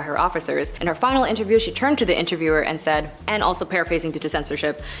given to her by her officers, in her final interview she turned to the interviewer and said, and also paraphrasing due to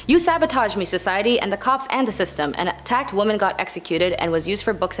censorship, "You sabotaged me, society, and the cops and the system. An attacked woman got executed and was used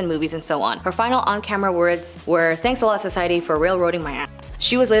for books and movies and so on." Her final on-camera words were, "Thanks a lot, society, for railroading my ass."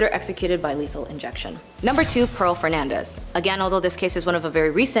 She was later executed by lethal injection. Number 2. Pearl Fernandez. Again, although this case is one of a very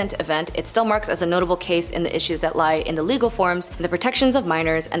recent event, it still marks as a notable case in the issues that lie in the legal forms, and the protections of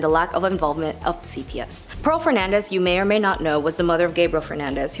minors, and the lack of involvement of CPS. Pearl Fernandez, you may or may not know, was the mother of Gabriel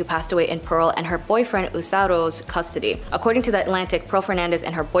Fernandez, who passed away in Pearl and her boyfriend Usaro's custody. According to The Atlantic, Pearl Fernandez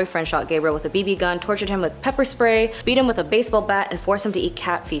and her boyfriend shot Gabriel with a BB gun, tortured him with pepper spray, beat him with a baseball bat, and forced him to eat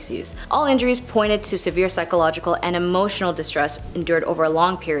cat feces. All injuries pointed to severe psychological and emotional distress endured over a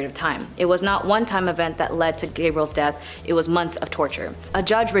long period of time. It was not one-time event that led to Gabriel's death, it was months of torture. A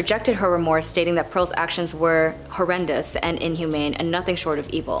judge rejected her remorse, stating that Pearl's actions were horrendous and inhumane and nothing short of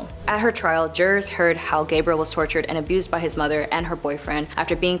evil. At her trial, jurors heard how Gabriel was tortured and abused by his mother and her boyfriend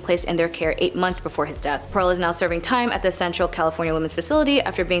after being placed in their care 8 months before his death. Pearl is now serving time at the Central California Women's Facility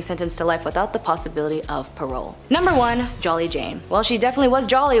after being sentenced to life without the possibility of parole. Number 1. Jolly Jane. Well, she definitely was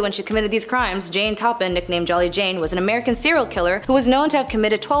jolly when she committed these crimes. Jane Toppin, nicknamed Jolly Jane, was an American serial killer who was known to have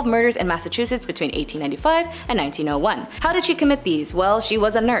committed 12 murders in Massachusetts between 1895 and 1901. How did she commit these? Well, she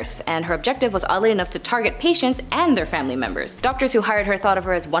was a nurse, and her objective was oddly enough to target patients and their family members. Doctors who hired her thought of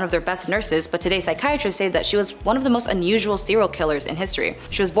her as one of their best nurses, but today psychiatrists say that she was one of the most unusual serial killers in history.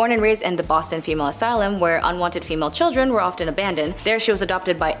 She was born and raised in the Boston Female Asylum, where unwanted female children were often abandoned. There she was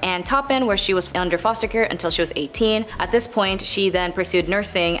adopted by Ann Toppin, where she was under foster care until she was 18. At this point, she then pursued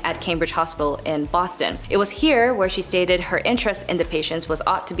nursing at Cambridge Hospital in Boston. It was here where she stated her interest in the patients was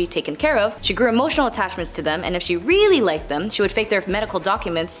ought to be taken care of. She grew emotional attachments to them, and if she really liked them, she would fake their medical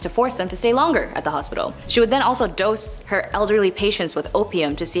documents to force them to stay longer at the hospital. She would then also dose her elderly patients with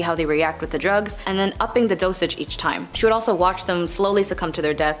opium to see how they react with the drugs, and then upping the dosage each time. She would also watch them slowly succumb to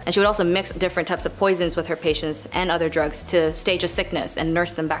their death, and she would also mix different types of poisons with her patients and other drugs to stage a sickness and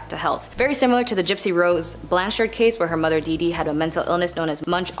nurse them back to health. Very similar to the Gypsy Rose Blanchard case, where her mother Dee Dee had a mental illness known as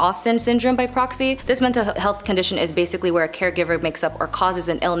Munch-Austin syndrome by proxy. This mental health condition is basically where a caregiver makes up or causes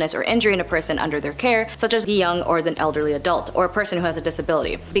an illness or injury in a person under their care, such as the young or the elderly adult, or a person who has a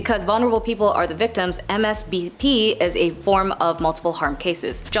disability. Because vulnerable people are the victims, MSBP is a form of multiple harm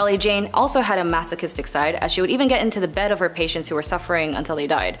cases. Jolly Jane also had a masochistic side, as she would even get into the bed of her patients who were suffering until they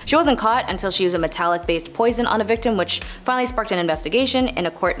died. She wasn't caught until she used a metallic-based poison on a victim, which finally sparked an investigation. In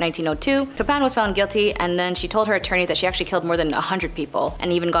a court 1902, Toppin was found guilty, and then she told her attorney that she actually killed more than 100 people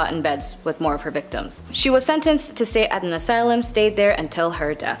and even got in beds with more of her victims. She was sentenced to stay at an asylum, stayed there until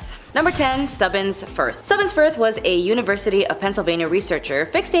her death. Number 10. Stubbins Firth. Stubbins Firth was a University of Pennsylvania researcher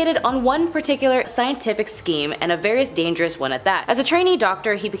fixated on one particular scientific scheme, and a very dangerous one at that. As a trainee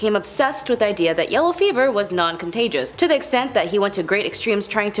doctor, he became obsessed with the idea that yellow fever was non-contagious, to the extent that he went to great extremes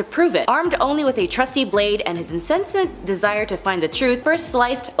trying to prove it. Armed only with a trusty blade and his incessant desire to find the truth, Firth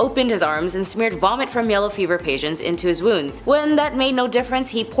sliced, opened his arms, and smeared vomit from yellow fever patients into his wounds. When that made no difference,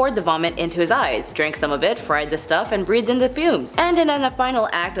 he poured the vomit into his eyes, drank some of it, fried the stuff, and breathed in the fumes. And in a final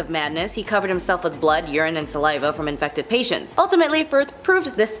act of madness, he covered himself with blood, urine, and saliva from infected patients. Ultimately, Firth proved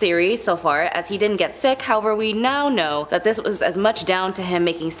this theory so far as he didn't get sick. However, we now know that this was as much down to him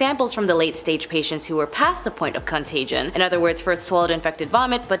making samples from the late stage patients who were past the point of contagion. In other words, Firth swallowed infected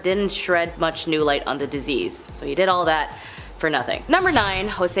vomit but didn't shed much new light on the disease. So he did all that for nothing. Number 9.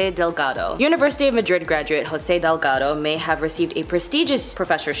 Jose Delgado. University of Madrid graduate Jose Delgado may have received a prestigious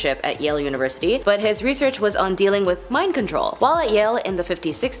professorship at Yale University, but his research was on dealing with mind control. While at Yale in the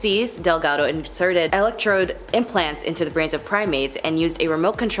 50s-60s, Delgado inserted electrode implants into the brains of primates and used a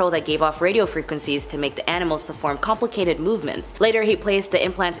remote control that gave off radio frequencies to make the animals perform complicated movements. Later, he placed the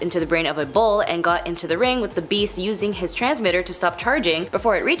implants into the brain of a bull and got into the ring with the beast using his transmitter to stop charging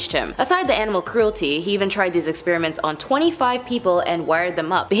before it reached him. Aside the animal cruelty, he even tried these experiments on 25 people and wired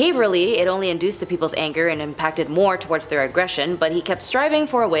them up. Behaviorally, it only induced the people's anger and impacted more towards their aggression, but he kept striving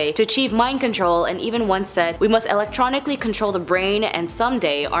for a way to achieve mind control and even once said, "We must electronically control the brain and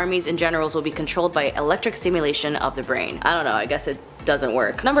someday armies and generals will be controlled by electric stimulation of the brain." I don't know, I guess it doesn't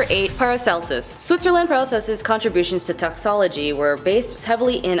work. Number 8. Paracelsus. Switzerland Paracelsus' contributions to toxology were based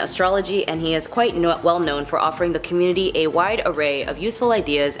heavily in astrology, and he is quite well known for offering the community a wide array of useful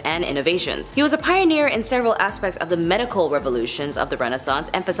ideas and innovations. He was a pioneer in several aspects of the medical revolutions of the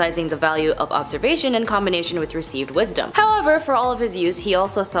Renaissance, emphasizing the value of observation in combination with received wisdom. However, for all of his use, he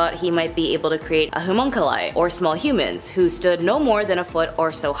also thought he might be able to create a homunculi, or small humans, who stood no more than a foot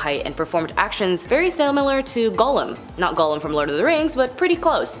or so height and performed actions very similar to Gollum. Not Gollum from Lord of the Rings, but pretty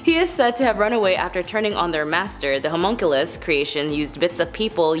close. He is said to have run away after turning on their master. The homunculus creation used bits of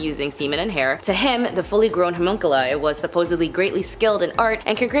people using semen and hair. To him, the fully grown homunculi was supposedly greatly skilled in art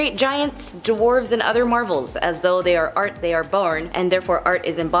and could create giants, dwarves, and other marvels. As though they are art, they are born, and therefore art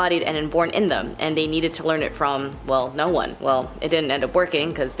is embodied and inborn in them, and they needed to learn it from, well, no one. Well, it didn't end up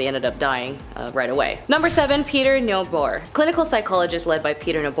working because they ended up dying right away. Number 7. Peter Neubauer. Clinical psychologists led by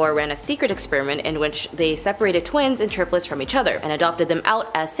Peter Neubauer ran a secret experiment in which they separated twins and triplets from each other and adopted them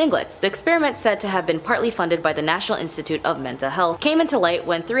out as singlets. The experiment, said to have been partly funded by the National Institute of Mental Health, came into light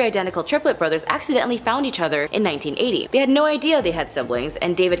when 3 identical triplet brothers accidentally found each other in 1980. They had no idea they had siblings,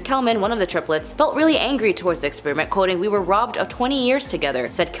 and David Kellman, one of the triplets, felt really angry towards the experiment, quoting, "We were robbed of 20 years together,"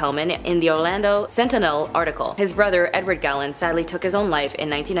 said Kellman in the Orlando Sentinel article. His brother, Edward Gallen, sadly took his own life in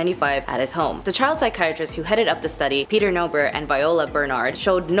 1995 at his home. The child psychiatrist who headed up the study, Peter Neubauer and Viola Bernard,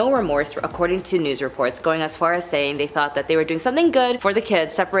 showed no remorse according to news reports, going as far as saying they thought that they were doing something good for the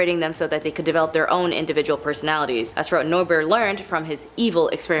kids, separating them so that they could develop their own individual personalities. As for Neubauer learned from his evil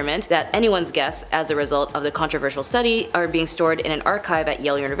experiment that anyone's guess as a result of the controversial study are being stored in an archive at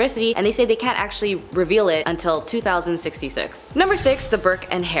Yale University, and they say they can't actually reveal it until 2066. Number 6. The Burke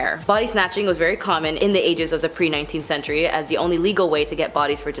and Hare. Body snatching was very common in the ages of the pre-19th century, as the only legal way to get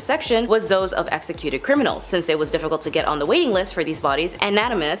bodies for dissection was those of executed criminals. Since it was difficult to get on the waiting list for these bodies,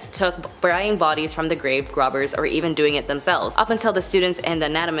 anatomists took buying bodies from the grave robbers or even doing it themselves. Up until the students and the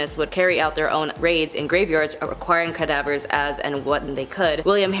anatomists would carry out their own raids in graveyards, acquiring cadavers as and when they could,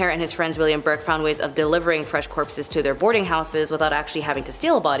 William Hare and his friends William Burke found ways of delivering fresh corpses to their boarding houses without actually having to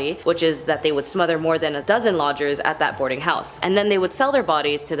steal a body, which is that they would smother more than a dozen lodgers at that boarding house. And then they would sell their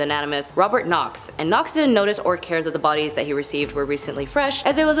bodies to the anatomist Robert Knox, and Knox didn't notice or care that the bodies that he received were recently fresh,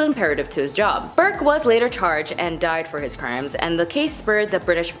 as it was imperative to his job. Burke was later charged and died for his crimes, and the case spurred the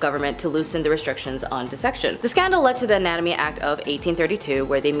British government to loosen the restrictions on dissection. The scandal led to the Anatomy Act of 1832,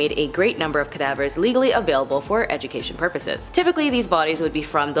 where they made a great number of cadavers legally available for education purposes. Typically, these bodies would be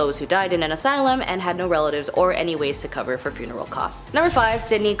from those who died in an asylum and had no relatives or any ways to cover for funeral costs. Number 5.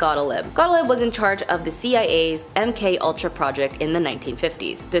 Sidney Gottlieb. Gottlieb was in charge of the CIA's MK Ultra project in the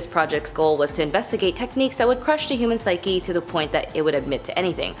 1950s. This project's goal was to investigate techniques that would crush the human psyche to the point that it would admit to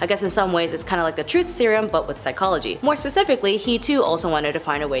anything. I guess in some ways it's kind of like the truth serum but with psychology. More specifically, he too also wanted to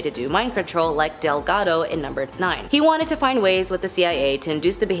find a way to do mind control like Delgado in number 9. He wanted to find ways with the CIA to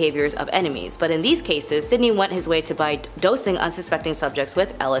induce the behaviors of enemies, but in these cases, Sidney went his way by dosing unsuspecting subjects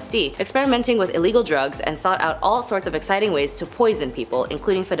with LSD, experimenting with illegal drugs, and sought out all sorts of exciting ways to poison people,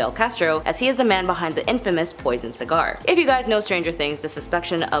 including Fidel Castro, as he is the man behind the infamous poison cigar. If you guys know Stranger Things, the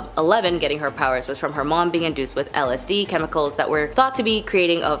suspicion of Eleven getting her powers was from her mom being induced with LSD, chemicals that were thought to be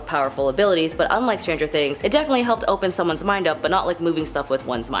creating of powerful abilities, but unlike Stranger Things, it definitely helped open someone's mind up, but not like moving stuff with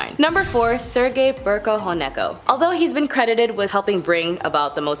one's mind. Number 4. Sergei Burko-Honeko. Although he's been credited credited with helping bring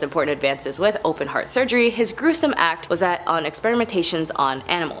about the most important advances with open heart surgery, his gruesome act was on experimentations on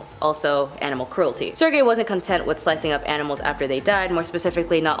animals, also animal cruelty. Sergei wasn't content with slicing up animals after they died. More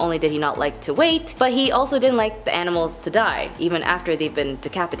specifically, not only did he not like to wait, but he also didn't like the animals to die, even after they've been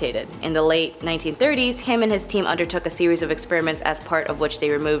decapitated. In the late 1930s, him and his team undertook a series of experiments as part of which they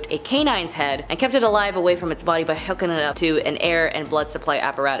removed a canine's head and kept it alive away from its body by hooking it up to an air and blood supply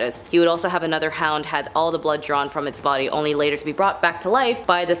apparatus. He would also have another hound had all the blood drawn from its body, only later to be brought back to life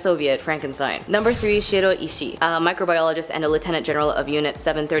by the Soviet Frankenstein. Number 3. Shiro Ishii, a microbiologist and a lieutenant general of Unit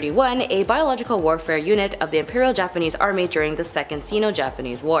 731, a biological warfare unit of the Imperial Japanese Army during the Second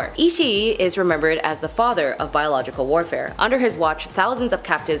Sino-Japanese War. Ishii is remembered as the father of biological warfare. Under his watch, thousands of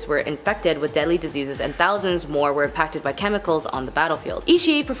captives were infected with deadly diseases and thousands more were impacted by chemicals on the battlefield.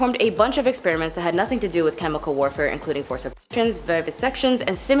 Ishii performed a bunch of experiments that had nothing to do with chemical warfare, including forced abortions, vivisections,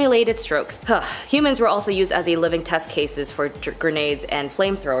 and simulated strokes. Humans were also used as a living test cases for grenades and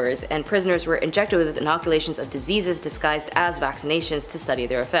flamethrowers, and prisoners were injected with inoculations of diseases disguised as vaccinations to study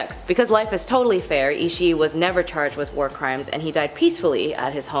their effects. Because life is totally fair, Ishii was never charged with war crimes and he died peacefully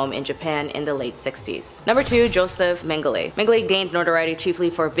at his home in Japan in the late 60s. Number 2. Joseph Mengele. Mengele gained notoriety chiefly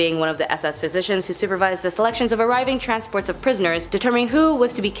for being one of the SS physicians who supervised the selections of arriving transports of prisoners, determining who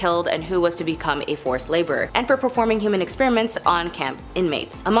was to be killed and who was to become a forced laborer, and for performing human experiments on camp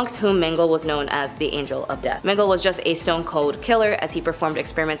inmates, amongst whom Mengele was known as the Angel of Death. Mengele was just a stone-cold killer as he performed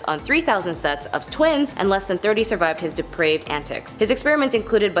experiments on 3,000 sets of twins and less than 30 survived his depraved antics. His experiments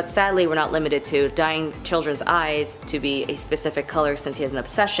included, but sadly were not limited to, dyeing children's eyes to be a specific color since he has an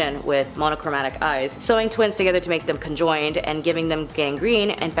obsession with monochromatic eyes, sewing twins together to make them conjoined, and giving them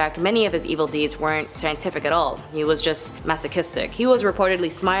gangrene. In fact, many of his evil deeds weren't scientific at all. He was just masochistic. He was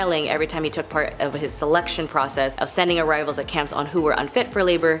reportedly smiling every time he took part of his selection process of sending arrivals at camps on who were unfit for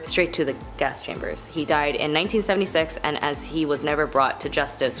labor straight to the gas chambers. He died in 1976, and as he was never brought to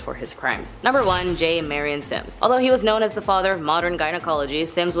justice for his crimes. Number 1. J. Marion Sims. Although he was known as the father of modern gynecology,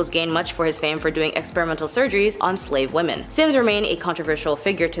 Sims was gained much for his fame for doing experimental surgeries on slave women. Sims remained a controversial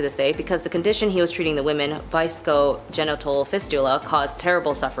figure to this day because the condition he was treating the women, viscogenital fistula, caused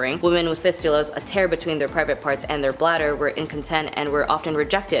terrible suffering. Women with fistulas, a tear between their private parts and their bladder, were incontinent and were often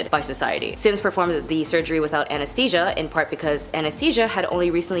rejected by society. Sims performed the surgery without anesthesia, in part because anesthesia had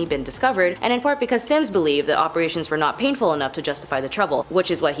only recently been discovered, and in part because Sims believed that operations were not painful enough to justify the trouble,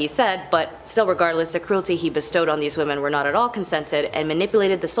 which is what he said, but still regardless, the cruelty he bestowed on these women were not at all consented and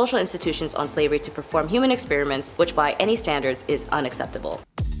manipulated the social institutions on slavery to perform human experiments, which by any standards is unacceptable.